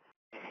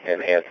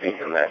 And Anthony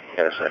from that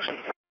intersection.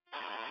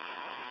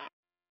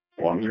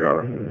 1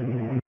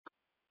 Charlie.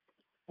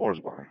 4's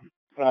behind.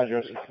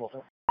 Roger.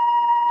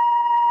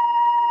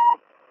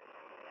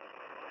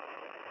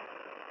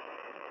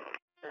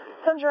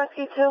 Sun's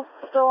Rescue 2,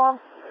 still on.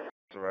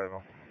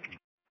 Arrival.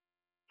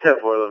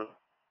 10.411.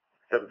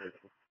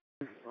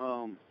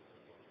 713.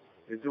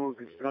 They're doing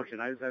construction.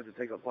 I just had to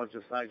take a bunch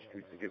of side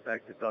streets to get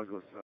back to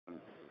Douglas.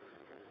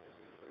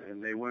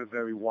 And they weren't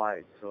very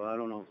wide, so I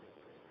don't know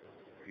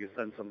if you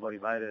send somebody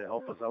by to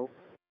help us out.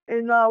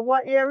 In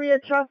what area,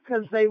 Chuck?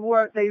 Because they've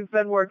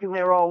been working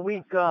there all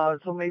week,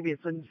 so maybe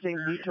it's in the same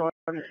beach or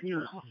I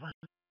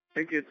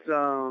think it's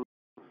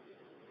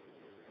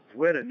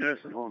where the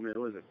nursing home is.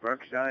 Was it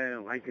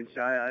Berkshire,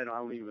 Lancashire? I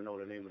don't even know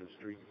the name of the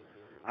street.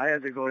 I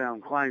had to go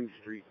down Klein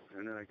Street,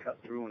 and then I cut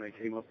through and I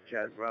came up to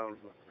Chad Brown.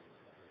 But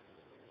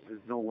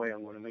there's no way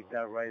I'm going to make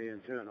that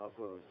right-hand turn off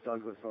of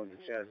Douglas on to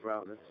Chad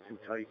Brown. That's too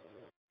tight.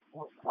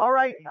 All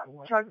right,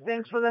 Chuck,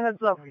 thanks for the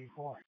heads up. I'll be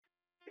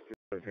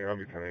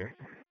telling you.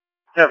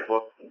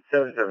 10.4.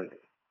 717.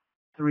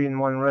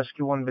 3-1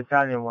 Rescue 1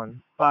 Battalion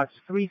 1. Box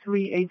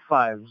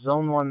 3385,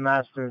 Zone 1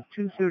 Master,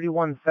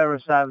 231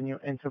 Ferris Avenue,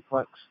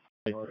 Interplex.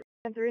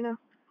 10-3 now.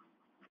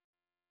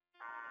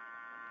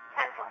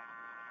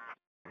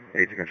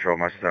 8 to control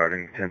my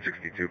starting.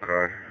 1062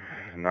 car.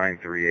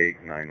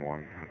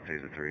 93891.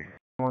 Taser 3.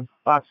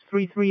 Box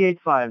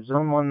 3385,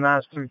 Zone 1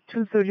 Master,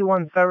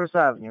 231 Ferris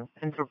Avenue,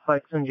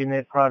 Interplex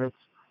Engineered Products.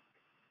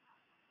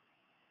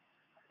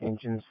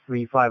 Engines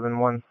 3, 5, and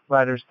 1.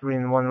 Ladders 3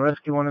 and 1.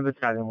 Rescue 1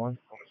 Battalion 1.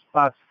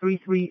 Box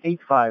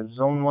 3385,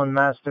 Zone 1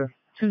 Master,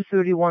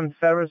 231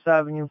 Ferris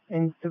Avenue,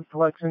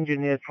 Interplex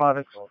Engineered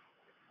Products.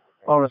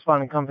 All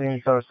responding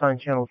companies are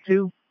assigned Channel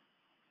 2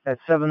 at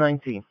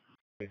 719.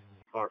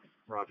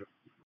 Roger.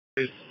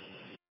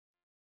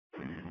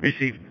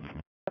 Receive.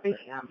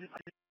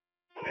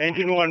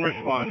 Engine 1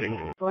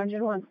 responding. Go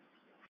Engine 1.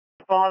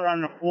 Fall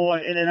on the floor,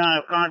 in and out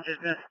of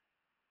consciousness.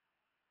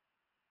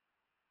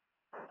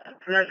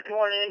 Rescue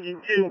 1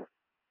 Engine 2.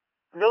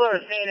 Villa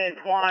of St.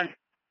 Antoine.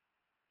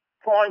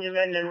 400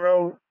 Menden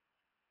Road.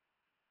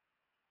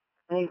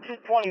 Room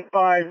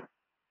 225.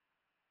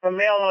 A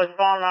male was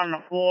found on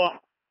the floor,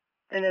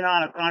 in and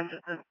out of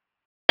consciousness.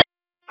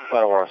 I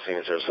don't want to see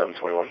it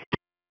 0721.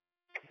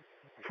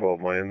 12,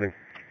 my ending.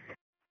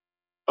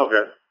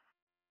 Okay.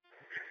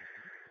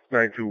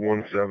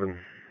 9217.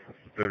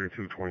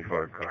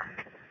 3225 car.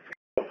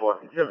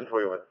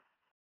 721.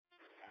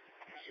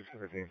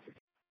 613.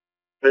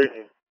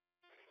 13.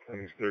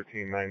 Ending's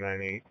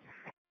 13998.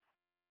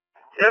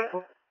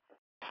 7.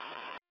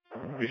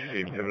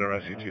 Received. Having a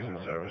rescue 2's in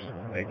service.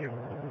 Thank you.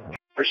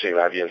 Appreciate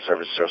IB in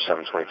service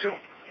 0722.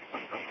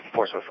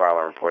 Enforcement fire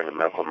alarm reporting a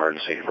medical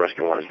emergency.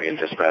 Rescue 1 is being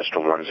dispatched to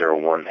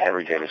 101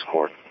 Henry Danis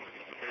Court.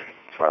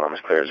 Fire alarm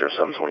is clear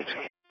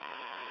 0722.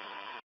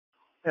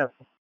 Yeah.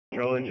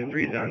 Control Engine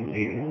 3 is on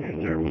scene.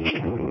 In service.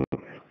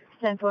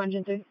 10-4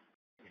 Engine 3.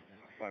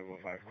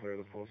 505, clear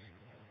the post.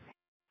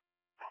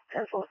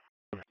 10-4.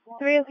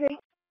 3 and 3.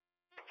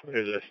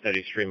 There's a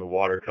steady stream of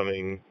water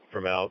coming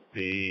from out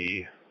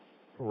the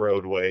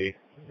roadway.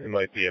 It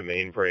might be a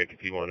main break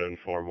if you want to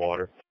inform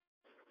water.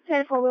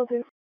 10-4 will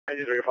do.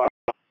 Engine 3 5.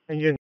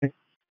 Engine.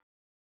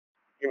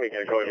 Give me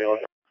a code, Neil.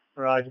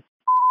 Roger.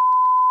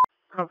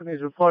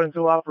 Companies reporting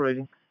to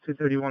operating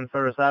 231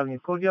 Ferris Avenue.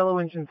 Code Yellow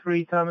Engine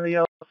 3, time of the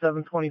yellow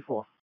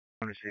 724.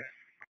 Receive.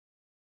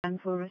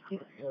 10-4 Rescue.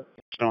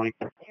 Stony.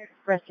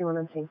 Rescue 1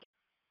 on scene.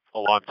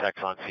 Alarm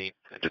tech's on scene.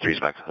 Engine 3's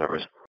back to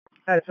service.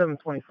 At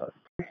 725.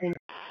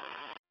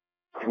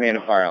 Command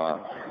and fire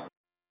alarm.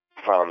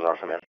 Fire alarm's on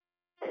command.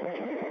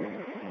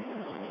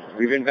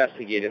 We've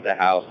investigated the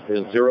house.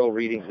 There's 0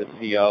 readings of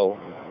CO.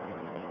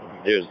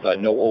 There's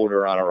no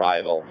odor on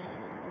arrival.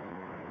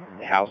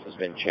 The house has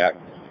been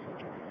checked.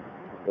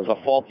 There's a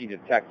faulty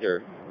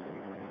detector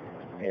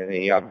in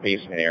the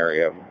basement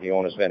area. The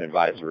owner's been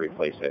advised to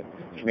replace it.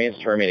 Command's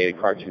terminated.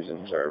 Car 2's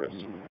in service.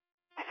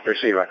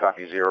 Received. I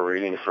copy 0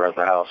 readings throughout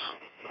the house.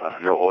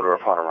 No odor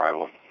upon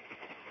arrival.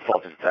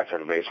 Faulty detector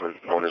in the basement.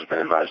 Owner's been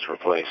advised to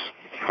replace.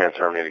 Command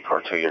terminated.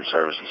 Car 2, you're in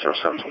service at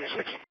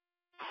 0726.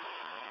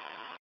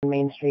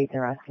 Main Street,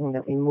 they're asking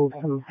that we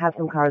have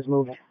some cars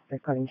moved. They're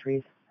cutting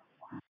trees.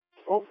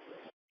 Oh.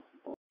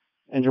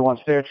 Engine 1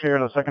 stair chair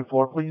on the second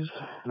floor, please.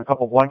 And a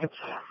couple blankets.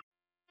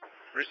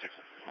 Received.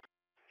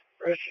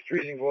 Fresh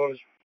freezing waters.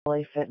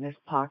 LA Fitness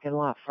parking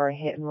lot for a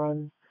hit and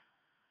run.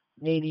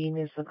 Nadine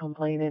is the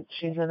complainant.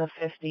 She's in a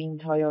 15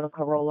 Toyota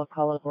Corolla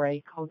color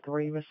gray. Code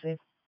 3 received.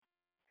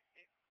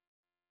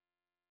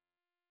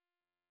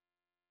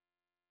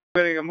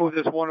 Ready to move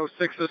this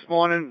 106 this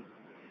morning.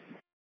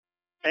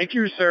 Thank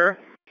you, sir.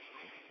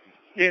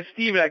 Yeah,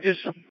 Steven, I just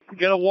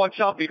gotta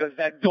watch out because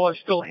that door's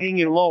still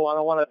hanging low. I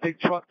don't want a big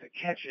truck to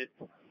catch it.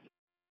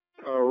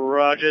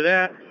 Roger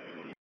that.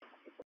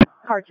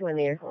 Car 2 in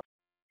the air.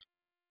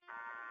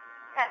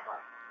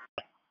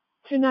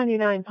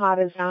 299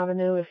 Potters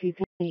Avenue. If you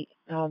can meet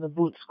the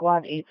Boot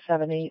Squad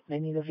 878, they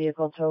need a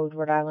vehicle towed.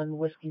 Rhode Island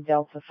Whiskey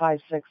Delta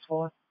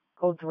 564.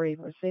 Code 3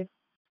 received.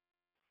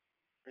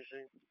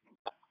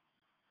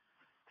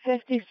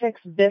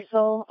 56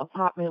 Bissell,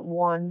 apartment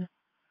 1.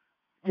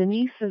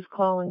 Denise is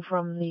calling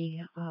from the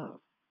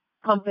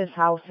Compass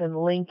House in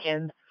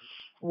Lincoln.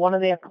 One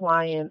of their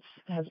clients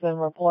has been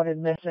reported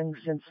missing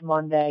since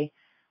Monday.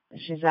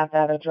 She's at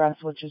that address,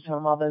 which is her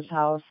mother's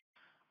house.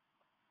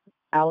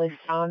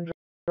 Alessandra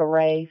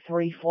Ray,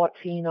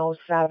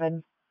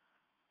 31407.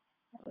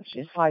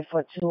 She's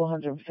 5'2",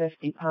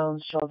 150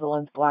 pounds, shoulder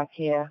length black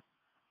hair,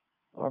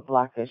 or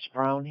blackish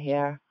brown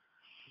hair.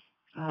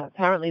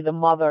 Apparently the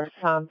mother,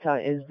 Santa,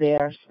 is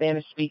there,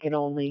 Spanish speaking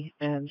only,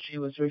 and she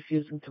was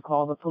refusing to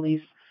call the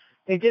police.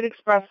 They did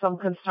express some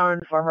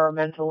concern for her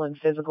mental and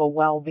physical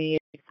well-being,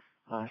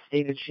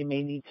 stated she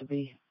may need to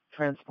be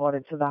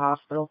transported to the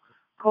hospital.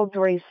 Code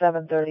 3,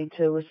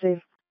 732,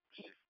 receive.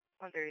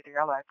 133,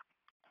 all right.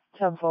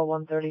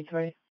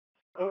 10-4-133.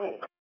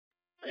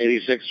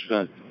 86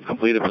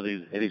 completed for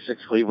these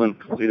 86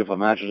 Cleveland completed for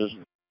mattresses.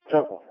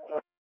 Oh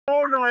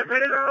no, I hit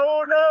it.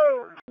 Oh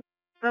no!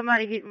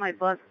 Somebody hit my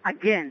bus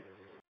again.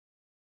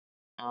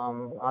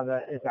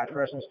 Is that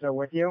person still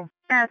with you?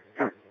 Yes.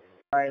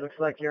 Alright, looks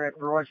like you're at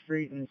Broad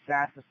Street and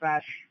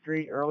Sassafras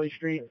Street, Early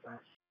Street.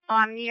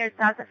 I'm near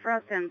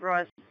Sassafras and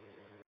Broad.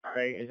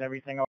 Alright, is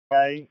everything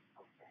okay?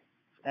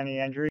 Any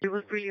injuries? It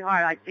was pretty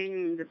hard. I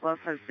think the bus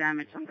has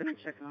damage. I'm gonna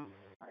check it out.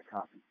 I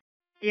copy.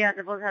 Yeah,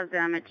 the bus has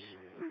damage.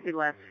 He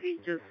left. He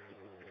just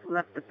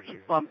left the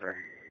bumper.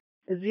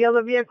 Is the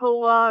other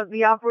vehicle,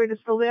 the operator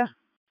still there?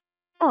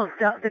 Oh,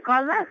 the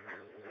car left.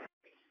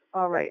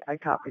 All right, I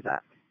copy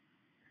that.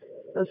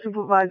 The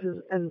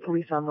supervisors and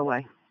police on the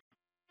way.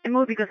 I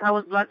moved because I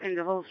was blocking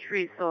the whole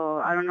street, so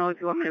I don't know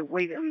if you want me to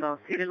wait on the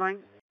city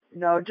line.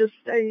 No, just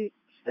stay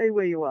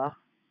where you are.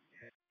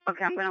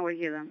 Okay, I'm gonna wait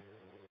here then.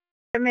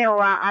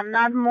 I'm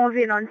not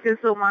moving until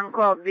someone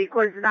calls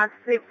because it's not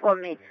safe for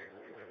me.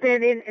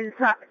 Standing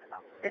inside.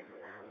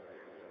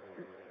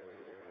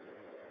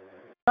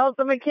 Well,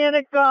 the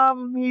mechanic,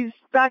 he's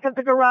back at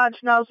the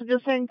garage now, so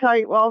just hang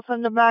tight. I'll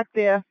send him back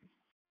there.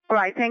 All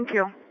right, thank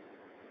you.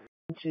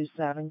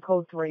 27,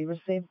 code 3,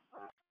 receive.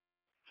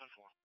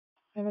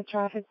 Have a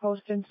traffic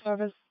post in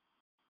service.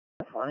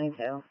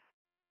 22.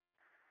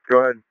 Go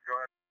ahead.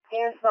 Can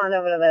you respond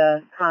over to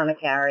the Honda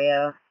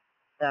Carrier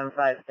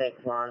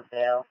 756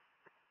 Lonsdale?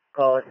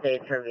 Call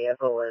states her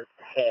vehicle was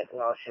hit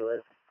while she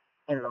was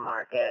in the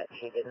market.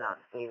 She did not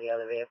see the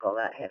other vehicle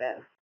that hit it.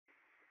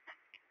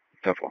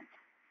 Tough one.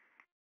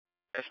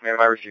 Yes, ma'am,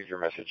 I received your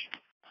message.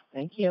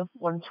 Thank you.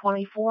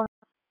 124.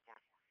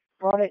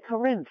 Brought at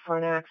Corinth for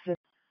an accident.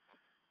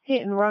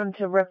 Hit and run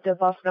to Ripta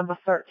bus number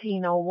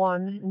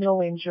 1301.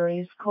 No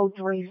injuries. Code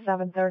 3,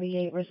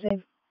 738,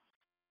 receive.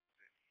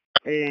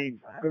 Hey,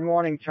 good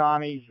morning,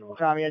 Tommy.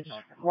 Tommy, I just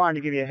wanted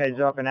to give you a heads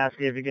up and ask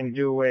you if you can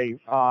do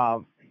a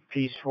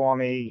piece for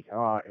me.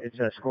 It's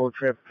a school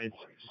trip. It's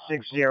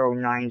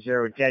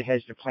 6090,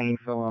 Deadheads to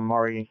Plainfield and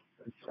Murray.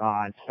 It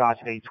starts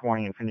at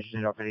 8:20 and finishes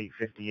it up at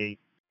 8:58.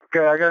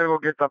 Okay, I gotta go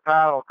get the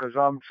paddle because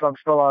I'm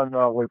still on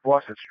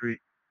Blessed Street.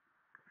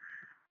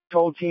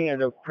 Told Tina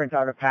to print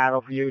out a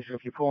paddle for you, so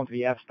if you pull into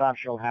the F-stop,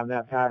 she'll have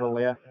that paddle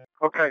there.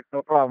 Okay,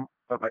 no problem.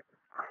 Bye-bye.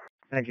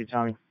 Thank you,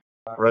 Tommy.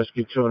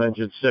 Rescue 2 and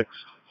Engine 6.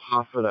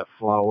 Half of that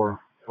flour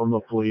from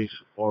the police.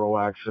 Auto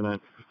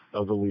accident.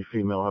 Elderly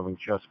female having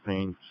chest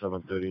pain.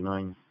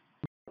 739.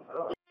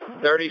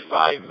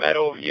 35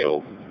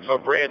 Meadowview for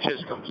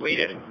branches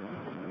completed.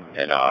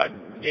 And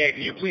Dan,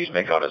 can you please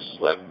make out a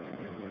slip?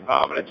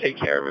 I'm going to take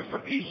care of it for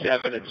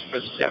P7. It's for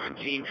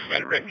 17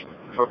 Frederick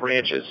for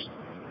branches.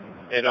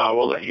 And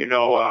we'll let you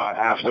know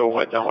after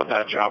we're done with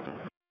that job.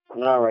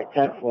 All right,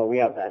 10-4, we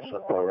have that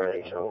slip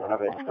already, so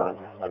whenever it's done,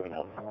 let me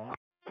know.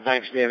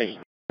 Thanks, Danny.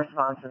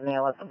 Response is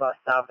mail at the bus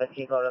stop. If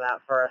you go to that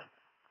first,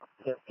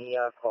 give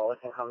the caller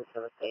can come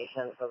to the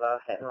station for the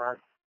hit and run.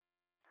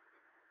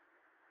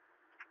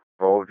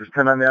 Oh, just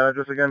 10 on the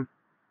address again?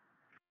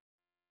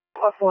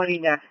 440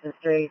 Dexter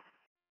Street.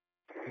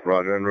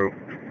 Roger en route.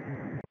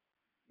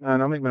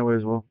 And I'll make my way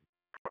as well.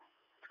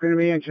 It's going to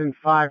be Engine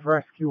 5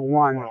 Rescue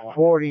 1,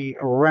 40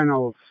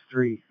 Reynolds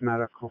Street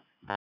Medical.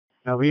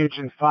 Now the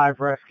Engine 5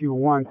 Rescue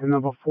 1 to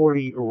number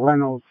 40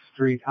 Reynolds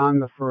Street on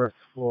the first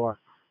floor.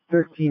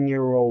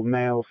 13-year-old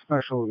male,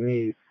 special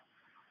needs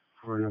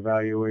for an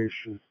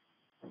evaluation.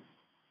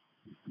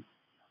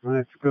 And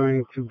it's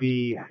going to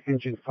be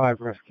Engine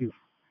 5 Rescue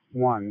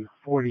 1,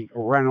 40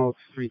 Reynolds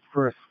Street,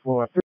 first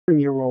floor.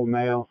 13-year-old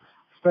male,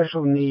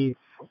 special needs,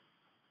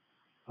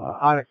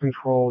 Out of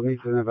control,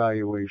 needs an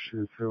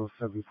evaluation.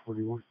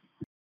 0741.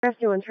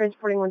 Rescue 1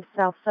 transporting 1 to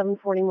South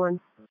 741.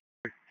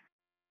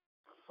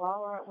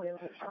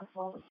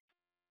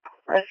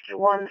 Rescue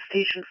 1,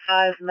 Station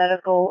 5,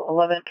 Medical,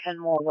 11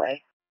 Kenmore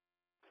Way.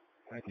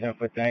 10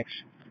 foot, thanks.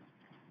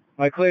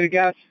 Am I clear to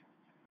gas?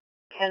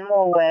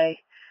 Kenmore Way.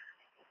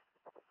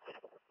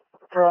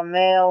 For a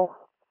male,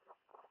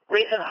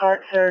 recent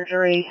heart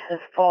surgery, has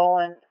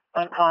fallen,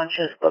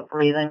 unconscious but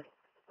breathing.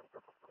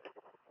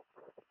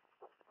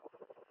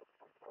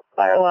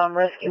 Fire alarm,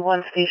 Rescue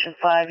 1, Station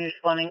 5, you're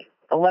responding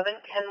 11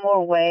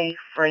 Kenmore Way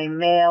for a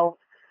male,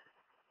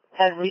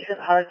 had recent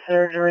heart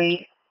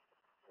surgery.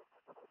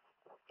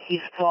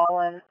 He's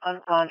fallen,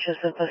 unconscious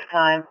at this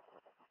time.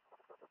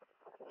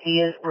 He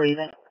is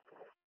breathing.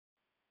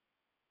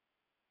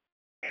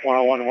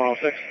 101,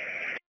 106.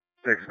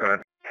 6, go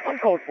ahead. I'm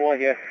code 4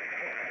 here.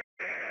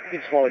 You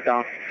can slow it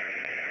down.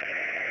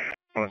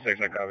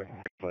 106, I copy.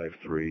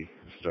 5-3,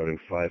 starting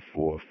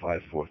 5-4,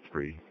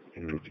 5-4-3,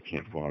 en route to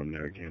Camp Farm,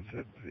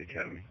 Narragansett, to the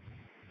Academy.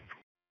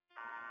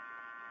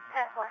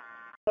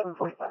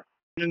 745.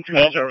 Engine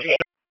 2 service.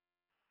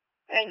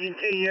 Engine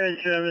 2, you're in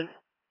service.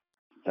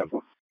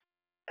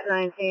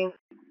 19.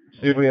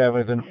 See if we have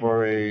anything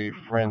for a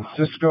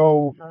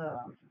Francisco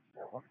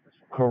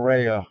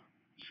Correa.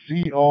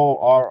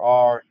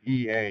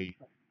 Correa.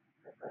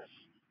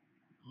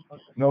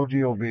 No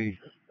GOB.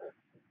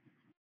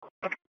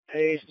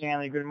 Hey,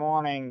 Stanley, good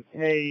morning.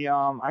 Hey,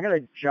 I got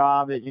a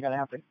job that you're going to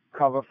have to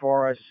cover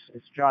for us.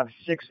 It's job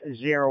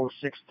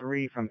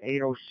 6063 from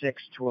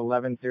 806 to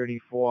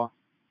 1134.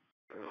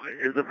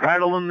 Is the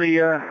paddle in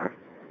the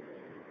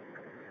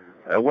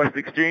West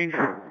Exchange?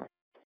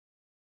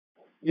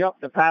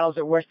 Yep, the paddle's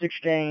at West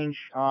Exchange.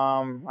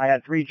 I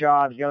had 3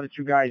 jobs. The other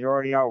 2 guys are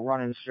already out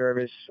running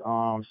service.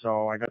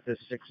 So I got this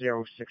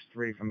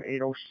 6063 from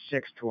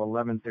 806 to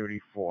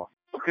 1134.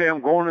 Okay,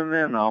 I'm going in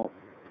there now.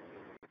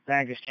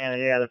 Thank you,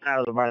 Stanley. Yeah, the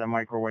paddles are by the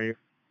microwave.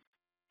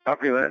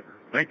 Copy that.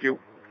 Thank you.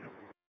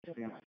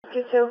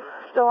 Rescue 2,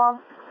 still on.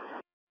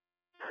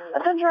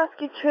 Attention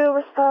Rescue 2,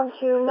 respond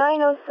to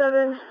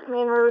 907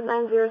 Main Road,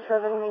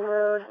 907 Main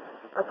Road,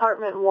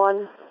 apartment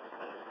 1,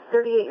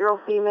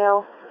 38-year-old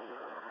female,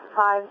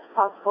 5,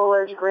 possible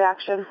allergic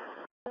reaction.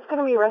 It's going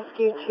to be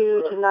Rescue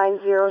 2 to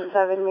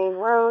 907 Main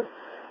Road,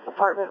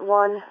 apartment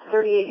 1,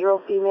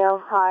 38-year-old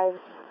female, 5,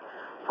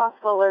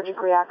 possible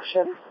allergic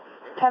reaction.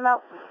 Time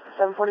out,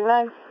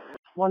 749.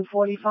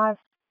 145.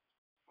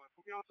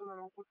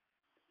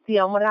 The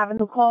Elmwood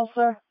Avenue call,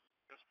 sir.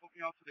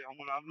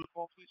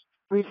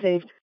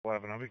 Received.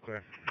 11, I'll be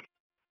clear.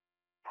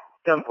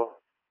 Temple.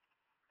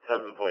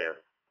 7 for you.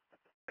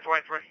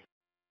 23.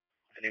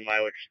 Any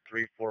mileage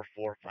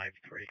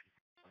 34453.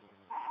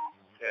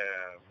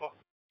 Yeah.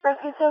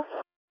 Rescue 2,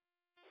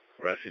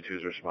 Rescue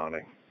 2's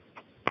responding.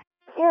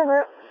 you're en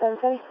route,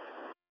 750.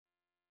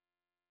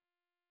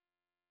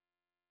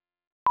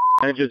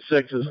 Engine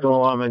 6 is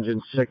still on.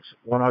 Engine 6,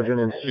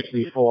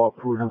 164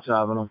 Prudence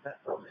Avenue.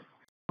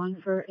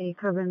 1 for a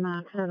carbon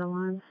monoxide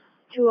alarm.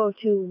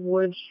 202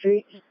 Ward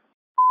Street.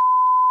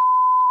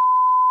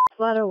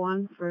 Flutter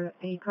 1 for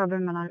a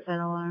carbon monoxide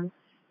alarm.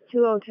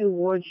 202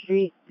 Ward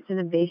Street. It's in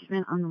the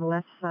basement on the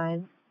left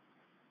side.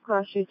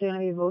 Cross streets are going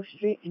to be Bow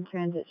Street and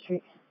Transit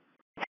Street.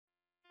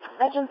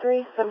 Engine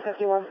 3,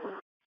 751.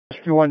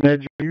 Rescue 1,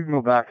 Edge, you can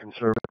go back and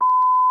serve.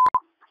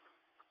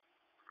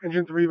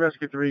 Engine 3,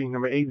 Rescue 3,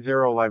 number 80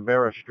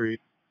 Libera Street,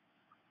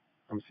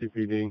 from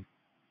CPD,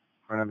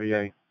 for an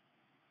MBA.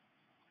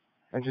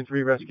 Engine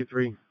 3, Rescue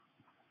 3,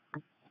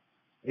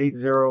 80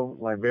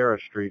 Libera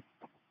Street,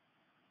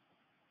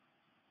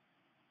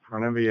 for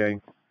an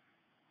MBA.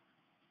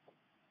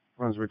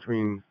 Runs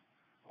between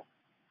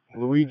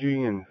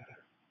Luigi and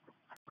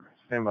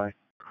standby.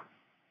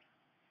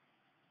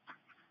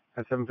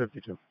 At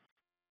 752.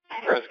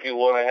 Rescue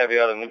 1, I have you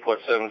out of Newport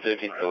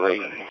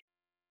 753.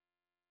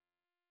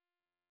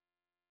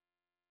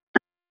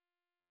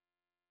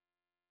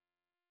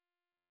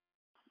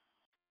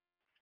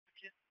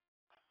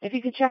 If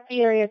you could check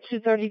the area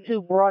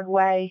 232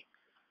 Broadway,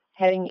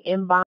 heading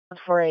inbound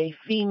for a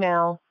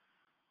female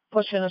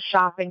pushing a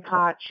shopping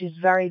cart. She's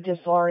very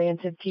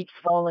disoriented, keeps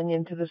falling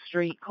into the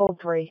street. Code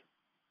 3.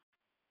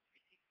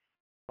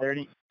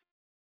 30.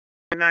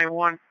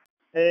 91.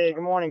 Hey,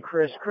 good morning,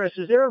 Chris. Chris,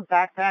 is there a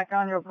backpack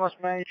on your bus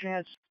by any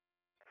chance?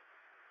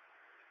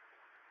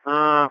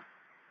 I'd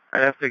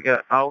have to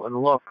get out and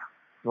look.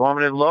 You want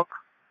me to look?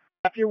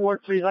 After your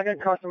work, please. I got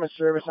customer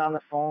service on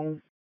the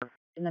phone.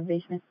 In the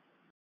basement.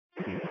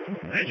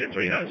 Engine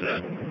 3 has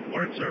that.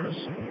 Word service.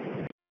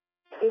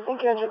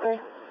 Thank you, Engine 3.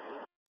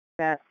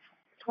 That's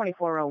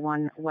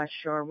 2401 West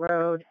Shore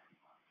Road.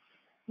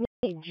 Need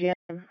a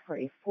gym for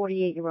a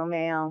 48-year-old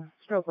male.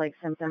 Stroke-like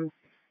symptoms.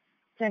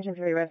 Attention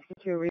 3 Rescue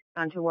 2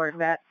 respond to work.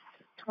 That's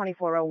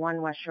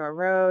 2401 West Shore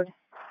Road.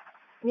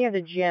 Near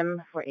the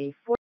gym for a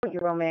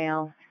 40-year-old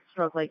male.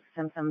 Stroke-like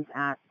symptoms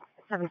at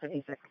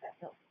 756.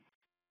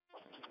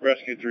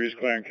 Rescue 3 is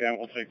clear and Cam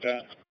will take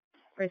that.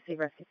 Receive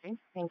Rescue 3.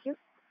 Thank you.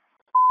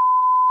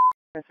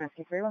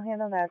 Rescue 3 will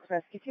handle. That's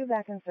Rescue 2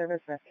 back in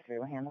service. Rescue 3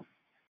 will handle.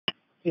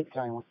 Keep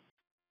time.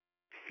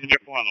 Engineer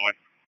 4 on the way.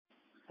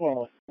 4 on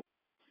the way.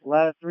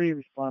 Ladder 3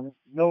 responding.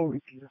 No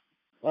repeater.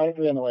 Ladder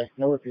 3 on the way.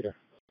 No repeater.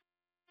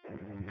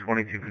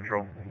 22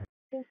 control.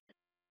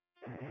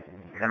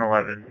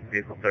 1011,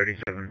 vehicle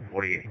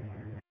 3748.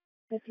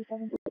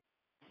 57.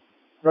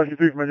 Rescue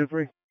 3 from Engine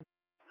 3.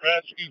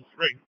 Rescue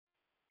 3.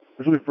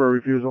 This will be for a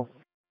refusal.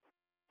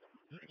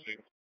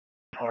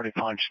 Party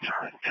punched.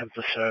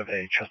 Temple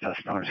survey.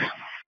 Trespass notice.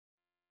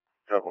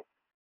 Double.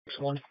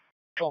 One,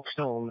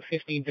 Chalkstone,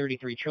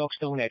 1533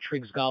 Chalkstone at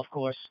Triggs Golf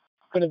Course.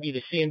 Going to be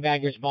the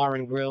Sandbaggers Bar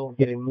and Grill,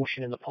 getting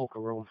motion in the poker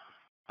room.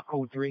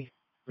 Code 3,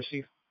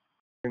 receive.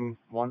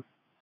 1.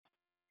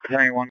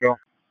 County 1, go.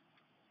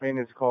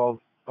 Maintenance called.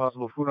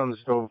 Possible food on the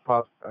stove,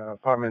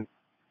 apartment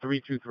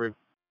 323.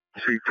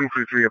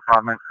 223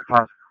 apartment,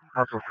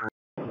 possible food.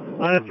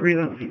 Ladder 3,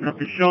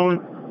 nothing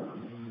showing.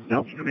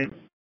 Nope, come in.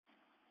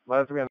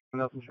 Ladder 3,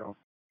 nothing shown.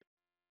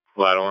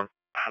 Ladder 1.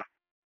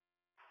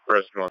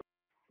 Rescue 1.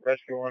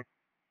 Rescue 1.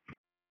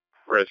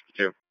 Rescue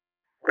 2.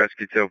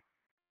 Rescue 2.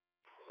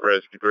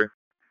 Rescue 3.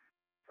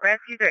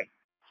 Rescue 3.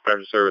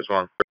 Special Service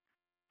 1.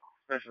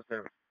 Special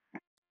service.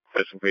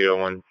 Special PO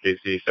 1,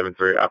 KC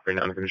 73,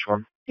 operating under condition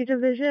 1. Rescue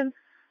Division,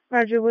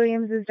 Roger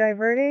Williams is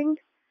diverting.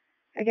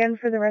 Again,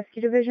 for the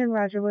Rescue Division,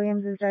 Roger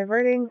Williams is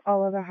diverting.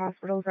 All other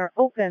hospitals are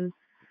open.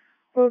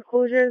 Road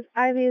closures,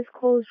 Ivy is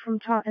closed from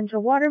Taunton to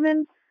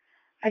Waterman.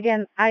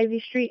 Again, Ivy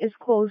Street is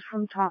closed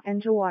from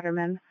Taunton to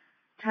Waterman.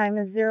 Time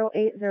is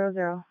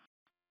 0800.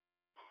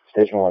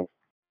 Station 1.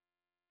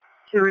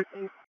 2,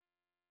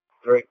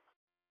 3.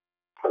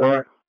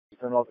 4.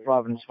 North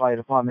Providence Fire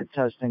Department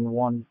testing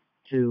 1,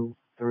 2,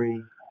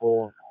 3,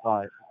 4,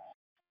 5.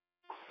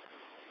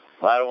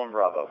 Ladder 1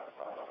 Bravo.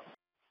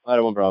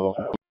 Ladder 1 Bravo.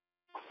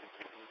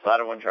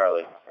 Ladder 1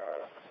 Charlie.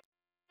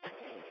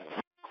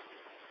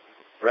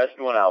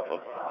 Rescue 1 Alpha.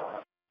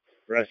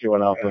 Rescue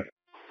 1 Alpha.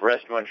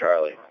 Rescue 1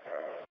 Charlie.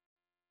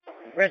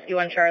 Rescue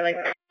 1 Charlie.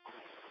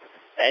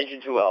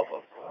 Engine 2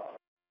 Alpha.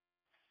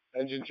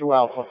 Engine 2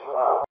 Alpha.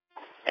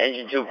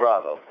 Engine 2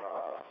 Bravo.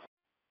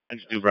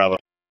 Engine 2 Bravo.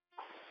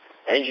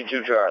 Engine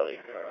 2 Charlie.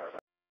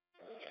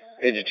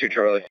 Engine 2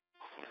 Charlie.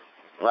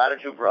 Ladder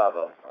 2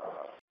 Bravo.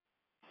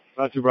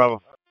 Ladder 2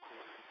 Bravo.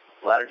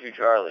 Ladder 2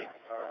 Charlie.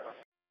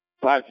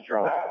 Ladder 2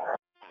 Charlie.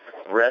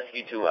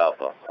 Rescue 2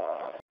 Alpha.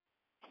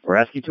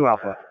 Rescue 2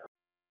 Alpha.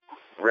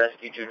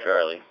 Rescue 2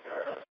 Charlie.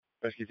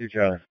 Rescue 2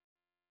 Charlie.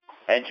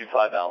 Engine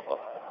 5 Alpha.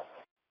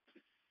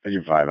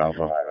 Engine 5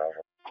 Alpha.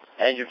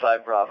 Engine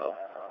 5 Bravo.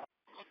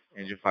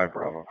 Engine 5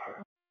 Bravo.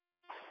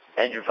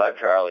 Engine 5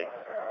 Charlie.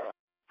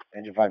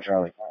 Engine 5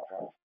 Charlie.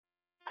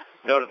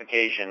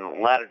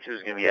 Notification, Ladder 2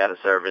 is going to be out of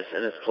service.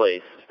 In its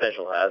place,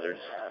 special hazards.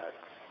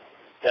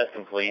 Test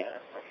complete.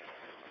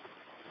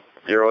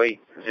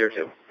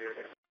 0802.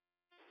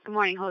 Good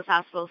morning, Host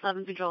Hospital.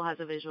 7 Control has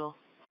a visual.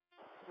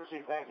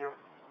 Proceed, thank you.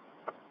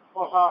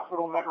 Post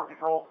Hospital, Metro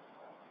Control.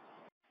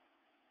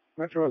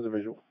 Metro has a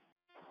visual.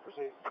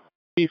 Proceed.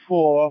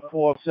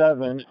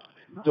 3447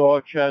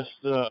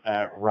 Dorchester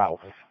at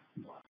Ralph.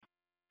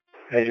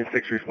 Engine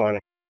 6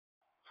 responding.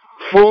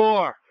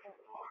 4.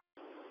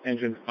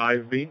 Engine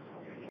 5B.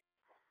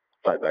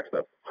 5 back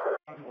step.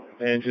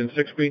 Engine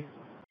 6B.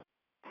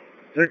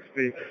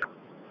 6B.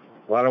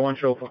 Ladder 1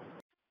 chauffeur.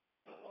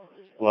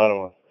 Ladder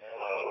 1.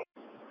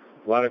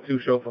 Ladder 2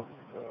 chauffeur.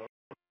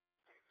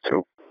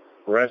 2.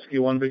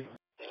 Rescue 1B.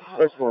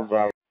 Rescue 1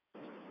 Bravo.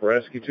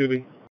 Rescue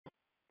 2B.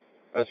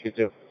 Rescue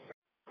 2.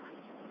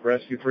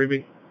 Rescue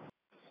 3B.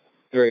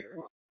 3.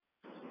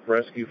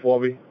 Rescue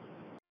 4B.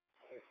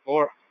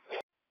 4.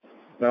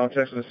 Now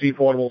checks on the C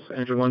portables.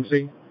 Engine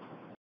 1C.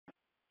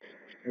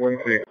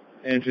 1C.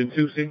 Engine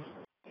 2C.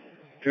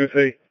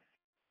 2C.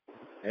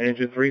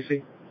 Engine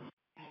 3C.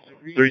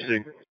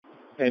 3C.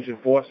 Engine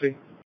 4C.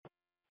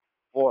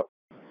 4.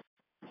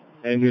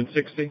 Engine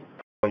 6C.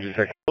 Engine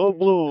 6. Old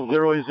Blue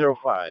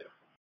 0805.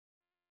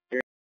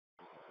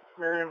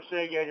 Miriam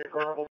Sagan, your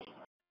garbles.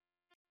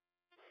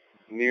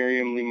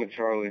 Miriam Lima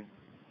Charlie.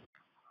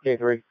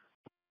 K3.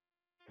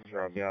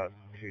 Drop out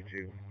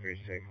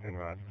 2236 and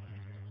Rhode.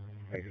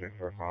 Exit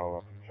for a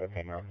follow-up. Shut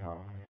that now.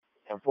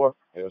 10-4.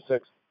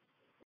 806.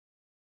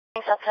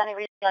 South County,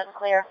 read loud and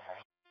clear.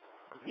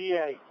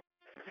 PA.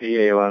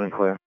 PA loud and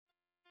clear.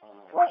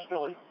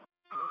 Westerly.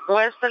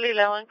 Westerly,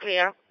 loud and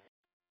clear.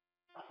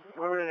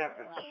 We're in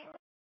efforts.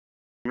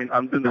 I mean,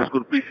 I'm doing the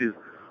school pieces,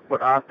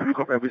 but I have to pick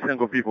up every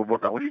single people.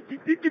 But when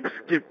he keeps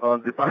skip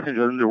on the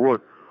passengers in the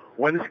road,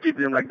 when he skip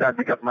them like that,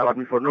 they get mad at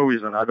me for no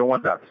reason. I don't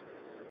want that.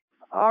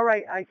 All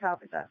right, I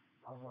copy that.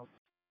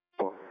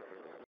 To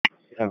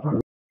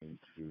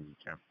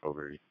camp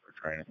over for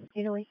training.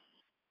 Italy.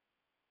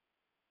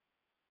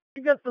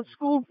 You got the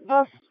school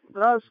bus,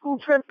 school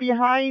trip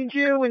behind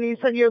you, and you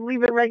said you're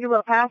leaving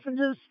regular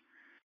passengers?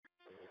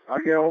 I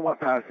get all my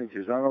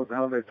passengers. I don't know what the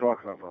hell they're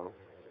talking about.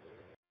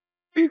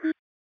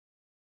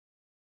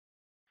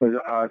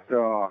 At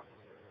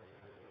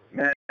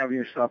Man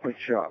Avenue Stop and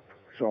Shop.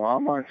 So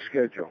I'm on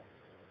schedule.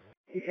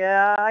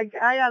 Yeah, I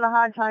had a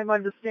hard time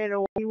understanding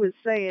what he was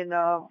saying,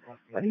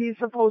 but he's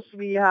supposed to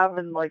be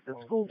having, like, the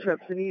school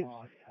trips, and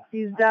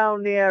He's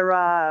down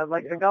near,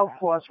 like the golf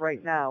course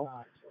right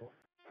now.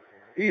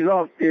 He's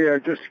out there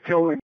just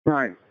killing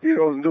time. He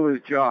doesn't do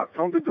his job.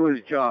 Tell him to do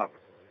his job.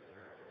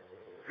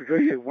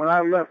 Because when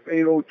I left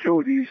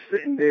 8:02, he's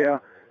sitting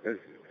there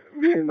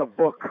reading the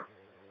book.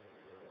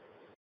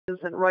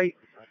 Isn't right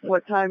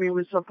what time he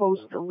was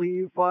supposed to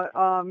leave, but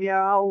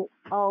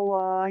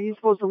yeah, he's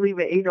supposed to leave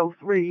at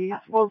 8:03. He's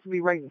supposed to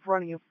be right in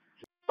front of you.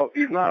 Oh,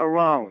 he's not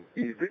around.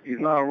 He's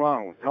not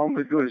around. Tell him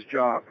to do his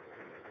job.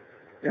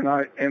 And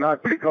I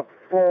pick up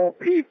 4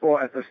 people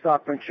at the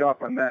Stop and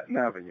Shop on Manhattan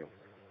Avenue.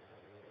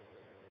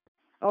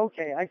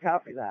 Okay, I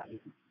copy that.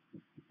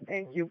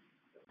 Thank you.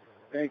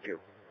 Thank you.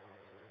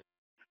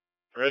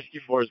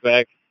 Rescue 4 is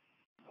back.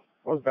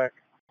 What's back?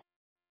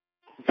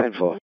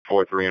 10-4.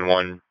 4, 3, and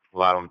 1.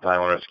 Lateral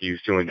Battalion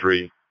rescues 2 and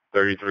 3.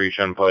 33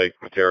 Shun Pike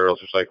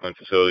Materials Recycling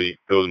Facility,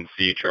 Building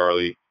C,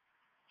 Charlie.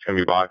 It's going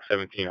to be box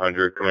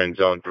 1700, coming in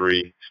zone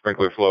 3.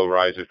 Sprinkler flow,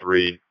 riser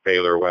 3,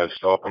 Baylor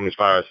West. All companies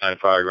fire assigned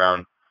fire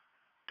ground.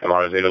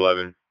 Amount is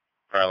 811.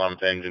 Fire alarm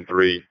to engine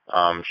 3.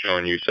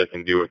 Showing you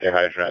second due with their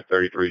hydrant at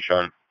 33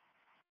 Shun.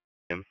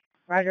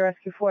 Roger,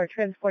 Rescue 4,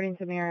 transporting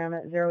to Miriam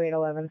at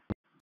 0811.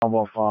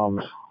 Combo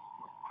Farms,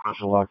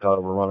 person locked out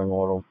of a running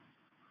auto.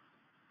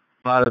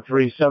 Ladder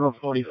 3,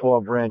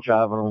 744 Branch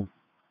Avenue,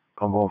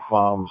 Combo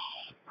Farms,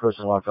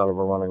 person locked out of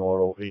a running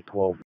auto,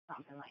 812.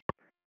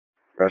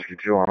 Rescue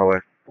 2 on the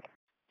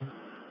way.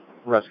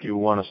 Rescue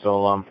 1 is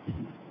still on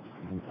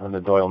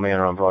the Doyle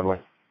Manor on Broadway.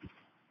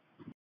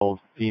 Old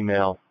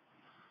female,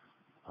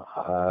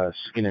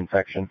 skin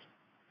infection.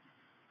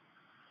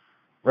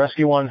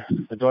 Rescue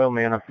 1, the Doyle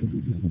Manor,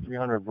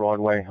 300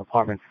 Broadway,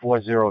 apartment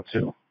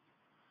 402.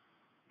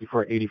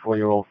 Before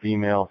 84-year-old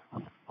female,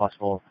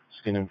 possible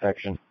skin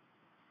infection.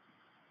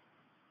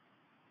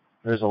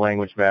 There's a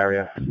language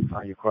barrier.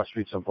 You cross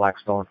streets of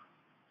Blackstone,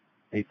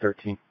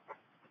 813.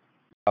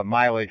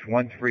 Mileage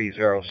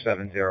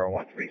 13070,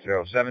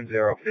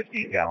 13070,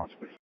 15 gallons.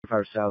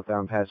 5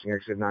 southbound passing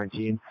exit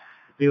 19.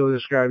 Vehicle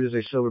described as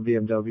a silver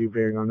BMW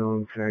bearing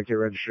unknown Connecticut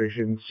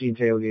registration, seen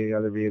tailgating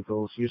other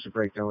vehicles, used to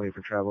break down late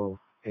for travel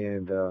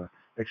and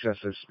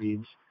excessive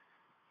speeds.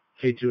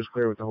 K2 is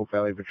clear with the Hope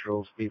Valley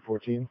Patrol, speed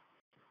 14.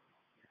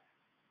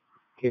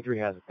 K3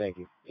 has it, thank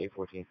you,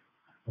 814.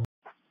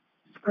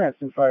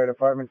 Cranston Fire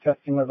Department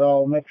testing with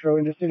all Metro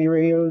Intercity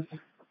radios.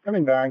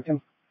 Coming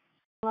Barrington.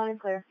 Loud and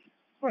clear.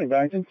 Morning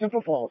Barrington,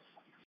 Central Falls.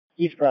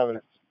 East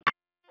Providence.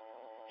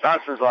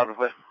 Johnson's loud and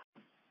clear.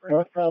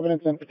 North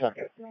Providence and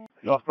Pawtucket.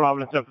 North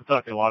Providence and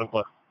Pawtucket, loud and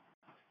clear.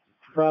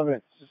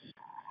 Providence.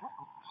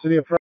 City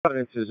of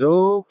Providence is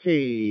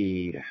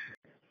okay.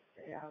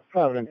 Yeah,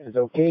 Providence is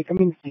okay. Come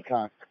in,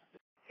 Seekonk.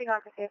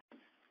 Seekonk, okay.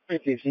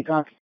 Receive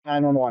Seekonk,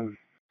 911.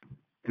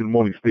 Good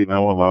morning, State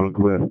 911, loud and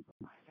clear.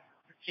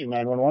 Chief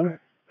 911.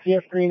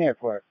 CF Green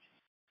Airport.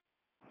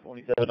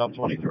 27 up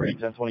 23,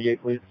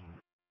 1028, please.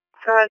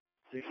 Go ahead.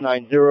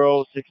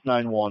 690,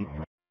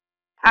 691.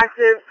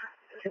 Active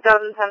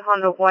 2010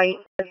 Honda White,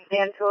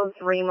 Santos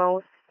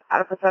Ramos,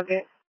 out of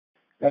Pawtucket.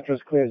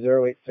 Metro's clear,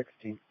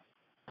 0816.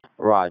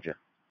 Roger.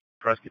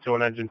 Rescue 2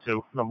 and Engine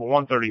 2, number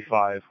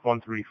 135,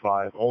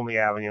 135, Olney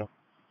Avenue.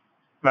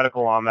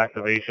 Medical arm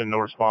activation, no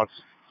response.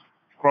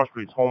 Cross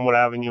streets, Homewood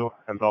Avenue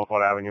and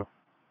Belfort Avenue,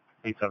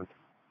 87.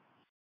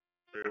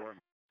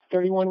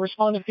 31,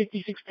 respond to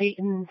 56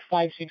 Peyton,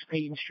 56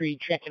 Peyton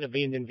Street, check an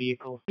abandoned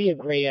vehicle. Be a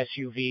gray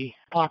SUV,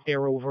 parked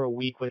there over a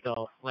week with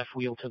a left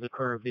wheel to the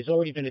curb. There's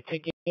already been a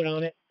ticket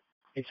on it.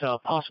 It's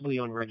possibly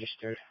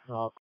unregistered.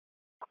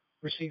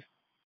 Receive.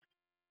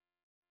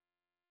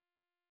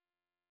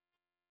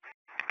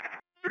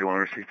 Do you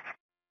want to receive?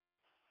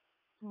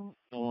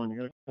 Oh, you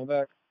gotta come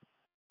back.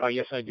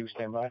 Yes, I do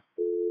stand by.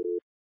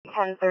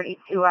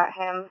 1032 at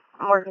him.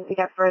 I'm working to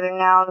get further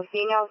now. The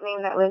female's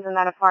name that lives in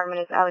that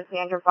apartment is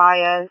Alexandra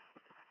Baez.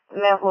 The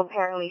male who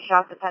apparently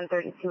shot the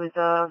 1032 is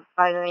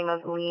by the name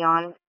of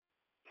Leon.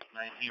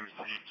 19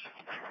 received.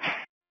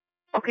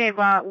 Okay,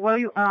 but what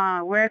you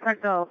where's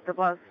like the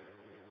bus?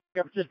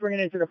 Yep, just bring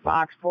it into the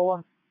box,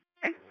 Paula.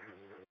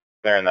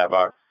 They're in that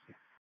box.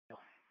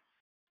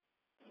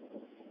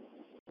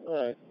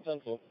 Alright,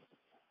 10-4.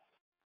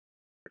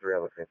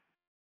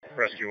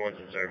 Rescue 1's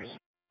in service.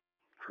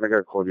 I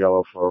got code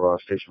yellow for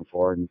Station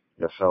 4 and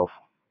yourself.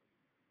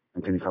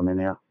 And can you come in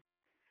here?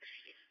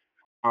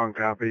 On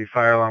copy.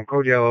 Fire alarm.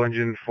 Code yellow.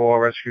 Engine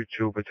 4. Rescue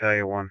 2.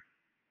 Battalion 1.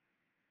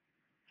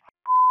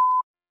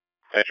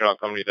 Attention all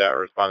companies that are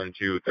responding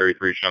to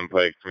 33 Shun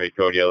Pike to make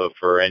code yellow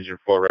for Engine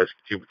 4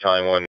 Rescue 2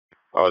 Battalion 1.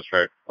 All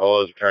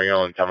those returning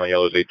yellow and time on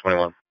yellow is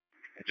 821.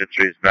 Engine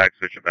 3 is back,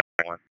 switch it back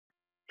 1.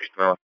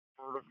 821.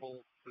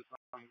 Vertical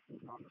design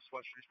on the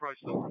sweatshirt. He's probably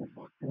still on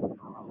foot. This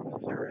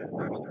area,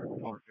 next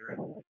area.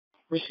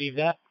 Receive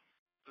that.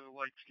 The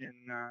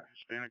light-skinned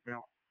Hispanic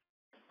male.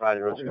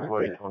 Roger, Rescue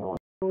 4, 821.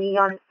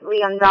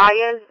 Leon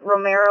Diaz,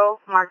 Romero,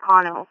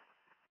 Marcano.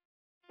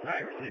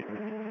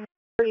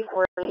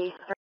 340.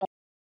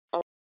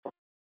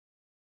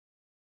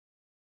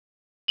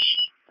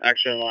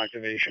 Accidental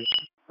activation.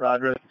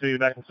 Roger, Rescue 2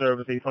 back in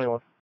service, 821.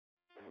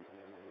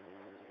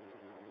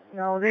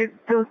 No, that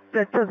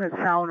doesn't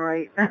sound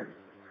right.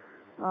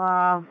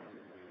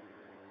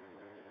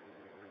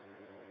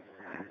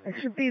 It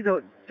should be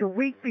the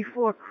week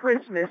before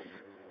Christmas,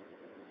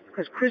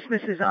 because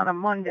Christmas is on a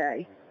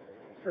Monday.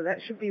 So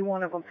that should be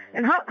one of them.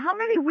 And how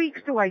many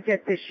weeks do I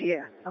get this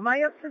year? Am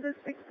I up to the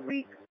 6th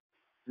week?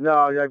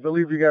 No, I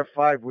believe you got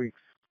 5 weeks.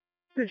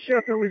 Not sure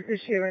if it was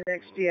this year or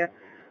next year.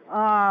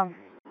 So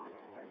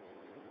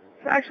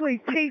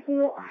actually take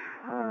one.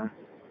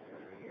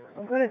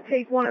 I'm going to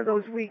take one of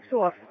those weeks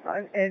off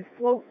and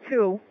float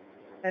 2,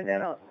 and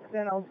then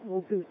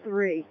we'll do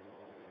 3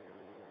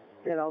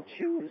 that I'll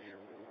choose.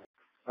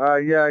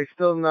 Yeah, I'm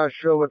still not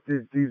sure what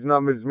these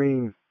numbers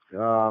mean. I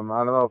don't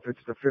know if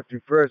it's the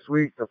 51st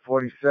week, the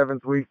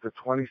 47th week, the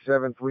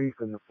 27th week,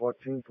 and the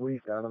 14th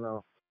week. I don't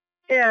know.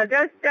 Yeah,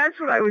 that's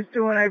what I was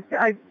doing.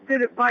 I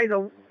did it by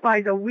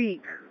the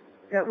week.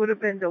 That would have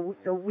been the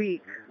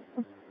week.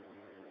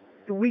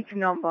 The week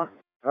number.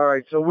 All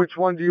right, so which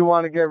one do you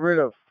want to get rid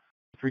of?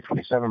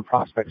 327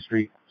 Prospect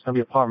Street. It's going to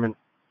be apartment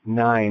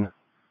 9.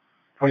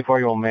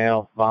 24-year-old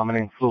male,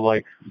 vomiting,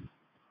 flu-like.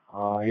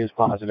 He is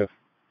positive.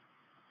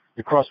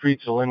 Your cross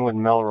streets are Linwood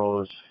and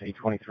Melrose,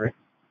 823.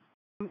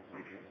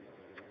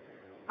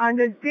 On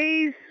the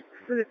days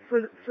for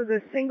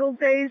the single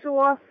days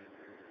off,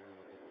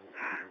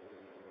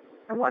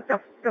 I want the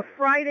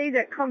Friday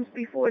that comes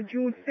before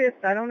June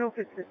 5th. I don't know if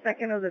it's the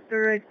 2nd or the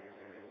 3rd,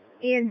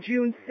 and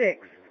June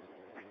 6th.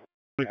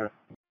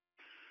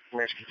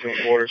 Rescue 2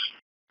 quarters.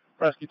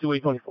 Rescue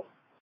 2824.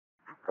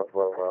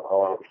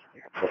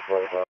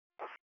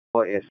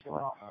 What is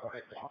Squad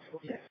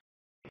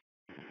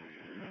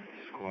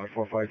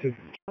 452.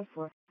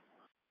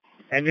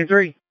 Engine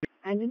 3.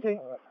 Engine 3.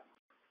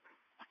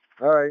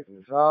 All right,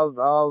 so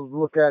I'll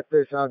look at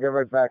this and I'll get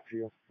right back to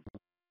you.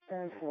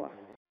 10-4.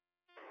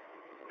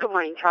 Good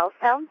morning,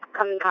 Charlestown.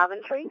 Coming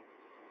Coventry.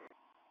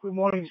 Good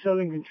morning,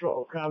 Southern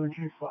Control.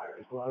 Coventry Fire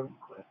is loud and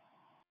clear.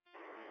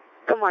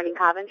 Good morning,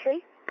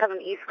 Coventry.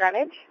 Coming East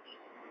Greenwich.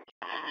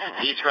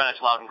 East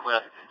Greenwich, loud and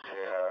clear.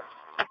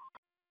 Yeah.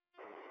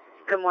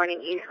 Good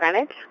morning, East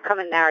Greenwich.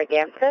 Coming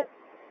Narragansett.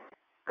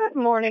 Good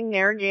morning,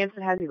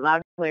 Narragansett has you loud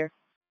and clear.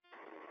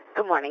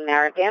 Good morning,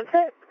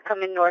 Narragansett.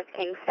 Coming North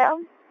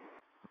Kingstown.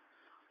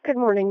 Good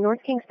morning,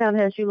 North Kingstown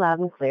has you loud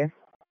and clear.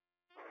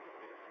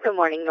 Good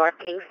morning, North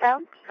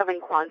Kingstown. Coming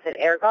Quonset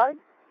Air Guard.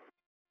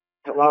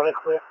 Loud and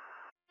clear.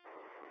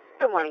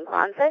 Good morning,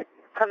 Quonset.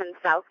 Coming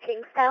South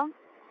Kingstown.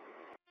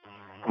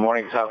 Good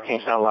morning, South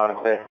Kingstown, loud and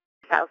clear.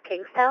 South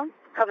Kingstown.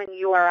 Coming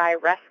URI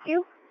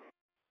Rescue.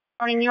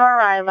 Morning,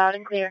 URI, loud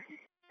and clear.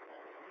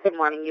 Good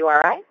morning,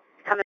 URI.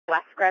 Coming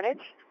West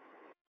Greenwich.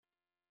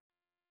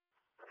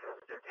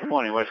 Good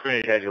morning, West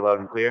Greenwich has you loud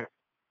and clear.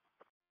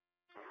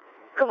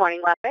 Good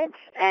morning, West Greenwich.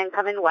 And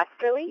coming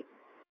Westerly.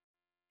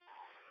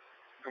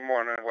 Good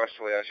morning,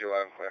 Westerly, as you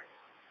loud and clear.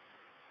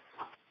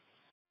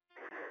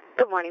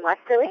 Good morning,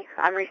 Westerly.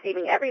 I'm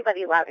receiving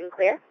everybody loud and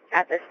clear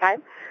at this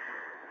time.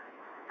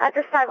 At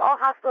this time, all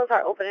hospitals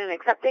are open and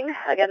accepting.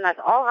 Again, that's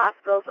all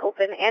hospitals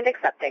open and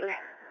accepting.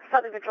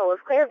 Southern Patrol is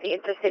clear of the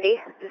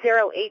Intercity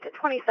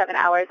 0827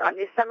 hours on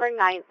December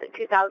 9th,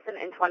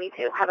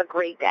 2022. Have a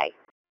great day.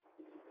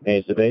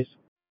 Base to base.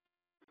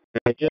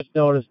 I just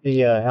noticed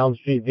the Helm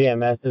Street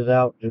VMS is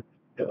out. Is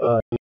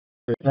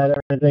that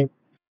everything?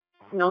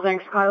 No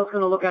thanks, Kyle's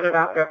going to look at it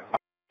after.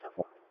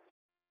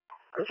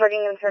 I'm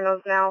checking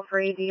internals now for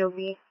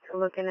ADOB to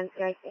look in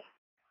NCIC.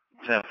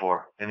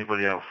 10-4.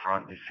 Anybody out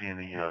front, you see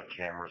any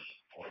cameras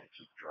pointing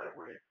to the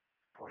driveway,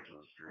 pointing to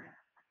the street?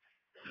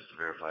 Just to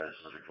verify this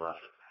is a left.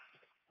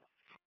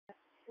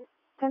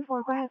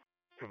 10-4, go ahead.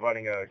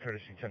 Providing a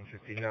courtesy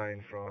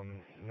 1059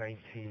 from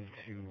 19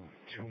 to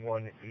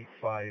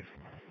 2185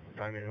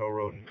 Diamond Hill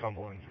Road in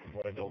Cumberland.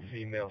 One adult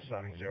female,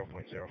 sounding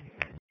 0.0.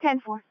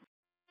 10-4.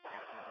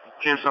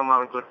 Jamestown,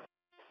 loud and clear.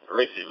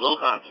 Receive, Little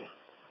Compton.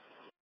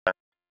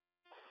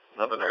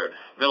 Nothing heard.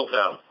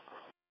 Middletown.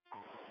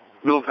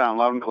 Middletown,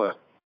 loud and clear.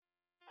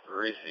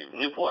 Receive,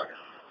 Newport.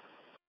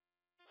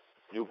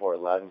 Newport,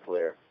 loud and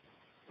clear.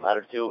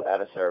 Ladder 2,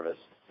 out of service.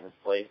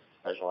 Misplaced,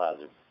 special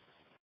hazard.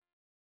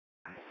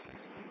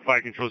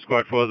 Fire Control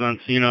Squad 4 is on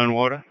scene on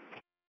water.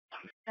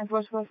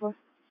 10-4, squad 4.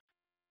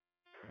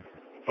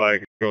 Fire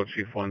Control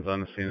Chief 1's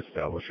on the scene,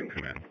 establishing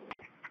command.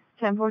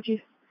 10-4,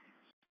 Chief.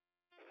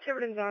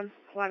 Tiverton's on.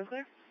 Loud and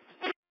clear.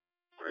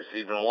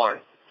 Receiving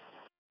Warren.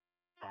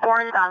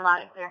 Warren's on,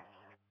 loud and clear.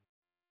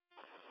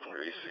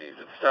 Received.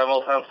 At this time,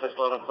 all towns touch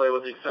loud and clear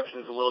with the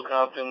exceptions of Little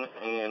Compton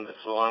and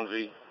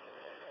Swansea.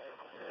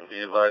 And be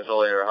advised,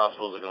 all area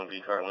hospitals are going to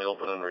be currently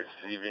open and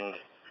receiving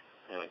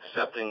and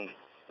accepting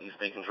East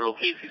Bay Control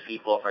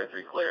KCC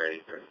 453 clear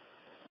 83.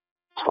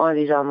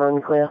 Swansea's on loud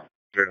and clear.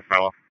 Clear the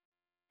fellow.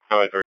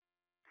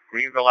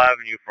 Greenville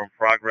Avenue from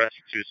Progress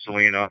to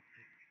Salina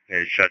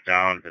is shut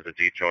down. There's a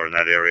detour in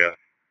that area.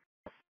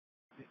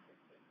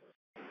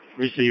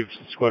 Received.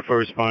 Squad 4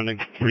 responding.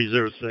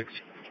 306.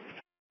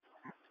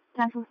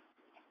 10-4.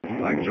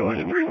 Black George,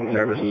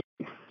 services.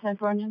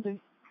 10-4, engine 3.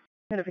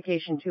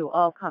 Notification to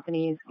all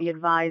companies, be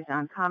advised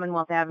on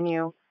Commonwealth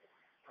Avenue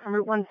from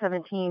Route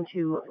 117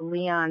 to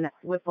Leon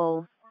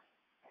Whipple.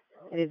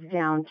 It is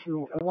down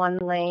to one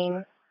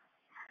lane.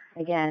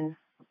 Again,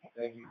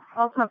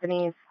 all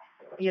companies,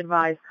 be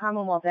advised,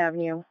 Commonwealth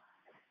Avenue,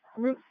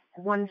 Route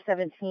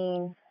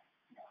 117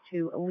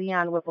 to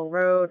Leon Whipple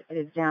Road. It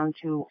is down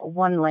to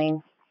one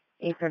lane,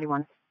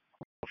 831.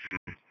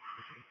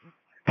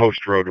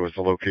 Post Road was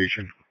the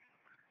location.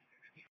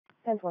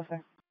 10-4,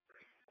 sir.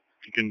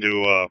 You can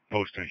do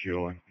Post and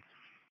Hewlin.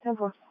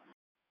 10-4.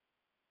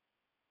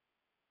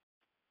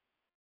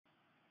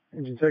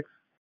 Engine 6.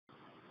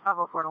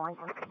 Bravo 4 to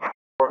Lincoln.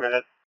 4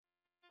 minutes.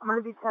 I'm going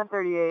to be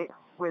 1038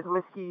 with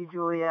Whiskey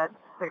Juliet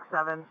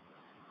 67,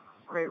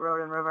 Great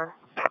Road and River.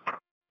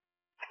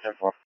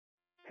 10-4.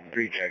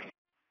 3 check.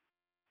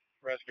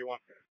 Rescue 1.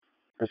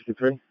 Rescue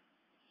 3.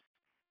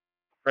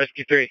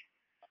 Rescue 3.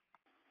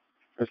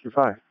 Rescue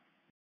 5.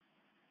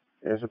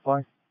 Air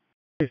supply.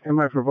 Please stand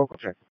by for vocal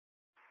check.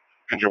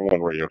 Engine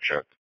 1 radio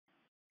check.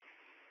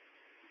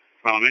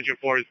 Engine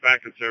 4 is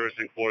back in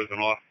servicing. 4 is an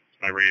off.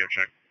 My radio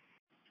check.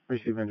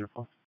 Receive engine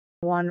 4.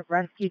 1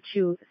 Rescue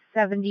 2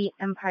 70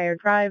 Empire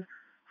Drive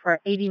for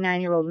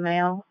 89-year-old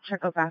male.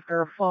 Checkup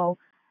after a fall.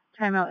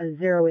 Timeout is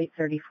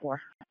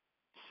 0834.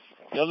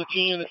 The other 2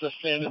 units are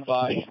standing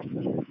by.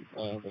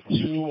 The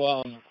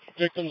 2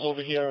 victims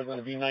over here are going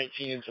to be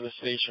 19 into the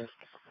station.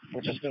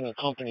 We're just going to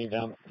accompany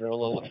them. They're a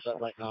little upset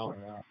right now.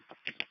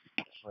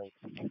 That's right.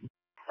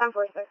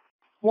 1046.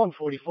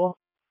 144.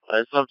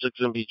 Subject's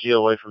going to be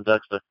GOA from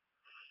Dexter.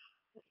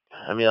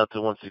 I mean, out to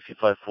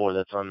 165-4.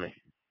 That's on me.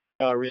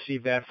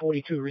 Receive that.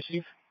 42,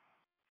 receive.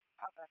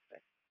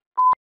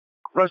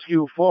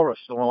 Rescue 4 is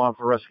still on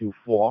for Rescue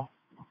 4.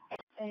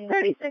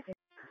 36.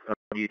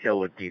 Detail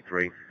with D3.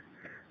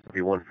 It'll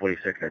be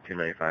 146 at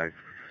 295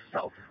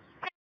 South.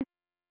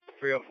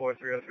 304,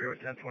 303,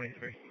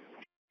 1023.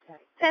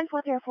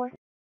 10404.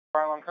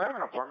 Harlem, can I have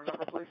an apartment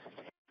number, please?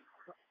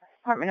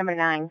 Apartment number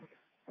 9.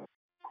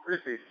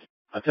 Receive.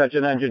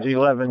 Attention engines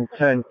 11,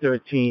 10,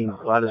 13.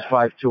 Ladders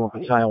 5-2 and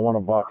Battalion 1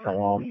 of box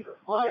alarm.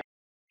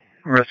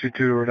 Rescue 2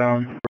 to Rhode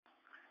Island.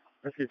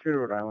 Rescue 2 to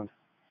Rhode Island.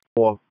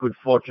 4 Good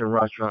Fortune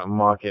Restaurant and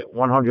Market,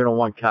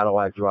 101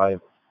 Cadillac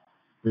Drive.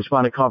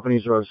 Responding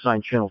companies are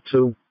assigned Channel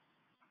 2.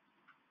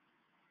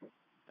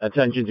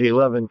 Attention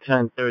 11,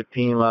 10,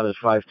 13. Ladders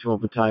 5-2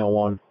 and Battalion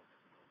 1.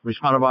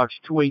 Responder box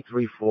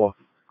 2834.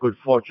 Good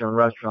Fortune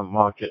Restaurant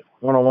Market,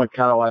 101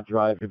 Cadillac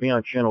Drive. You'll be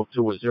on Channel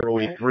 2 at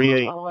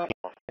 0838.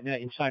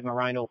 Inside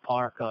Marino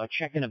Park,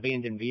 check an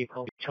abandoned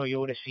vehicle.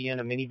 Toyota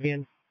Sienna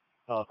minivan.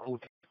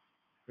 Code.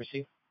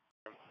 Receive.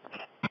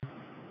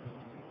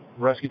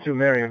 Rescue 2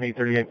 Miriam,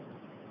 838.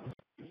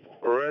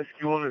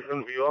 Rescue 1 is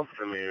going to be off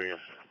from the area.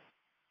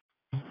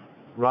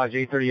 Raj,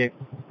 838.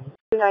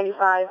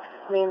 295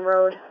 Main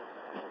Road.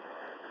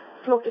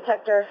 Smoke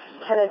detector,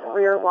 tenant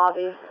rear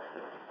lobby.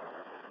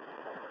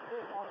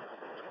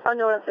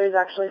 Unknown if there's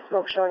actually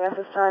smoke showing at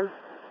this time.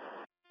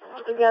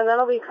 Again,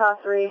 that'll be car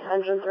 3,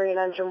 engine 3, and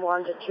engine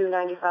 1 to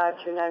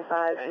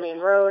 295 Main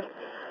Road.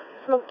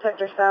 Smoke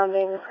detector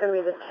sounding. It's going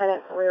to be the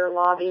tenant rear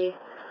lobby.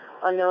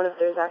 Unknown if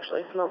there's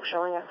actually smoke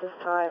showing at this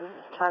time.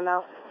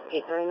 Timeout,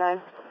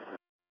 839.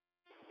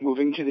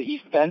 Moving to the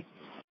east bend.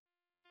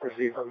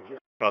 Receive.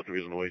 About the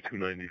reason why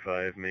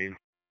 295 Main.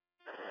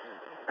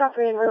 Car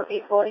 3 en route,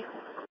 840.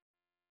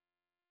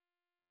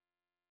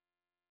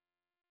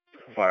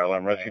 Fire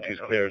alarm rescue 2 is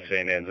clear,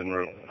 St. Anne's en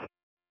route.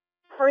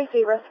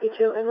 Receive Rescue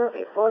 2 en route,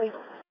 840.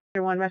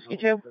 Roger 1, Rescue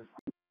 2.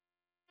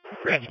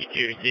 Rescue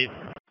 2, receive.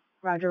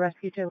 Roger,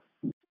 Rescue 2.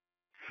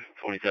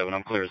 27,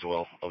 I'm clear as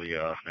well. I'll be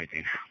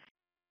 19.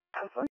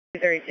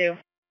 32.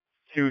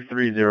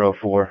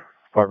 2304.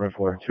 Apartment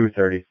 4,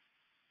 230.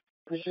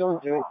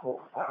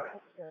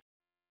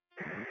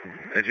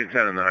 Engine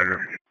 10 on the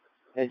hydrant.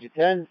 Engine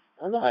 10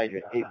 on the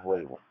hydrant,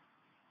 841.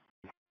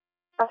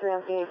 Car 3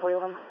 on scene,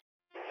 841.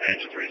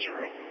 Engine 30.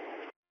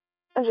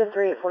 Engine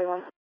 3,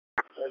 841.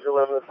 Engine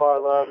 11 at fire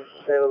alarm,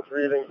 Taylor's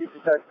breathing, heat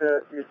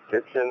detector, east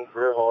kitchen,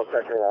 rear hall,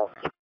 checking out.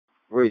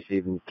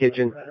 Receiving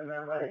kitchen,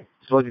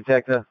 smoke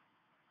detector,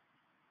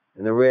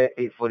 in the rear,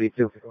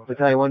 842.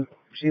 Battalion 1,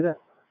 see that?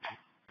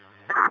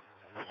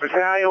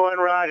 Battalion 1,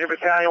 Roger,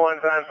 Battalion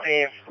 1's on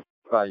scene.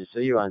 Roger, so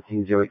you're on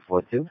scene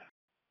 0842.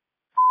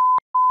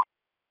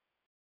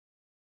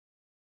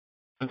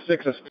 And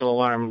 6 is still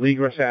alarmed.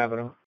 Legris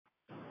Avenue.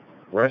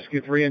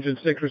 Rescue 3, Engine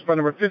 6, respond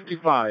number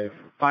 55.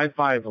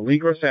 55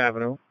 Legris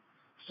Avenue.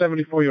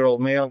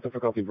 74-year-old male,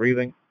 difficulty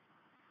breathing.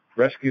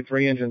 Rescue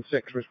 3, Engine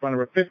 6, respond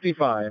number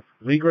 55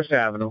 Legris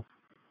Avenue.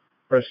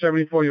 For a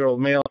 74-year-old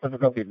male,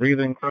 difficulty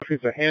breathing.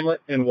 Streets are Hamlet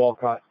and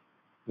Walcott.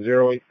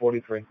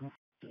 0843. Engine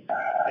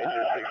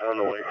 6 on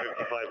the way,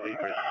 55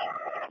 liters.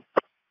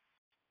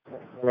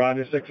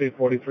 Roger,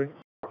 6843.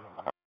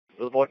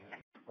 Good boy.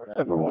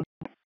 Everyone.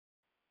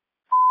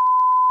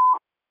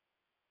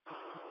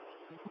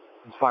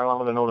 Fire alarm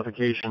with a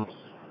notification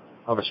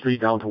of a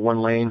street down to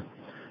one lane.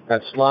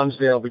 That's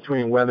Lonsdale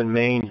between Webb and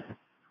Main.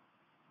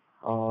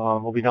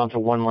 Will be down to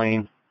one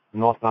lane. The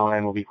northbound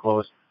end will be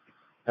closed.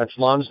 That's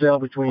Lonsdale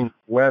between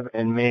Webb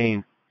and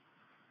Main.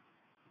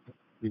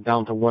 Be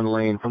down to one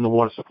lane from the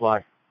water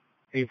supply.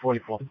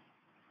 844.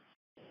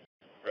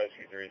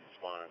 Rescue 3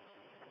 responding.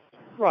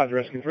 Roger,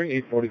 Rescue 3,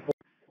 844.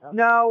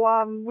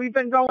 No, we've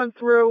been going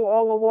through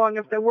all along.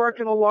 If they're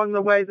working along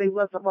the way, they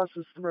let the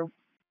buses through.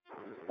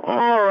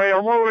 All right,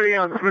 I'm already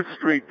on Smith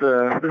Street.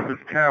 This is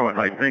Karen,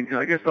 I think.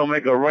 I guess I'll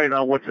make a right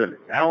on, what's it,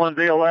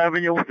 Allendale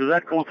Avenue? Does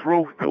that go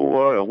through to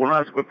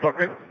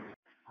Woonasquatucket?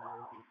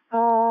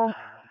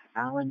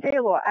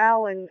 Allendale or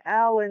Allen?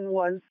 Allen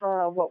was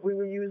what we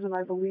were using,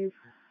 I believe.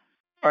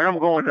 All right, I'm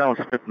going down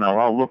Smith now.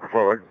 I'll look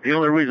for it. The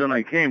only reason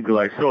I came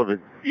because I saw the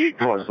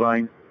detour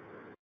sign.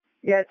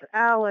 Yeah, it's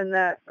Allen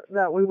that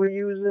we were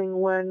using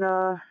when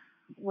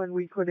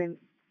we couldn't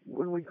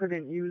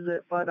use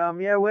it. But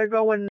yeah, we're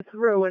going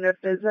through, and if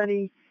there's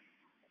any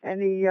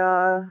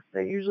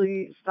they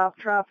usually stop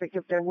traffic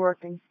if they're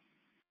working.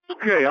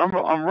 Okay,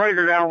 I'm right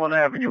at Allen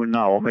Avenue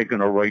now. I'm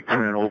making a right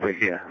turn over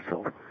here,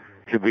 so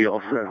should be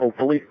all set,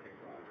 hopefully.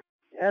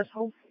 Yes,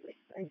 hopefully.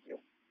 Thank you.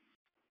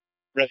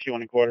 Rescue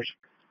 1 in quarters.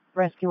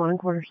 Rescue 1 in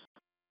quarters.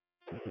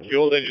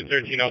 Fuel engine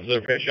 13 out to the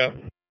repair shop.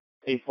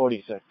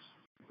 846.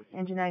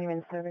 Engine 90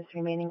 in service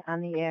remaining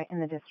on the air in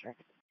the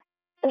district.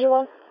 Engine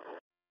 1.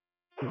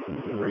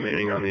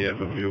 Remaining on the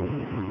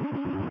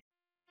FFU.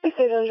 Please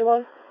state Engine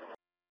 1.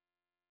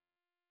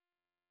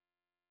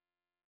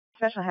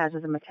 Special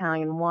hazards in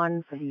Battalion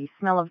 1 for the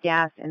smell of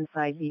gas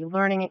inside the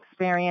learning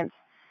experience,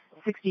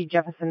 60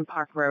 Jefferson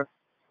Park Road.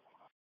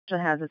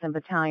 Special hazards in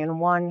Battalion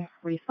 1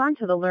 respond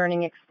to the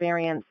learning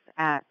experience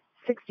at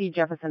 60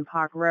 Jefferson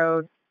Park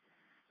Road.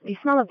 The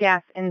smell of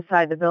gas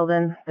inside the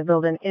building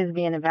is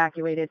being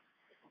evacuated.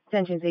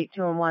 Attentions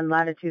 82 and 1,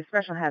 Latitude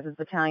Special Hazards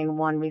Battalion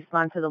 1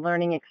 respond to the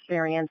learning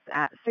experience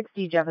at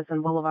 60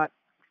 Jefferson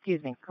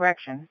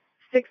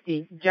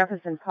 60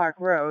 Jefferson Park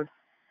Road.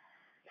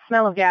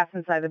 Smell of gas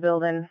inside the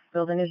building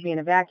is being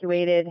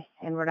evacuated,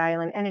 and Rhode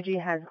Island Energy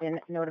has been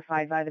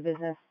notified by the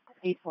business.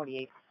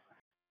 848.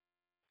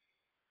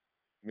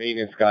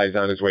 Maintenance guy's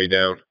on his way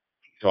down.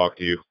 Talk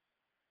to you.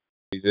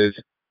 He is.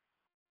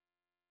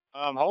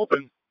 I'm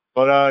hoping,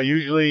 but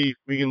usually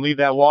we can leave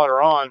that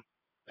water on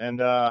and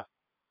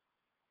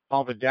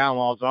pump it down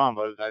while it's on.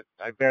 But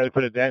I barely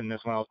put a dent in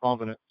this when I was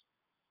pumping it.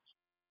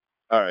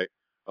 All right.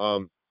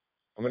 I'm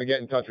gonna get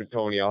in touch with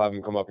Tony. I'll have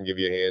him come up and give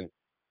you a hand.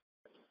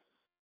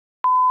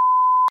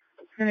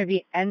 It's going to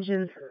be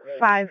engines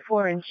 5,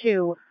 4, and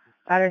 2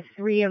 out of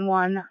 3 and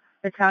 1,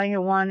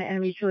 Battalion 1, and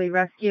mutually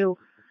rescue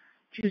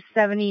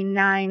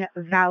 279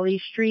 Valley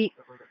Street,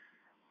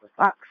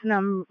 box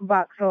alarm,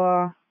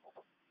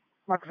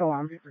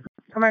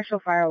 commercial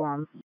fire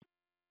alarm.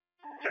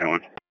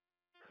 Silent.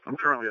 I'm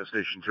currently at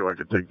Station 2. I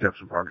could take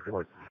Jefferson Park if you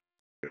like.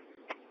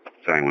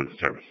 Silent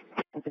service.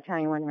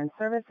 Battalion 1, you're in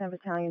service, and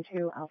Battalion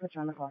 2, I'll put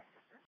you on the call.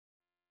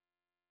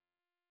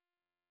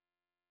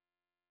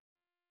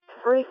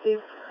 Receive.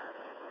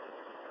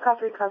 Call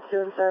 3, Call 2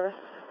 in service.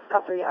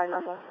 Call 3, I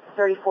number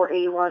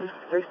 3481,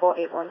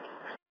 3481.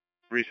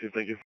 Receive,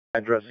 thank you.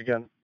 Address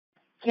again.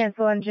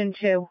 Cancel engine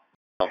 2.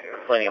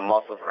 Complaining of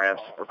muscle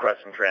cramps,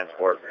 requesting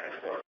transport.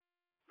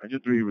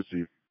 Engine 3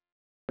 received.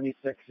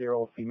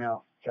 26-year-old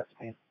female, chest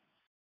pain.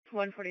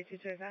 142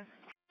 to advance.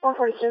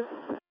 142.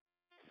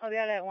 I'll be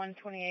out at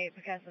 128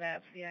 because of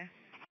that, yeah.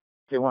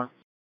 K1.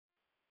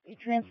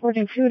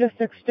 Transporting 2 to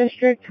 6th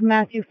District,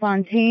 Matthew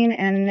Fontaine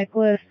and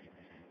Nicholas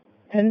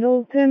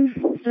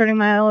Pendleton, starting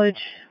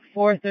mileage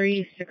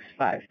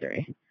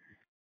 43653.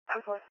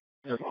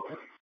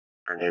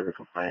 Our neighbor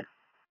complaint.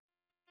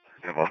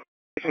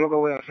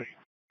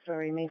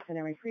 Story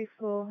Masonry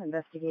Preschool,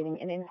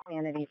 investigating an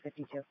insanity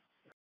 52.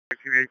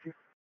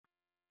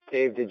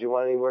 Dave, did you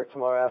want any work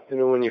tomorrow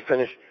afternoon when you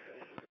finish?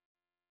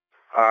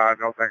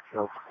 No, thanks,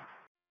 Phil.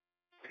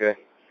 Okay.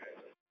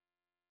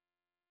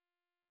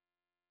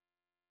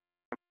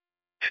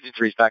 Engine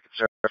 3's back in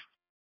service.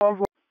 I'll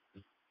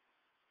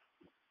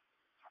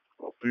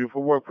do you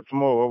for work for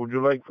tomorrow. What would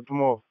you like for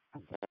tomorrow?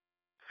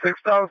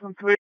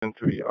 6003 and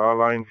 3. R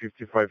line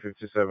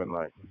 5557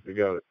 line. You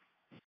got it.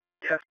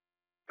 Yes.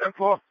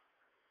 10-4.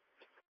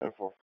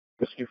 10-4.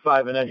 Rescue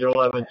 5 and Engine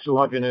 11,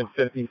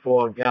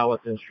 254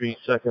 Gallatin Street,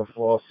 second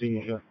floor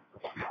seizure.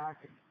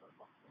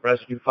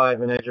 Rescue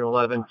 5 and Engine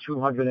 11,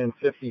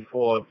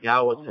 254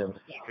 Gallatin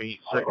Street,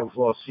 second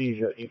floor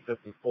seizure,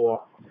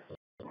 854.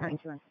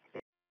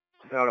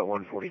 Out at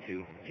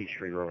 142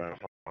 Peachtree Road.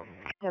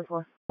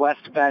 10-4.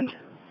 West Bend.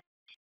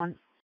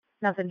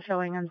 Nothing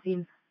showing on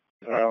scene.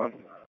 Ireland.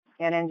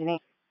 And engine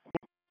 8.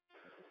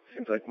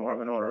 Seems like more of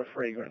an odor of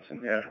fragrance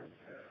in there.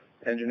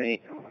 Engine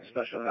 8,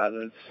 special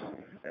hazards,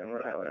 and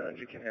Rhode Island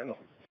Energy can handle.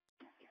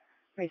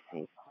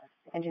 Receive.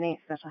 Engine 8,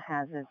 special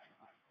hazards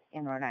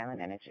in Rhode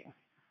Island Energy.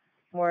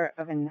 More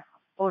of an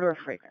odor of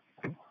fragrance.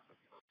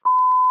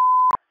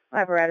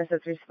 Apparatus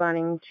that's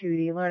responding to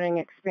the learning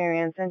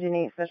experience. Engine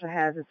 8, special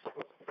hazards,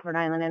 Rhode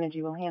Island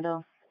Energy will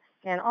handle.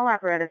 And all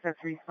apparatus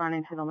that's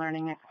responding to the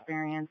learning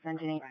experience.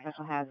 Engine 8,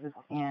 special hazards,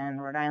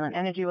 and Rhode Island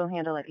Energy will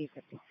handle at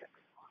 856.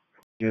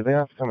 Yeah, they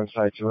have to come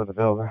inside you with the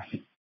building.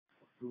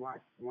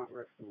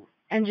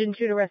 Engine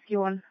 2 to rescue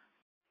 1.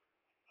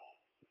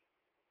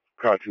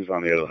 Car 2's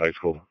on the end of the high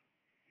school.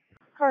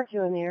 Car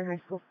 2 in the air,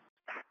 high school.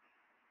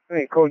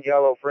 Hey, code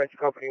yellow for Engine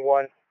Company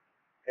 1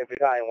 and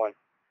Battalion 1.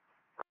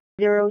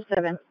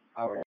 07.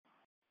 All right.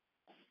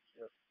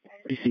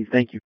 Received,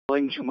 thank you.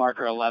 Lane 2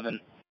 marker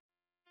 11.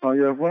 Oh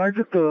yeah, when I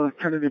get to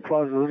Kennedy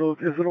Plaza,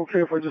 is it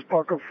okay if I just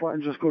park up front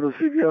and just go to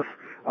CVS,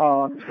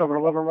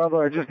 7-Eleven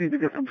rather? I just need to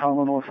get some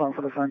Tylenol on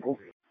for this ankle.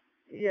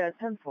 Yeah,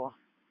 10-4.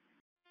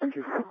 Thank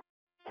you.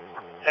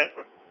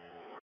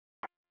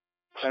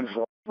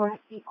 10-4.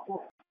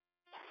 Equal.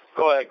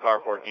 Go ahead,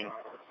 car 14.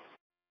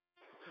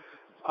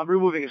 I'm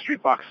removing a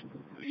street box.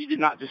 You did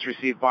not just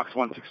receive box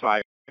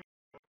 165.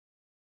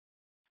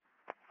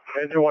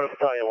 Engine 1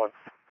 Battalion 1.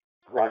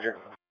 Roger.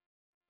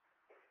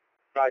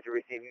 Roger,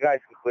 receive. You guys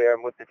can clear.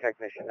 I'm with the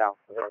technician now.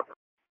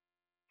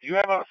 Do you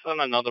have us on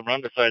another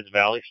run besides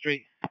Valley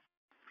Street?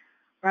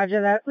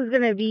 Roger, that was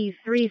going to be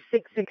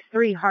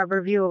 3663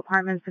 Harborview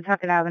Apartments,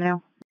 Pawtucket Avenue.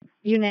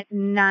 Unit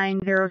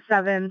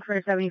 907 for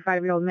a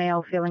 75-year-old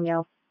male feeling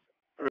ill.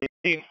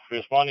 Received.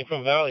 Responding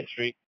from Valley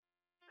Street.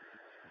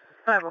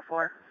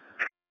 504.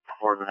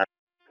 4-9.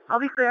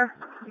 I'll be clear.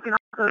 You can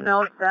also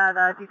note that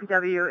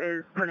DPW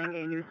is putting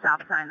a new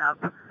stop sign up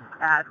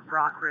at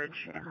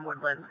Rockridge in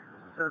Woodland,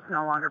 so it's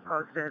no longer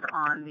posted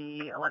on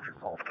the electric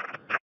pole.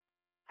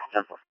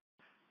 10-4.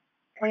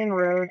 Plain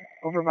Road,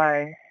 over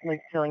by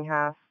Lake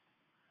Tillinghast.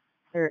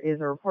 There is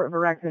a report of a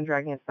raccoon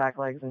dragging its back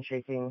legs and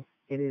shaking.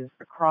 It is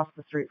across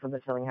the street from the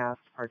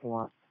Tillinghast parking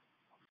lot.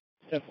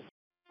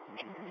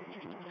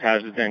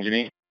 Hazards Engine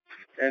 8.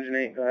 Engine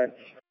 8, go ahead.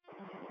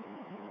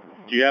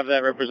 Do you have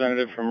that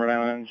representative from Rhode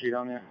Island Energy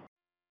down there?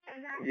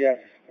 Yes,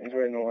 he's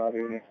right in the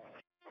lobby with me.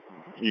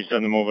 Can you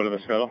send them over to the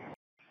scuttle?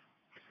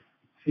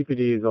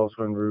 CPD is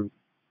also en route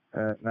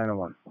at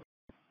 901.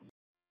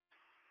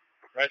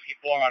 Rescue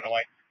 4 on the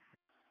way.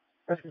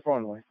 Rescue 4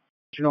 on the way.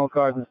 All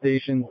cars in the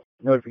station,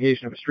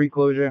 notification of a street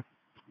closure.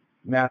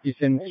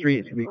 Mathewson Street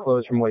is going to be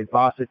closed from Wade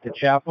Bossett to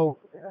Chapel.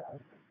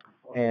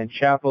 And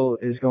Chapel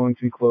is going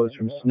to be closed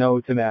from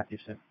Snow to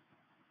Mathewson.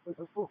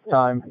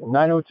 Time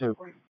 9:02.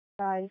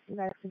 Guys, you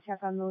guys can check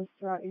on those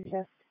throughout your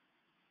shift.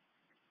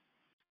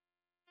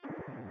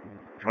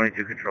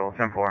 22 Control,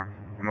 10-4.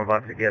 I'm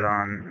about to get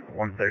on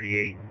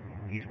 138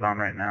 eastbound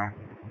right now.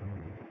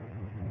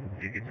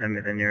 If you could send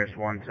me the nearest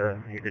one to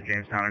either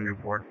Jamestown or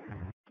Newport.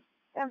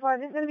 10-4,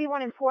 there's going to be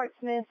one in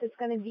Portsmouth. It's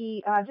going to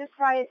be just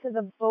prior to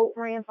the boat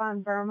ramp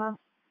on Burma.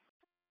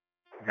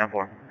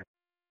 10-4.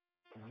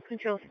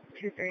 Control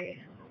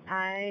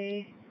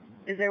 2-3.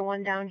 Is there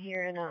one down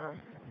here in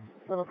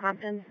Little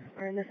Compton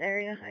or in this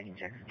area? I can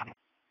check.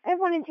 I have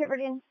one in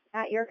Tiverton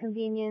at your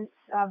convenience.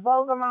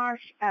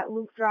 Volgamarsh at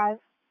Luke Drive.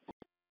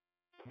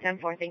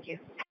 10-4, thank you.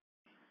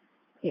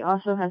 He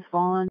also has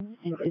fallen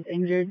and is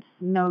injured.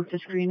 No to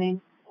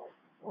screening.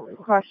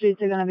 Cross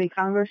streets are going to be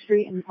Congress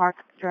Street and Park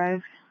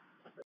Drive.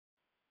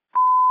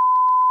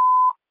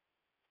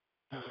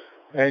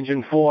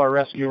 Engine 4,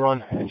 rescue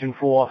run. Engine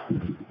 4,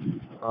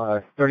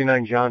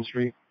 39 John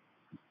Street.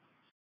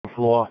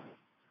 Floor.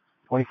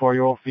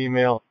 24-year-old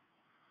female.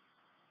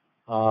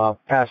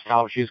 Passed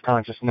out. She's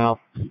conscious now.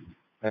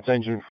 That's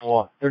engine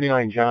 4,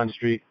 39 John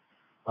Street.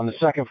 On the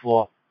second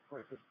floor.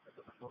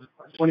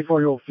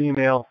 24-year-old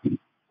female.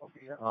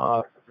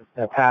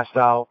 That passed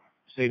out.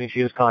 Stating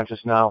she is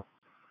conscious now.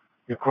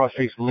 Your cross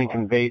streets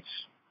Lincoln Bates.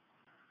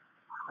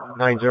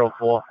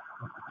 904.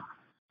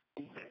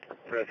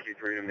 Rescue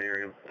 3 to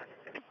Miriam.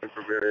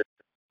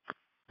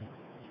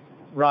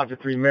 Roger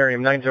 3,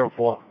 Miriam,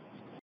 904.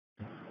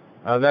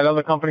 That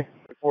other company?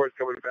 4 is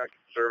coming back to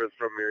service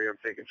from Miriam,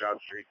 taking John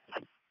Street.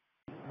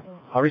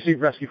 I'll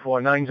receive rescue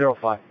 4,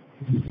 905.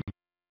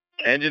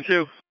 Engine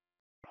 2.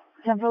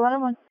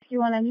 10-4-1-1. Rescue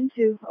 1, Engine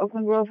 2.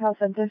 Oakland Grove Health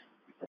Center.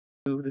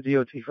 To the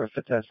DOT for a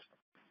fit test.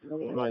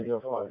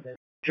 905.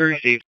 To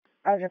receive.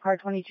 Roger, car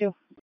 22.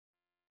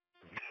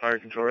 Fire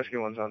Control Rescue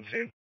 1's on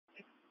scene.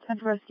 10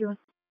 for Rescue 1.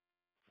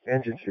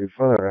 Engine 2,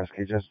 further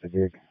rescue, just a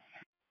gig.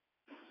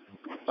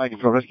 Fire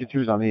Control Rescue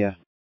 2's on the air.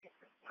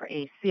 For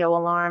a CO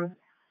alarm,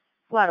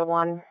 Ladder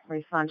 1,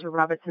 respond to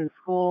Robertson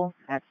School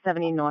at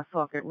 70 North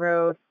Falkett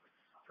Road.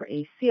 For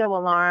a CO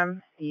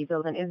alarm, the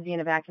building is being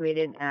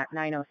evacuated at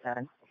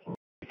 9:07.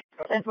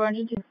 10-4,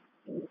 Engine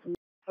 2.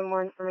 Some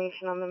more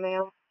information on the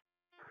mail.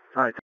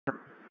 Alright.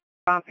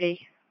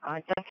 Property,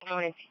 Dunkin'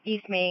 Donuts,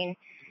 East Main,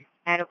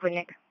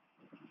 Adequate.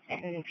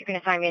 And if you can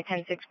assign me a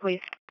 10-6, please.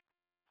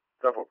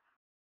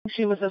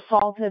 She was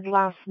assaulted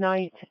last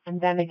night and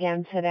then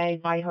again today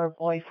by her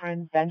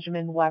boyfriend,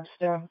 Benjamin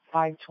Webster,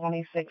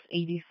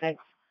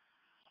 52686.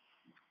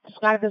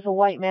 Described as a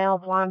white male,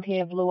 blonde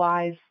hair, blue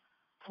eyes,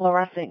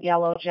 fluorescent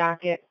yellow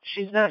jacket.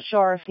 She's not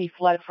sure if he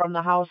fled from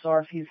the house or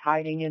if he's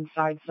hiding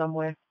inside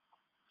somewhere.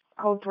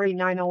 Code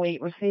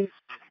 3908 received.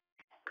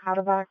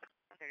 Cadavac.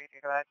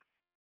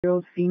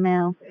 Year-old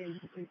female.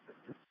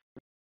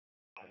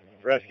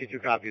 Rescue 2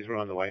 copies, we're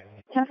on the way.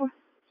 10-4.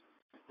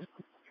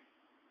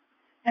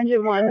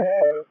 Engine 1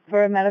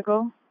 for a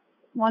medical.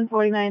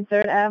 149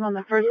 3rd Ave on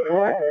the first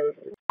floor.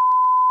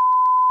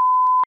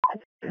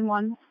 And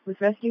 1 with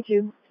Rescue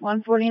 2.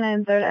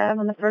 149 3rd Ave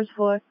on the first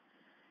floor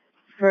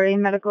for a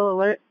medical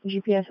alert.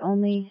 GPS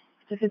only.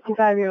 It's a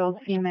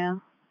 55-year-old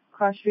female.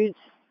 Cross streets.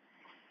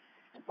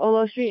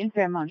 Olo Street and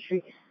Fairmount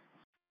Street.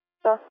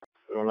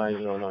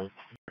 0909.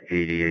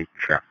 88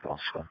 Chapel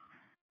School.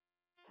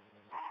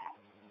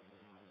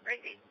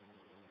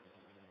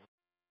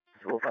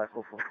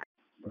 20544.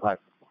 5.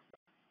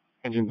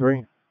 Engine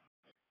 3.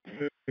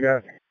 You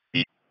got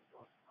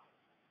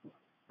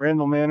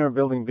Randall Manor,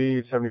 Building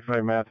B,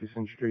 75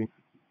 Mathewson Street.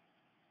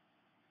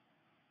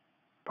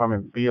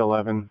 Apartment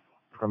B11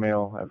 for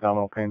male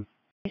abdominal pain.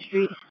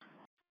 Street.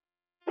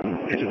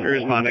 Engine 3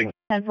 responding.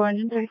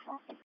 10-403.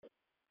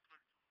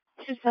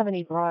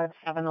 270 Broad,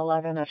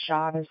 711, a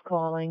shot is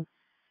calling.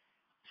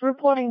 It's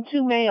reporting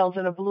 2 males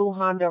in a blue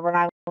Honda Rhode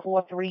Island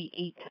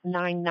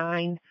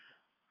 43899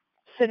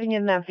 sitting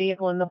in that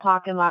vehicle in the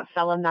parking lot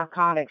selling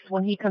narcotics.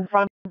 When he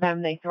confronted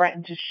them, they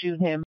threatened to shoot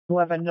him.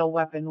 However, no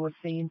weapon was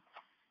seen.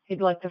 He'd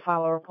like to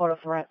file a report of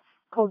threats.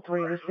 Code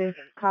 3 received.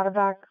 Carter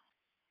back.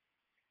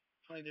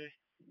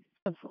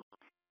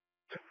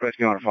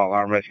 Rescue 1 to fall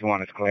alarm. Rescue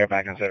 1 is clear.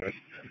 Back in service.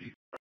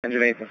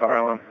 Engine 8 to fire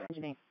alarm.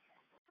 Engine 8.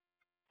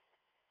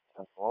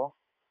 10-4.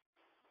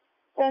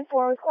 10-4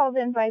 was called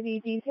in by the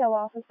detail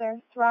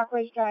officer to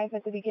Rockridge Drive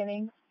at the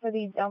beginning for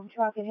the dump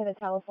truck. It hit a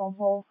telephone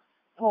pole.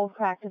 Pole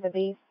cracked at the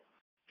base.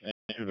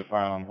 Engine to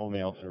fire alarm. Hold me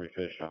out to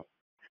refish shop.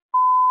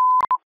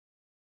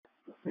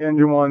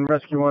 Engine 1,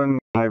 Rescue 1,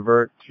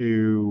 divert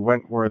to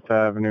Wentworth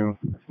Avenue.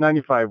 It's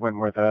 95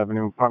 Wentworth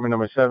Avenue, apartment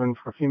number 7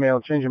 for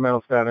female, change of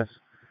mental status.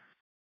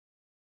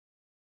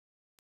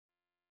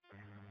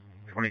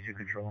 22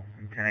 control,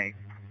 10-8,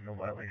 no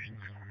violations.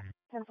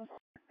 10-4.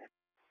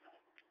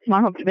 Come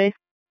on, hope to base.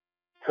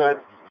 Good.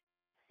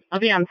 I'll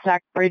be on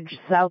Sack Bridge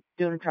South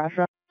doing a trash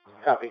run.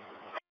 Copy.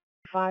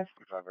 5.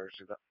 5, I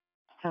received that.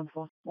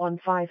 10-4.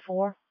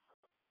 154.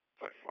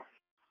 5-4.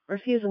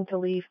 Refusing to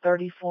leave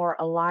 34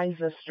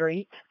 Eliza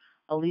Street.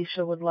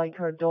 Alicia would like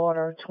her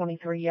daughter,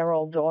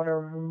 23-year-old daughter,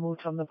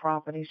 removed from the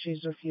property.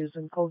 She's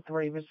refusing. Code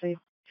 3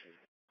 received.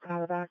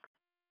 Got it back.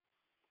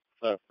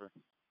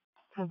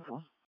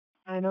 10-4.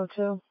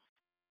 902.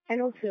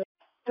 902.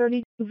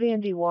 32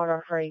 Vandy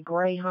Water for a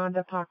gray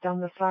Honda parked on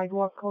the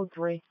sidewalk. Code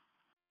 3.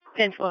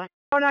 10-4.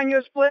 On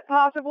your split,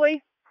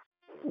 possibly?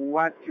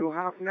 What you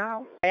have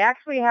now? I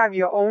actually have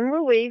your own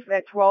relief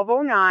at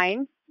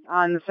 1209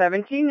 on the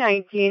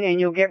 1719, and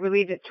you'll get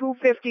relieved at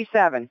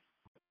 257.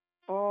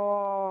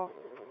 Oh,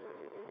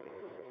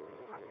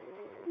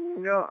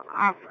 no,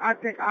 I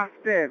think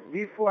after,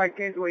 before I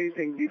can do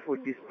anything before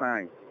this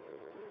time.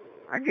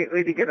 I get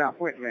ready to get an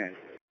appointment.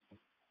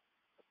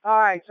 All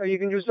right, so you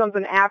can do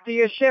something after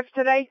your shift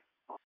today?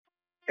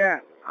 Yeah,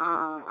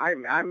 I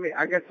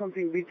got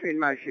something between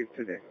my shift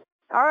today.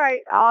 All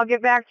right, I'll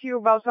get back to you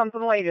about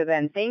something later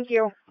then. Thank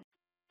you.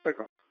 Go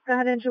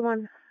ahead, Engine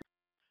 1.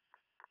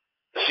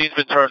 The scene's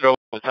been turned over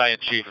to Battalion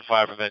Chief of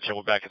Fire Prevention.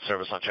 We're back in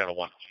service on Channel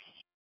 1.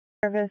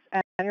 Service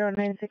at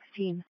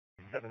 0916.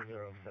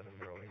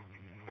 7070.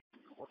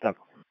 What's up?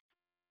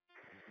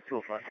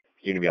 205.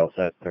 You gonna be all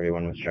set?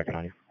 31 was checking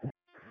on you.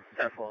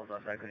 10-4 is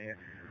outside, couldn't hear.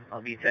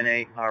 I'll be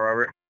 10-8,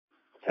 Robert.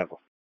 10-4.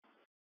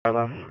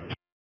 Hello.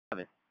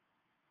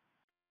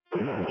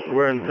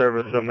 We're in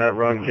service from that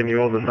run. Can you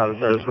hold us out of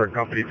service for a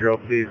company drill,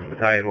 please?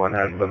 Battalion 1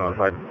 has been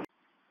notified.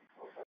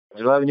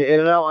 11, you're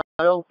in and out.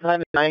 Idle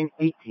time is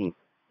 9:18.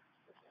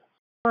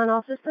 On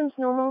all systems,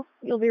 normal.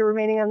 You'll be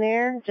remaining on the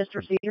air. Just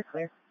receive your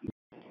clear.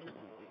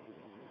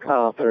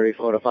 Call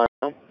 34 to fire.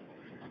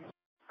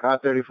 Car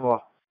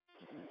 34.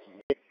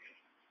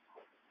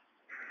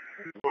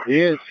 He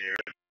is.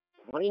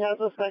 When he has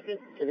a second,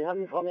 can you have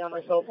him call me on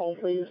my cell phone,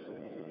 please?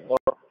 Or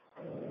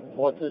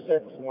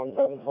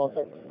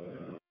 426-1746.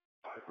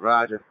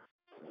 Roger.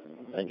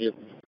 Thank you.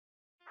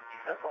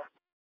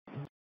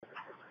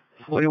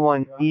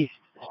 41 East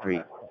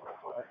Street.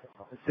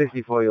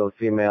 64-year-old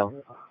female.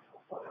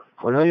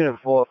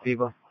 104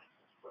 fever.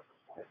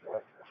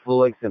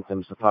 Flu-like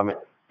symptoms. Apartment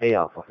A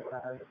Alpha.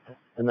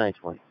 The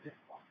 920.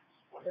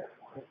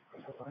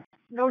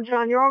 No,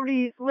 John, you're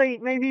already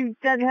late. Maybe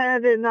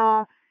Deadhead and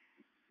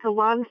to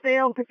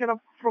Lonsdale. Pick it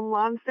up from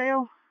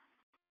Lonsdale.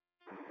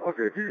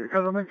 Okay,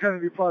 because I'm in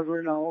Kennedy Plaza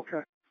right now,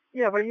 okay.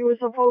 Yeah, but you were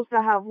supposed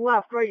to have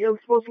left, right? You were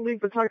supposed to leave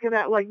Pawtucket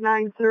at like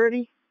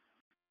 9:30.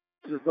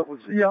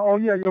 Yeah, oh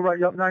yeah, you're right,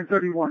 yep,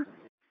 9:31.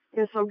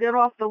 Yeah, so get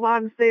off the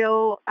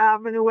Lonsdale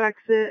Avenue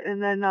exit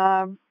and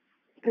then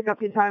pick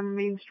up your time on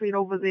Main Street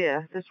over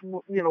there. Just,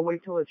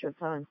 wait till it's your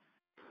time.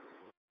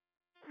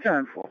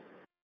 10-4.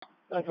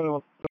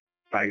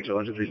 Baggage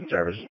Engine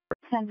service.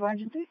 10-4,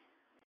 Engine 3.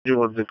 You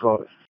want to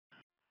call it?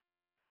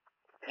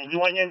 You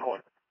want your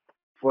court?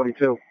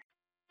 42.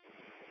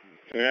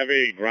 Can I have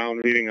a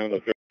ground reading on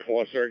the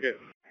 34th circuit?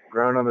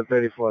 Ground number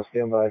 34,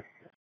 stand by.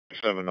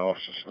 7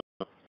 officers.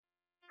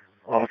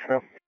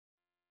 Officer.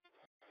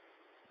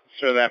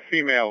 So that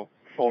female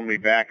phoned me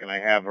back, and I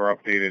have her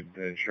updated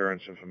the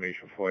insurance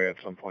information for you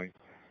at some point.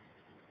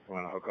 You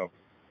want to hook up?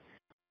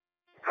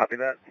 Copy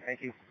that.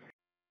 Thank you.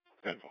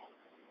 10-4.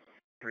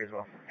 3 as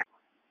well.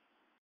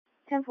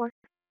 10-4.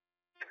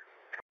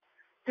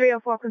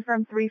 304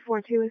 confirmed.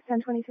 342 is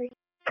 1023.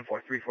 10-4,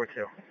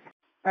 342.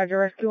 Roger,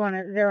 rescue on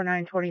at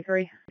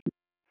 0923.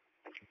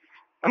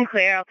 I'm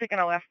clear. I'll take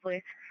an left,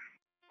 please.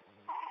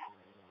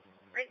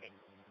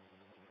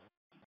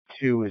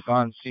 2 is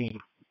on scene.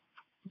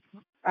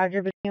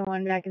 Roger, Battalion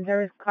 1 back in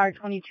service. Car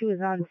 22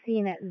 is on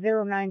scene at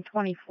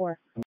 0924.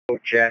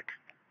 Check.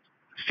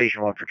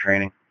 Station 1 for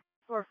training.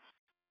 Four.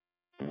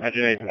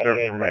 Engine 8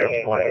 service from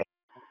airport.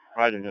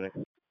 Roger, Jenny.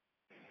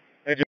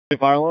 Engine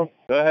fire alarm.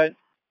 Go ahead.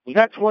 Was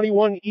that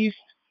 21 East?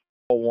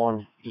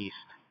 1 East.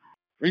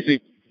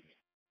 Receive.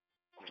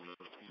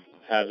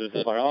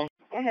 Hazardous fire alarm.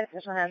 Go ahead,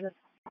 this one has it.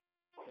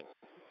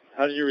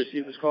 How did you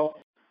receive this call?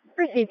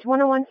 Received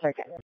 101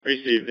 circuit.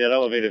 Receive. That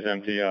elevator's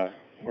empty.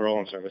 We're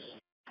all in service.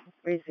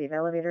 Receive.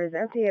 Elevator is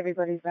empty.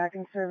 Everybody's back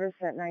in service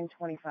at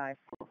 925.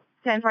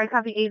 10-4,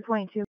 copy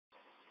 8.2.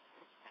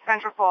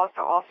 Central Falls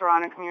to all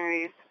surrounding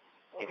communities.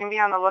 You can be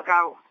on the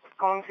lookout. It's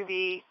going to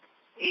be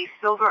a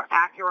silver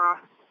Acura,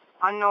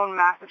 unknown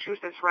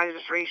Massachusetts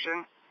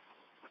registration.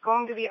 It's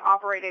going to be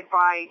operated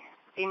by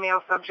a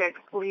male subject,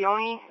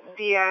 Leone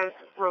Diaz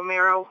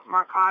Romero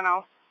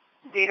Marcano,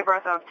 date of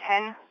birth of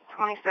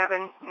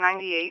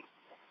 10/27/98.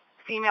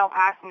 Female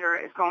passenger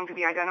is going to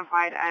be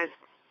identified as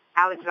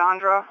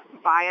Alexandra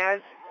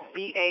Baez,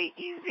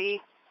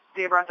 B-A-E-Z,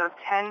 date of birth of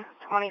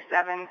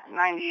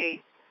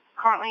 10/27/98.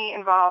 Currently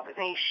involved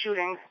in a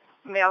shooting.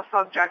 Male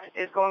subject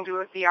is going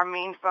to be our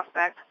main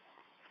suspect.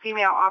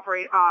 Female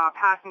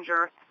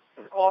passenger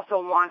is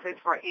also wanted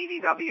for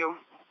ADW.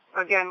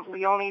 Again,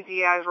 Leone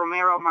Diaz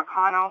Romero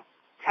Marcano,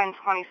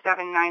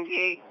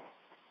 10/27/98.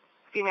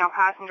 Female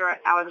passenger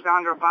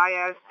Alexandra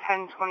Baez,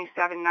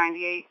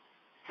 10/27/98.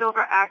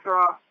 Silver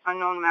Acura,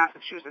 unknown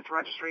Massachusetts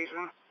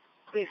registration.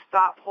 Please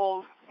stop,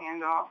 hold,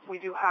 and we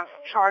do have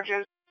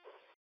charges.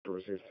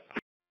 Received.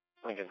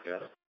 I can do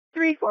that.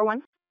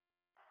 341.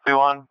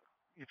 3-1,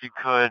 if you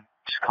could,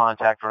 just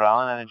contact Rhode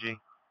Island Energy.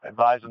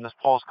 Advise them this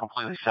pole's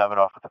completely severed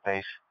off at the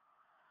base.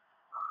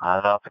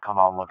 They'll have to come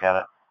out and look at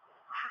it.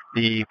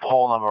 The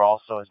pole number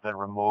also has been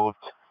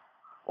removed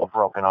or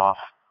broken off.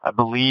 I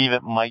believe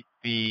it might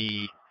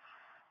be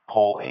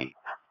pole 8.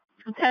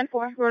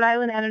 10-4, Rhode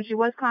Island Energy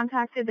was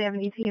contacted. They have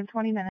an ETA of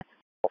 20 minutes.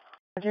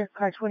 Roger,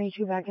 car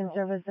 22 back in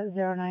service at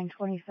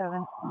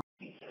 0927.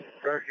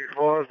 Rescue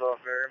 4 is off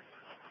air.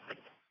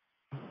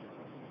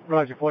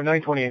 Roger,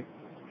 4928.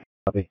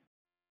 Copy.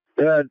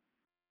 Good.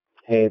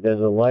 Hey, there's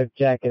a life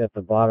jacket at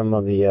the bottom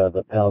of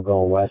the Pell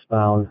going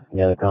westbound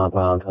near the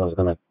compound. I was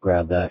gonna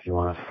grab that if you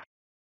want to.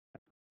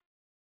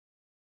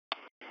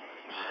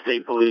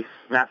 State Police,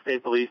 Mass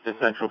State Police to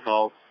Central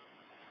Falls,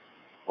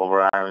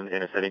 over Island,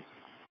 Inner City.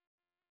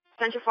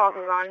 Central Falls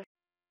is on.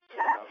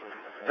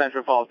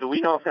 Central Falls, do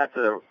we know if that's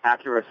an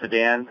Acura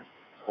sedan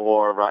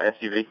or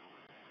SUV?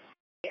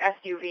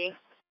 SUV.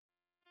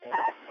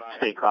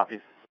 State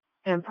copies.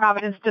 And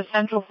Providence to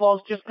Central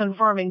Falls, just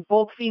confirming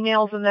both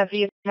females in that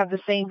vehicle have the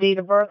same date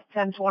of birth,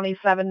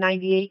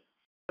 10/27/98.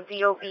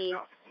 VOB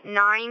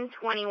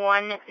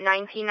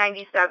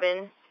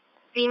 9/21/1997.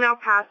 Female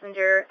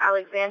passenger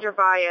Alexander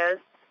Baez,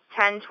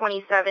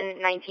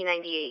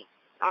 10/27/1998.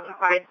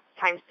 Occupied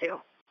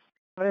 ×2.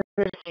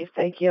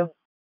 Thank you.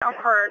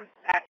 Occurred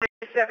at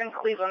 57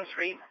 Cleveland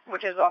Street,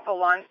 which is off of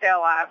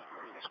Lonsdale Ave.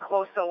 It's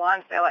close to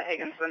Lonsdale at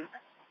Higginson.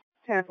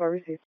 10-4,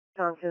 received.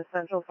 Tom to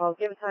Central Falls.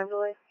 Give a time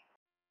delay.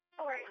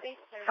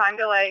 Time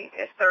delay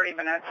is 30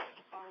 minutes.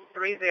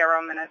 30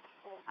 minutes.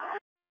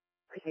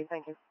 Received,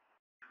 thank you.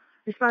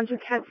 Respond to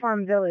Kent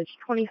Farm Village,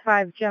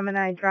 25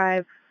 Gemini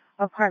Drive,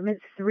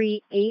 apartment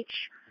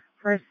 3H,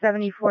 for a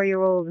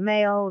 74-year-old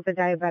male with a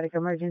diabetic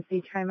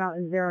emergency. Timeout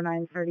is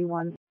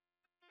 0931.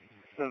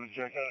 7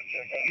 check.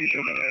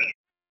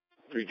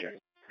 3 check.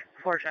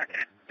 4 check.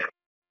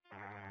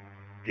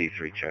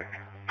 D3 check.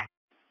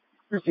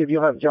 Receive,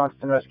 you'll have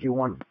Johnston Rescue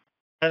 1.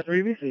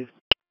 3 received.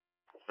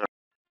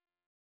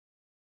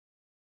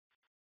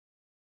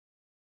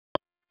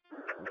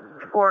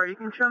 Or you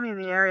can show me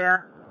the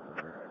area.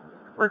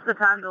 What's the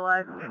time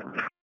delay?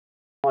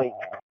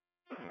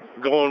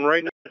 Going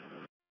right now.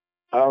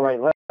 All right,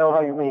 let me know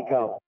how you may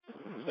go.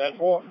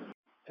 10-4.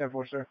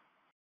 10-4, sir.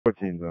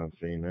 14's on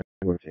scene, man.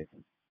 14.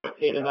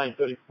 8 to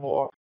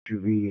 934.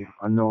 SUV,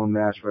 unknown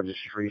mass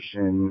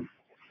registration.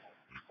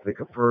 They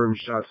confirmed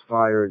shots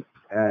fired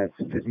at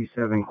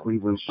 57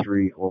 Cleveland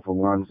Street off of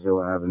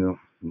Lonsdale Avenue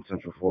in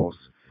Central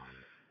Falls.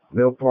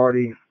 Male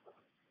party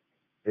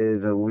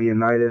is a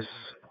Leonidas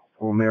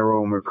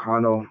Romero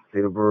Mercano,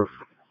 date of birth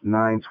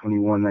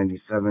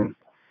 9/21/97.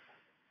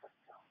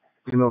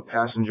 Female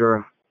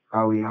passenger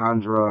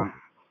Alejandra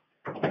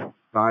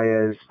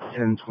Baez,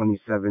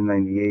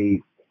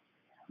 10/27/98.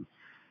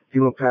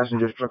 Female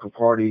passenger struck a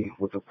party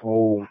with a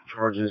pole,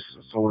 charges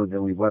assault a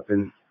deadly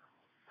weapon.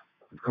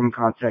 Come in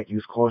contact,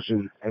 use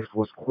caution.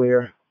 Exports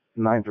clear,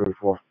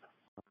 934.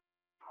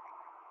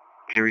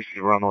 Can you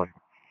receive runway?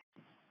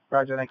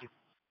 Roger, thank you.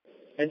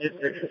 Engine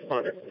 6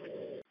 responder.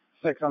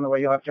 6 on the way,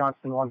 you'll have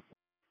Johnston 1.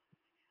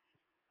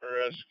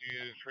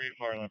 Rescue 3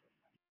 fire alarm.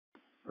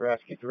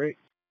 Rescue 3.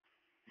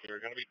 You're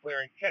going to be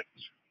clearing Kent.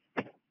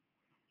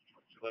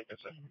 Like I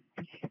said,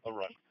 a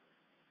run.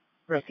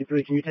 Rescue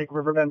 3, can you take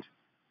Riverbend?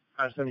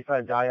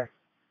 175 Dyer.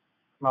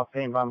 Mouth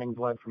pain, vomiting,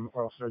 blood from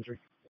oral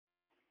surgery.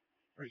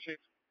 Appreciate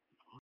it.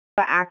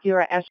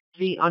 Acura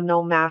SV,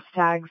 unknown mass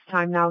tags.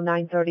 Time now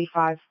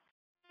 9:35.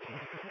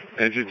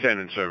 Engine 10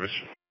 in service.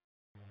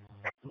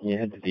 You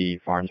head to the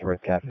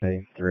Farnsworth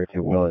Cafe, direct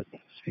to Willett,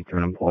 speak to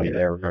an employee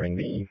there regarding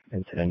the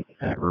incident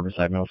at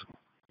Riverside Middle School.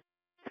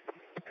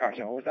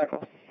 Carson, what was that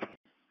called?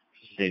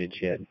 Stated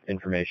she had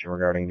information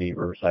regarding the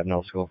Riverside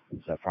Middle School.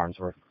 It's at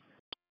Farnsworth.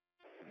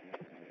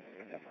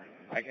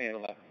 I can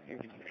handle that. You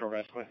can control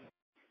rest quick.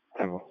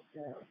 Temple.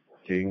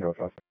 So you can go,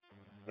 Chuck.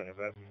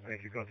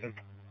 Thank you, Coulson.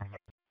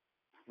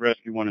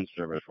 Rescue 1 in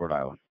service, Rhode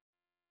Island.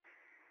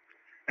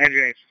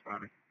 Engine 8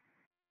 responding.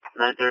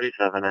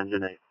 937,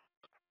 engine 8.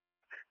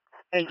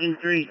 Engine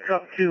 3,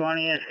 truck 2 on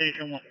the air,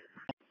 station 1.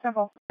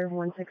 Temple.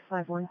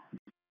 1651.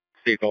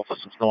 Vehicle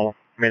systems normal.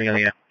 Remaining on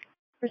the air.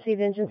 Proceed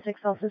engine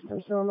 6, all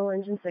systems normal.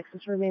 Engine 6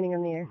 is remaining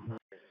in the air.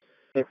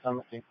 6 on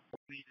the scene.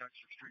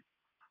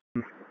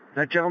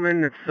 That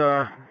gentleman, it's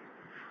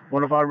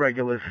one of our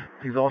regulars.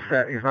 He's all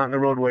set. He's not in the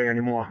roadway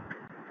anymore.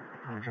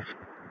 He's just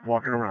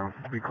walking around.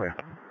 Be clear.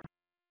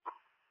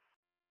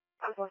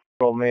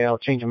 Old male,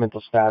 change of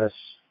mental status.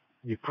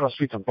 You cross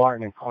streets of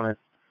Barton and corner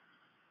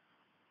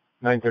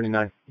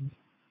 939.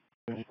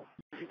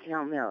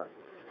 Account mail.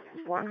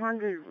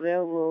 100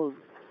 Railroad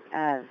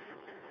Ave,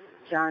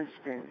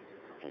 Johnston.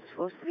 It's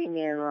supposed to be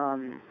near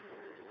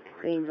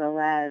Greenville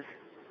Ave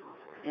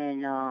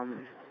and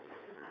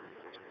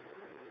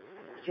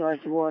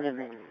George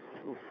Waterman.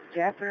 Do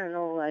you happen to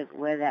know like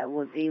where that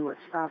would be? What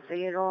stop to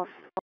get off?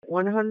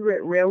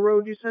 100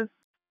 Railroad, you said?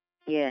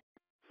 Yeah.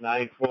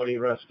 940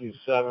 Rescue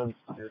 7.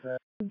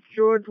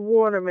 George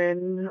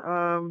Waterman,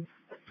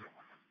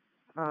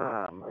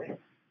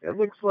 it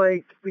looks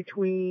like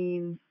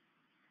between,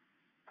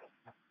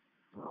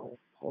 oh,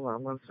 hold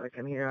on 1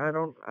 second here. I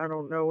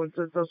don't know. It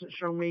doesn't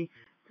show me.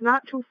 It's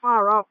not too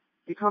far up.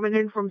 You coming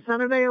in from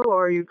Centerdale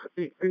or are you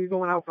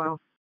going outbound?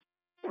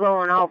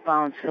 Going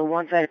outbound, so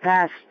once I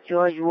pass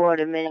George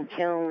Waterman and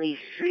Kinley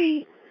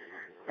Street,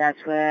 that's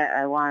where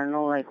I want to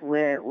know like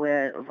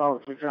where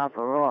about to drop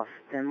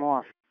them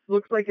off.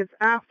 Looks like it's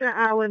after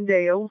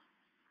Allendale.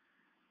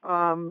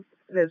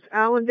 There's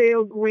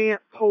Allendale,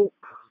 Grant, Polk,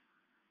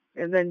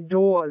 and then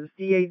Dawes,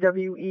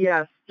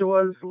 D-A-W-E-S.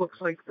 Dawes looks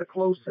like the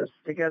closest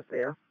to get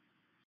there.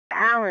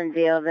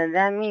 Allendale, then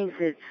that means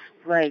it's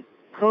like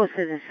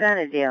closer to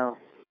Centerdale.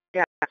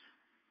 Yeah.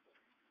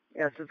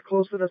 Yes, it's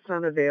closer to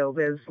Centerdale.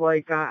 There's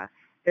like,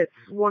 it's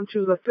 1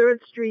 to the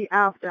 3rd Street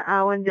after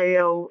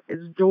Allendale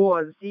is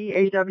Dawes,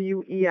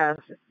 D-A-W-E-S.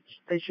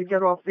 They should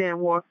get off there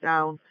and walk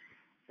down,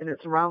 and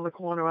it's around the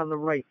corner on the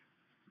right.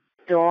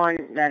 Dawn,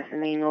 that's the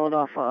main road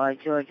off of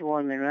George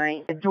Waterman,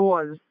 right?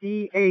 Dawes,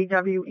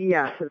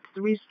 D-A-W-E-S. It's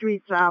 3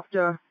 streets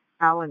after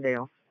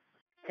Allendale.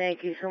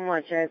 Thank you so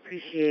much. I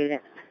appreciate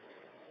it.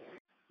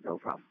 No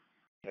problem.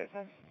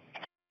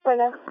 Right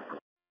now.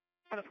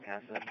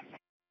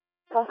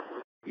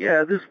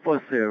 Yeah, this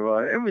bus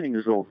there, everything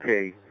is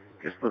okay.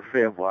 Just the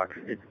fare box.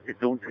 It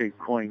don't take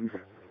coins.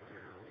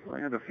 I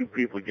had a few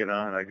people get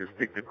on. I just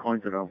take the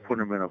coins and I'll put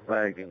them in a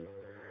bag and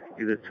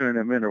either turn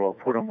them in or I'll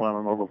put them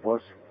on another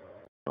bus.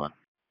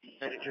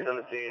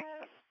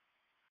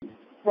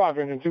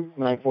 Roger, engine 2,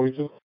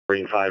 942.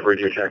 Marine 5,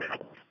 radio check.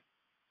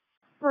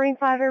 Marine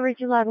 5, I read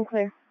you loud and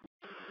clear.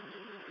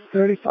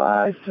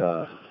 35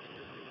 to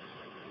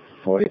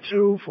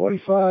 42,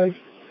 45.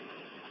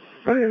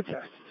 Radio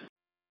test.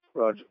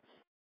 Roger.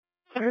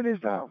 It is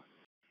down.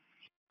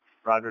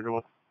 Roger,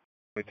 to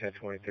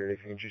 10-20-30.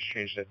 If you can just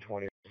change that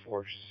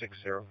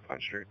 2460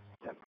 Pine Street.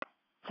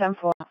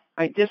 10-4.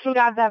 Alright,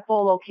 disregard that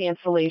Bolo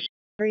cancellation.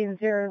 30 in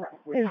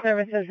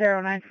service at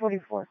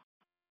 0944.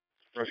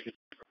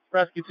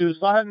 Rescue 2,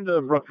 so heading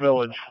to Brook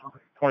Village,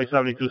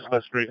 2072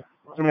 Smith Street.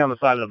 It's going to be on the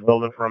side of the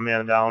building for a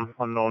man down,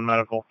 unknown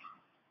medical.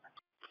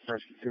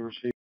 Rescue 2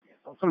 received.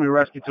 It's going to be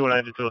Rescue 2 and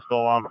Engine 2 is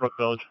still on Brook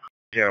Village.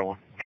 01.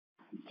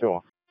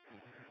 2.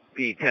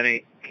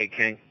 B10-8, K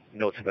King.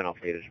 Notes have been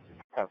updated.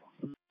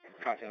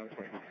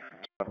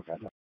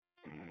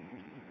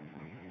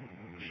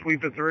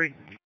 Sweep at 3.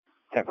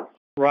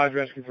 Roger,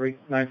 Rescue 3,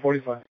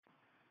 945.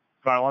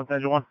 Silence,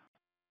 Engine 1.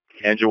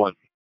 Engine 1.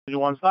 Engine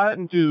 1, slide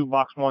into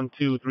box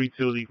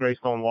 1232, the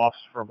Greystone Lofts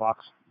for a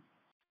box.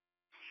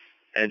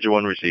 Engine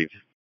 1 received.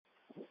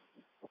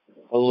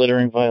 A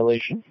littering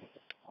violation.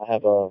 I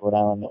have a Rhode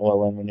Island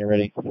oil in when you're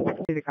ready.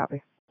 Need a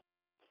copy.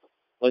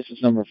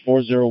 License number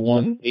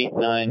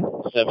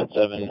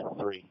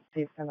 401-89773.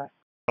 See, stand by.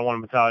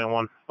 1 Battalion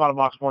 1. Spot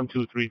box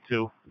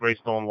 1232,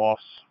 Greystone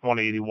Lofts,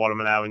 180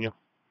 Waterman Avenue.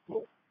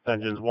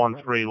 Engines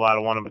 1-3,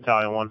 ladder 1 in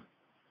Battalion 1.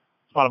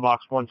 Spot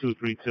box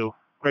 1232,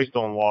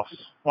 Greystone Lofts,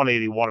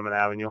 180 Waterman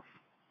Avenue.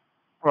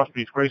 Cross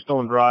Beach,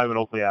 Greystone Drive and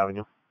Oakley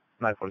Avenue,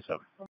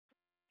 947.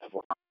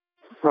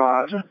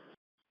 Roger.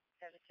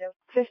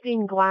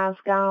 15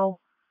 Glasgow.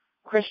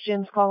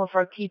 Christians calling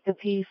for a keep the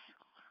peace,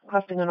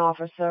 requesting an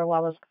officer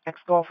while his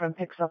ex-girlfriend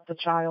picks up the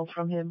child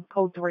from him.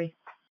 Code 3.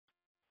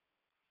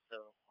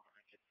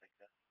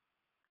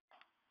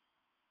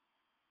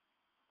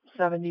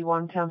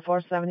 71 10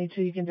 4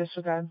 72. You can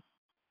disregard.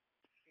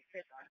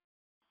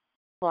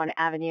 On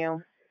Avenue,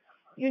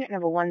 unit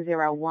number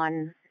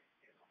 101,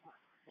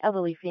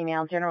 elderly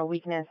female, general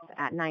weakness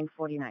at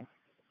 949.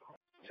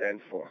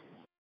 10-4.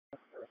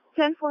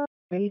 10-4.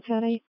 Ready,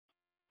 10-8.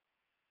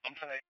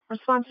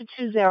 Respond to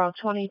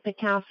 2020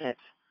 Picassett.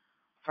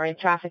 For a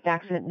traffic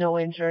accident, no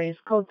injuries.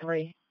 Code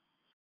 3.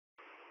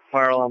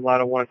 Fire alarm,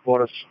 ladder 1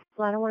 quarters.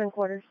 Ladder 1 and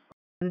quarters.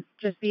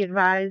 Just be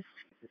advised,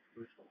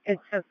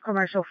 it's a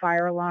commercial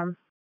fire alarm.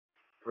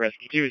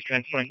 Rescue 2 is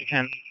transferring to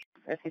 10.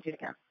 Rescue 2 to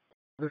count.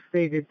 The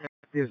stated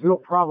there's no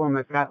problem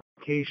at that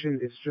location.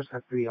 It's just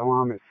that the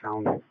alarm is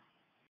sounding.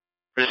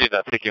 Receive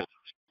that. Thank you.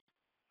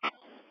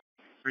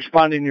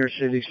 Responding to your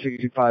city,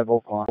 65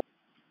 Oakland.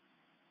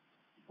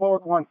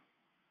 Forward 1.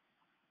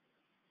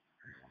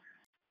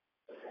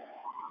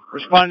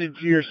 Responding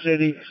to your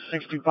city,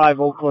 65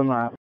 Oakland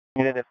Lab.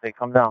 If they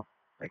come down.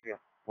 Thank you.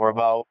 We're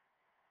about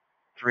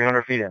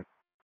 300 feet in.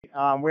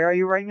 Where are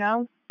you right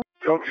now?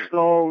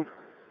 Chokestone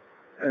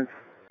and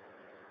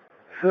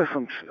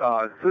System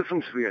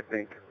Street, I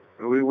think.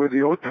 Where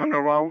the old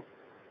turnaround.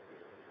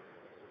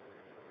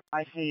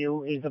 I see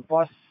you. Is the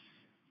bus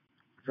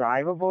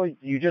drivable?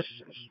 You just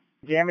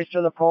damaged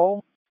to the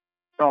pole?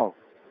 No.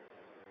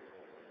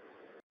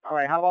 All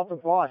right, how about the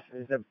bus?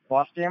 Is the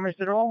bus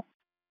damaged at all?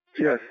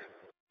 Yes.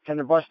 Can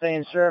the bus stay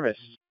in service?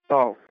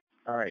 No.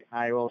 All right,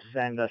 I will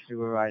send a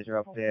supervisor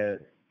up there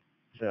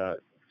to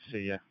see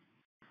you.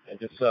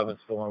 Engine 7,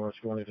 still on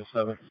Rescue 1, Engine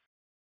 7.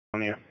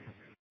 On you.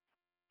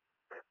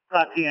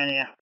 Copy on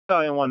you.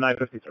 Battalion 1,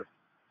 953.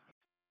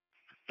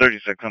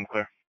 36, I'm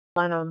clear.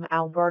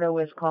 Alberto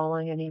is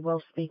calling, and he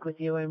will speak with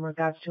you in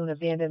regards to an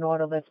abandoned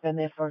auto that's been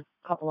there for a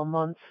couple of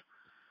months.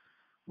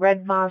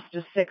 Red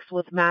Mazda 6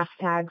 with mass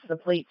tags. The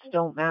plates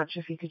don't match.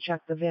 If you could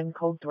check the VIN,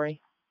 code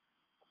 3.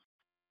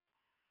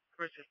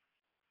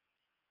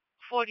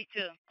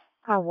 42.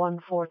 Car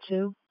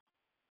 142.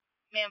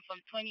 Ma'am, from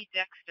 20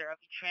 Dexter, I'll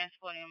be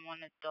transporting one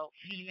adult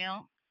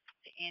female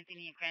to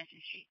Anthony and Cranston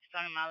Street.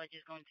 Starting mileage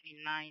is going to be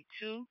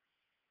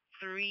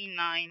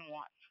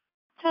 92391.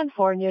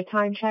 10-4, and your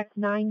time check,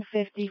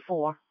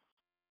 9:54.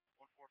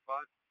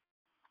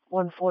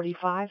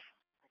 145.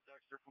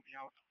 Dexter put me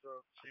out to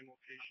the same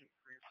location,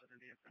 Cranston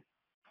and Anthony.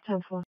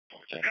 10-4.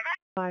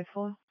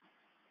 5-4.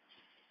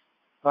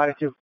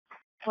 52.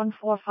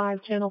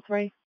 145, channel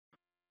 3.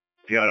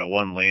 You got a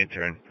 1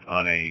 lantern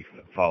on a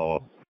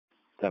follow-up.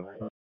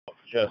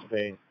 Chest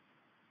pain.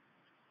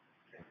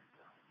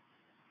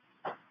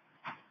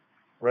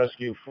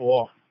 Rescue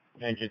 4,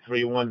 Engine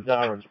 3, 1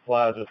 Darren's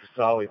Plaza,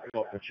 Casali,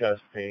 for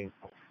chest pain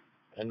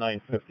at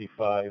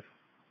 9:55.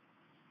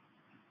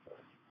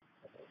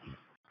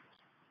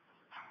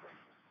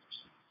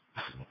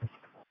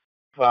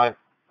 5.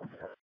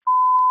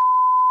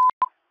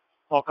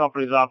 All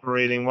companies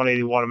operating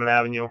 180 Waterman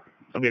Avenue.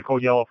 It'll be a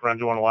code yellow for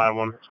engine 1, ladder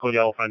 1. It's code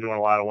yellow for engine 1,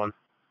 ladder 1.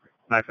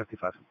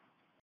 9:55.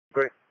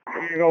 Great.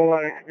 Here you go,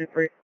 ladder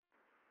 3.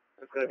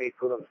 It's going to be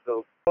cool on the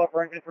stove.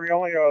 For engine 3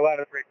 only or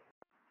ladder 3?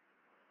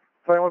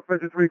 21 for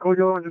engine 3, code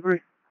yellow engine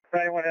 3.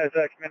 21 has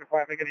command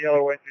department, get a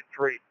yellow engine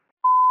 3.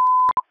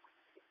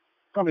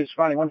 Company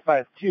responding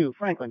 152,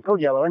 Franklin,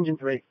 code yellow engine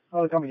 3.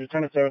 All the companies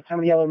return to service, time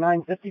of yellow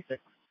 9:56.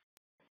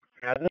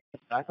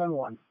 Back on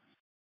 1.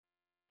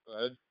 Go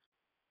ahead.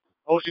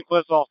 Ocean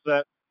Cliff's all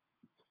set.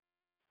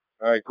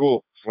 All right,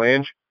 cool.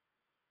 Flange.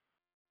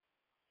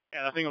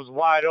 Yeah, that thing was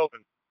wide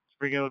open. It's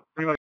pretty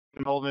much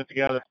holding it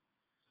together.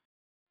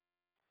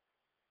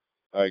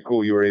 All right,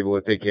 cool. You were able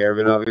to take care of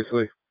it,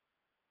 obviously.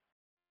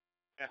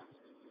 Yeah.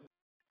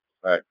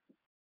 All right.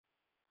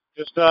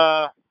 Just,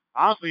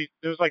 honestly,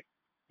 there was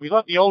we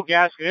left the old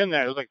gasket in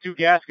there. There was 2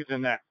 gaskets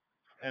in there.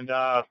 And,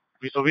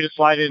 we just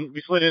slid in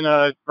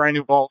brand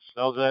new bolts.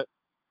 That was it.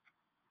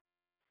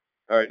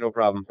 All right, no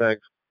problem.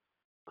 Thanks.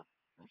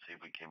 Let's see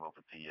if we came up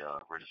with the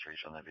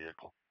registration on that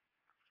vehicle.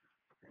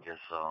 I guess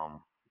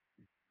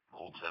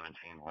old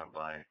 17 went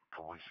by a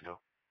couple weeks ago.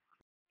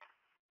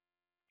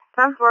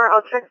 10-4,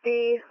 I'll check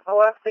the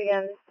OS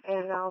again,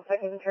 and I'll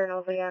check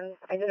internals again.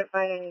 I didn't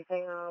find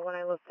anything when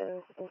I looked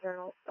in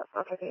internals, but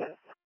I'll check again.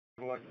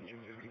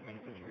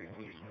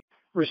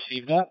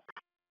 Receive that.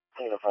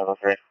 Tango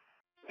 503.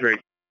 3.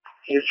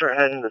 Houston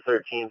heading to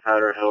 13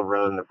 Powder Hill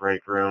Road in the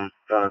break room.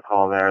 Got a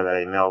call there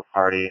that a male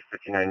party,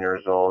 59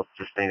 years old,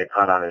 sustained a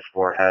cut on his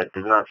forehead,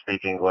 does not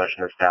speak English,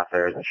 and the staff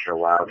there isn't sure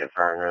why. I'll get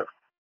firing route.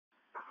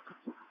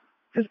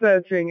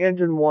 Dispatching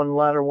engine 1,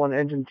 ladder 1,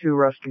 engine 2,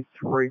 rescue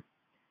 3.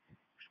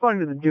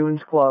 Responding to the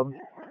Dunes Club.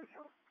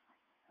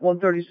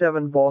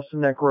 137 Boston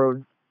Neck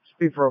Road.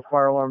 Speed for a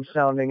fire alarm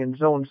sounding in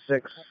zone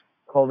 6,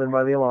 called in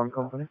by the alarm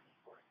company.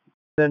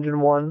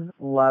 Engine 1,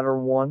 ladder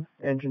 1,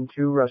 engine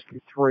 2, rescue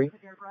 3.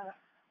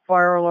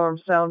 Fire alarm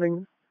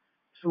sounding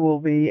will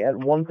be at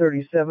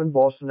 137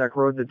 Boston Neck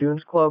Road, the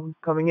Dunes Club,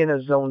 coming in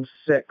as zone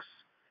 6.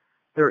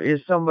 There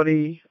is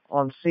somebody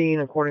on scene,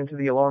 according to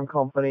the alarm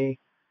company,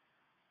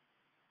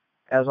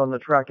 as on the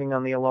tracking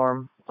on the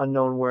alarm,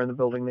 unknown where in the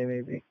building they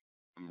may be.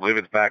 I believe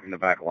it's back in the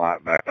back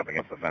lot, backed up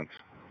against the fence.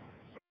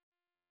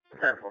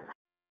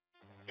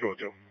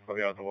 202. I'll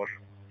be out the wash.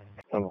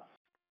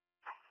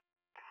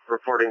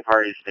 Reporting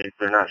party states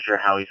they're not sure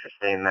how he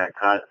sustained that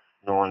cut.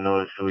 No one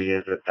knows who he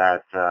is at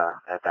that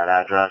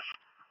address.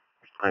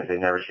 Claims they've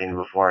never seen him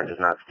before and does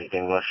not speak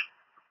English.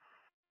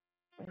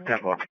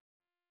 10-4.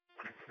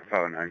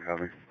 509,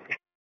 copy.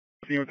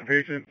 See with the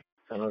patient.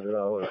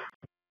 $100.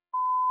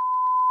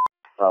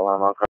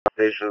 Alarm on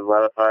station is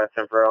Letter 5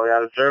 temporarily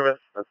out of service.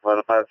 That's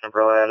Letter 5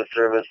 temporarily out of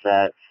service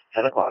at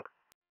 10 o'clock.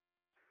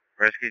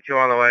 Rescue 2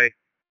 on the way.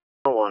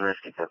 1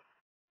 Rescue 2.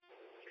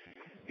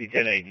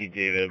 D10A, D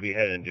David, will be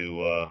heading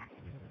to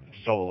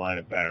Solar Line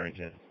at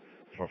Barrington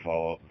for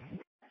follow-up.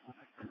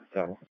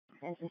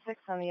 Engine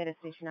 6 on the other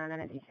station on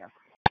a detail.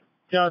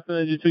 Jonathan,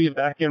 Engine 2, you're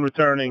back in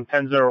returning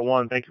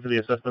 1001. Thank you for the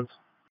assistance.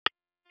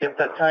 Get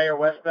that tire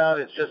westbound.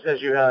 It's just as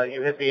you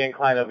hit the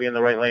incline, it'll be in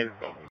the right lane.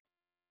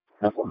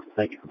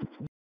 Thank you.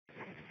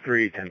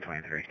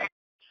 3-1023.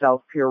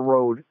 South Pier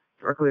Road,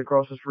 directly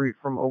across the street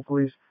from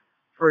Oakley's,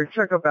 for a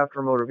checkup after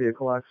a motor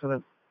vehicle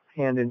accident,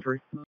 hand injury.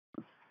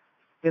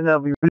 And that'll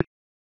be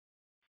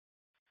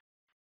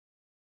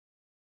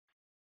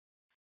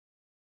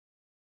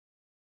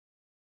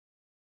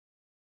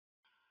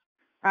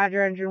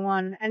Roger, Engine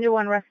 1. Engine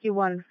 1, Rescue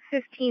 1.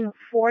 15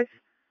 4th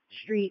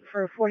Street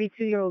for a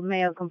 42-year-old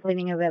male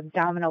complaining of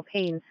abdominal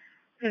pain.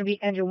 It's going to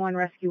be Engine 1,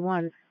 Rescue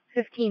 1.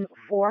 15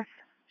 4th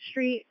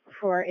Street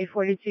for a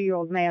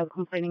 42-year-old male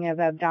complaining of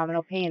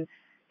abdominal pain.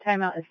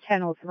 Timeout is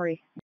 10:03.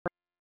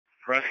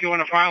 Rescue 1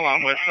 to fire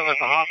alarm. We're still at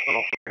the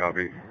hospital.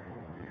 Copy.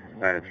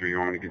 That's 3. You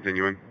want me to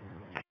continue in?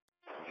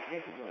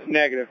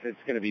 Negative. It's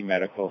going to be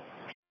medical.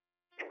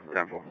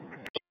 10-4.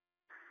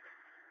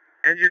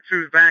 Engine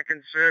 2's back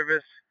in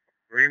service.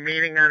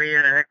 Remaining on the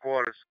end of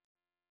headquarters.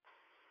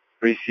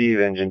 Receive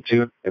Engine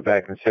 2. Get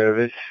back in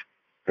service.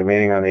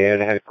 Remaining on the air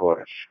to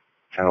headquarters.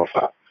 Channel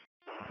 5.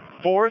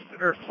 4th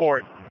or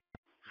 4th?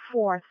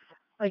 4th,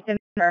 like the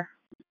number.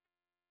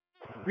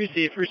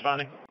 Receive,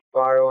 responding.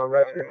 Fire on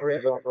Rescue 3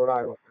 is off Rhode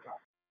Island.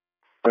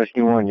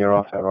 Rescue 1, you're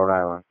off at Rhode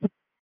Island.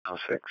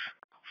 06.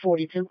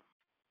 42.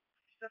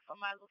 So for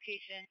my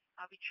location,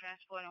 I'll be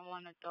transporting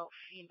one adult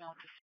female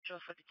to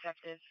Central for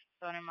detectives.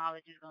 Starting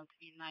mileage is going to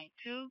be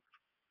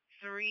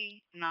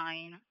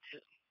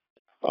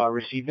 92392.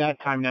 Receive that.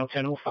 Time now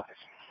 10:05.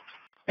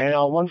 And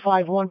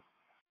 151.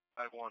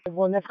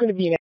 1, that's going to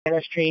be an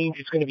NS change.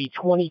 It's going to be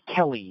 20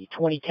 Kelly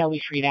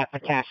Street,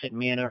 Appotasset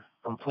Manor.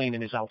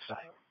 Complaining is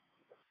outside.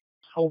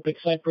 Hope at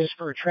Cypress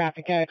for a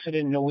traffic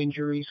accident. No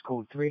injuries.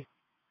 Code 3.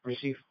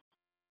 Receive.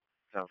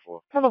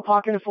 10-4. Have a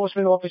parking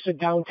enforcement officer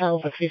downtown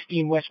for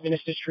 15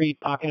 Westminster Street.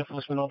 Parking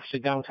enforcement officer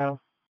downtown.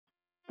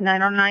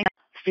 909.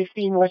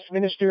 15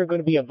 Westminster, going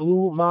to be a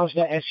blue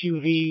Mazda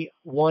SUV,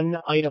 1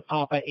 Ida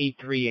Papa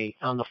 838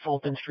 on the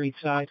Fulton Street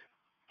side.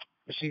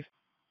 Receive.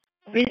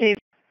 Receive.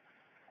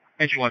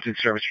 Engine 1's in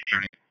service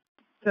returning.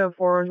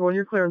 10-4, Engine 1,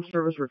 you're clear in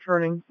service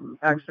returning.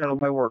 Accidental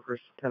by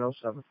workers,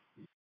 10:07.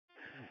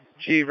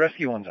 Gee,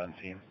 Rescue 1's on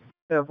scene.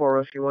 10-4,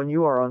 Rescue 1,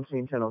 you are on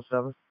scene,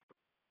 10:07.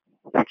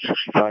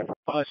 65.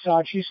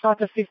 Sarge, you start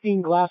to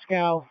 15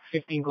 Glasgow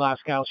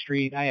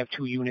Street. I have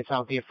 2 units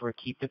out there for a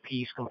keep the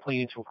peace.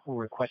 Complainants were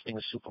requesting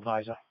a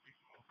supervisor.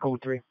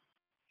 Code 3.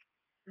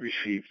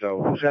 Received,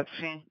 though. Who's that?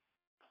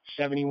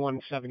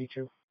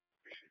 7172.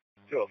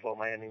 204,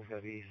 my ending's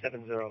going to be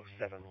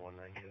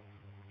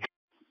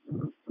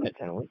 707192. At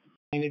 10:08.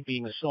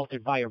 Being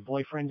assaulted by her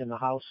boyfriend in the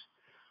house.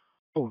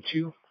 Code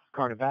 2.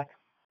 Carter back.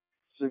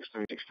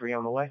 63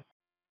 on the way.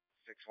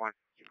 6-1.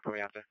 Keep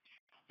coming out there.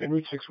 En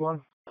route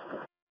 61.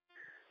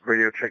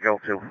 Radio check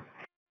L2.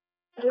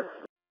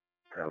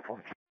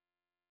 Telephone.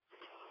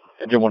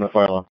 Engine 1 at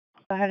fire alarm.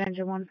 Go ahead,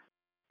 Engine 1.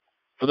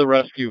 For the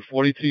rescue,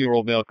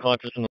 42-year-old male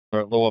conscious and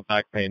lower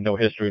back pain, no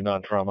history of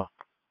non-trauma.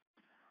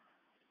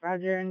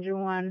 Roger,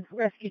 Engine 1.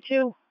 Rescue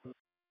 2.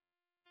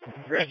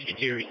 Rescue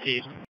 2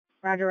 received.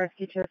 Roger,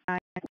 Rescue 2.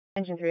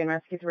 Engine 3 and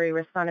Rescue 3.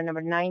 Respondent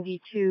number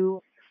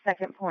 92,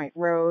 Second Point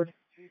Road.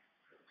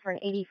 For an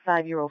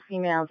 85-year-old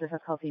female,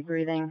 difficulty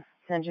breathing.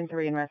 Engine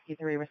 3 and Rescue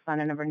 3.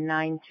 Respondent number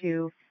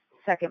 92,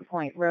 Second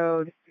Point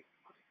Road.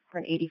 For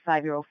an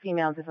 85-year-old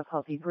female,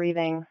 difficulty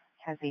breathing.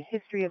 Has a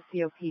history of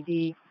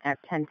COPD at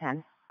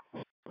 1010.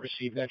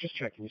 Receive that. Just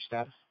checking your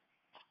status.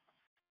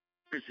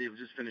 Receive.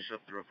 Just finish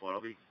up the report.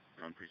 I'll be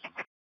on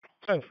precinct.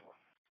 10-4.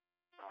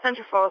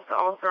 Central Falls to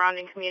all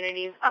surrounding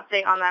communities.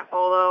 Update on that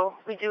photo.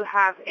 We do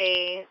have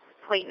a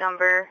plate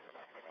number.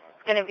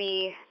 It's going to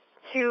be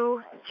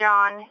 2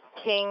 John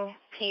King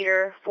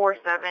Peter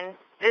 47.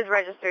 It is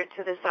registered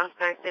to the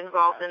suspect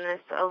involved in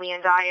this,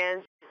 Leon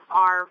Diaz,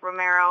 R.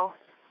 Romero.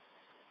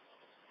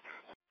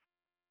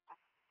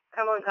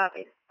 Come on,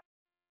 copy.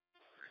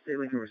 State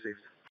Lincoln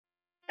received.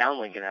 Down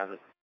Lincoln has it.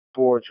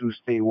 4-2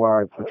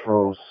 statewide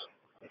patrols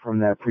from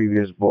that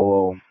previous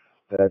bolo.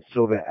 That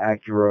Silver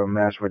Acura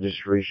mass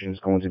registration is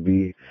going to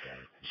be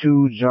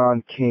 2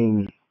 John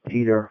King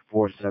Peter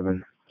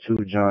 47.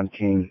 2 John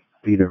King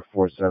Peter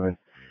 47.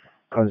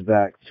 Comes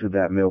back to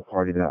that male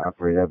party that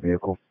operated that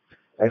vehicle.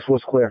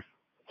 X4's clear.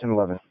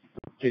 1011.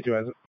 K2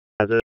 has it.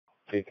 Has it?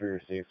 K3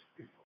 received.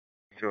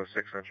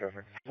 206 on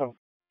traffic.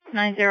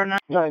 909.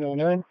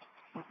 909.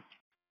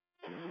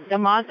 The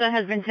Mazda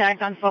has been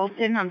tagged on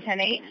Fulton. I'm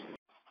 10-8.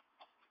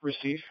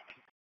 Receive.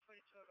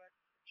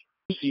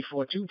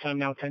 C42. Time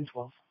now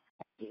 10:12.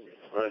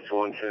 Right,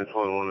 1, 10,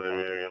 21 in the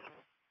area.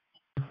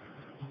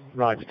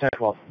 Roger,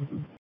 10-12.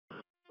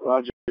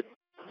 Roger.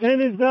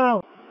 10 is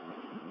down.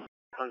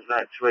 comes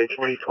back to a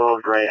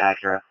 2012 gray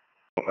Acura.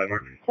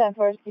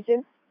 10-4, speed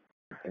 2.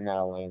 And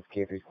now lanes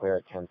K3's clear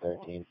at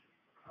 1013,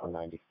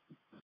 190.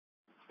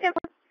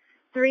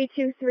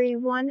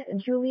 3231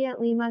 Juliet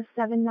Lima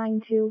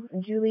 792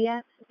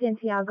 Juliet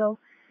Santiago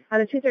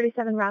out of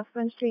 237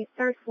 Rathbun Street,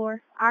 3rd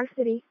floor, R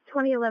City,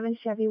 2011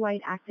 Chevy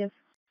White active.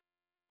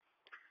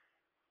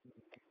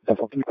 Can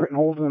you print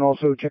hold and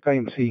also check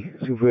IMC, see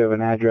if we have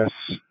an address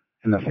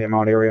in the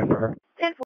Fairmount area for her?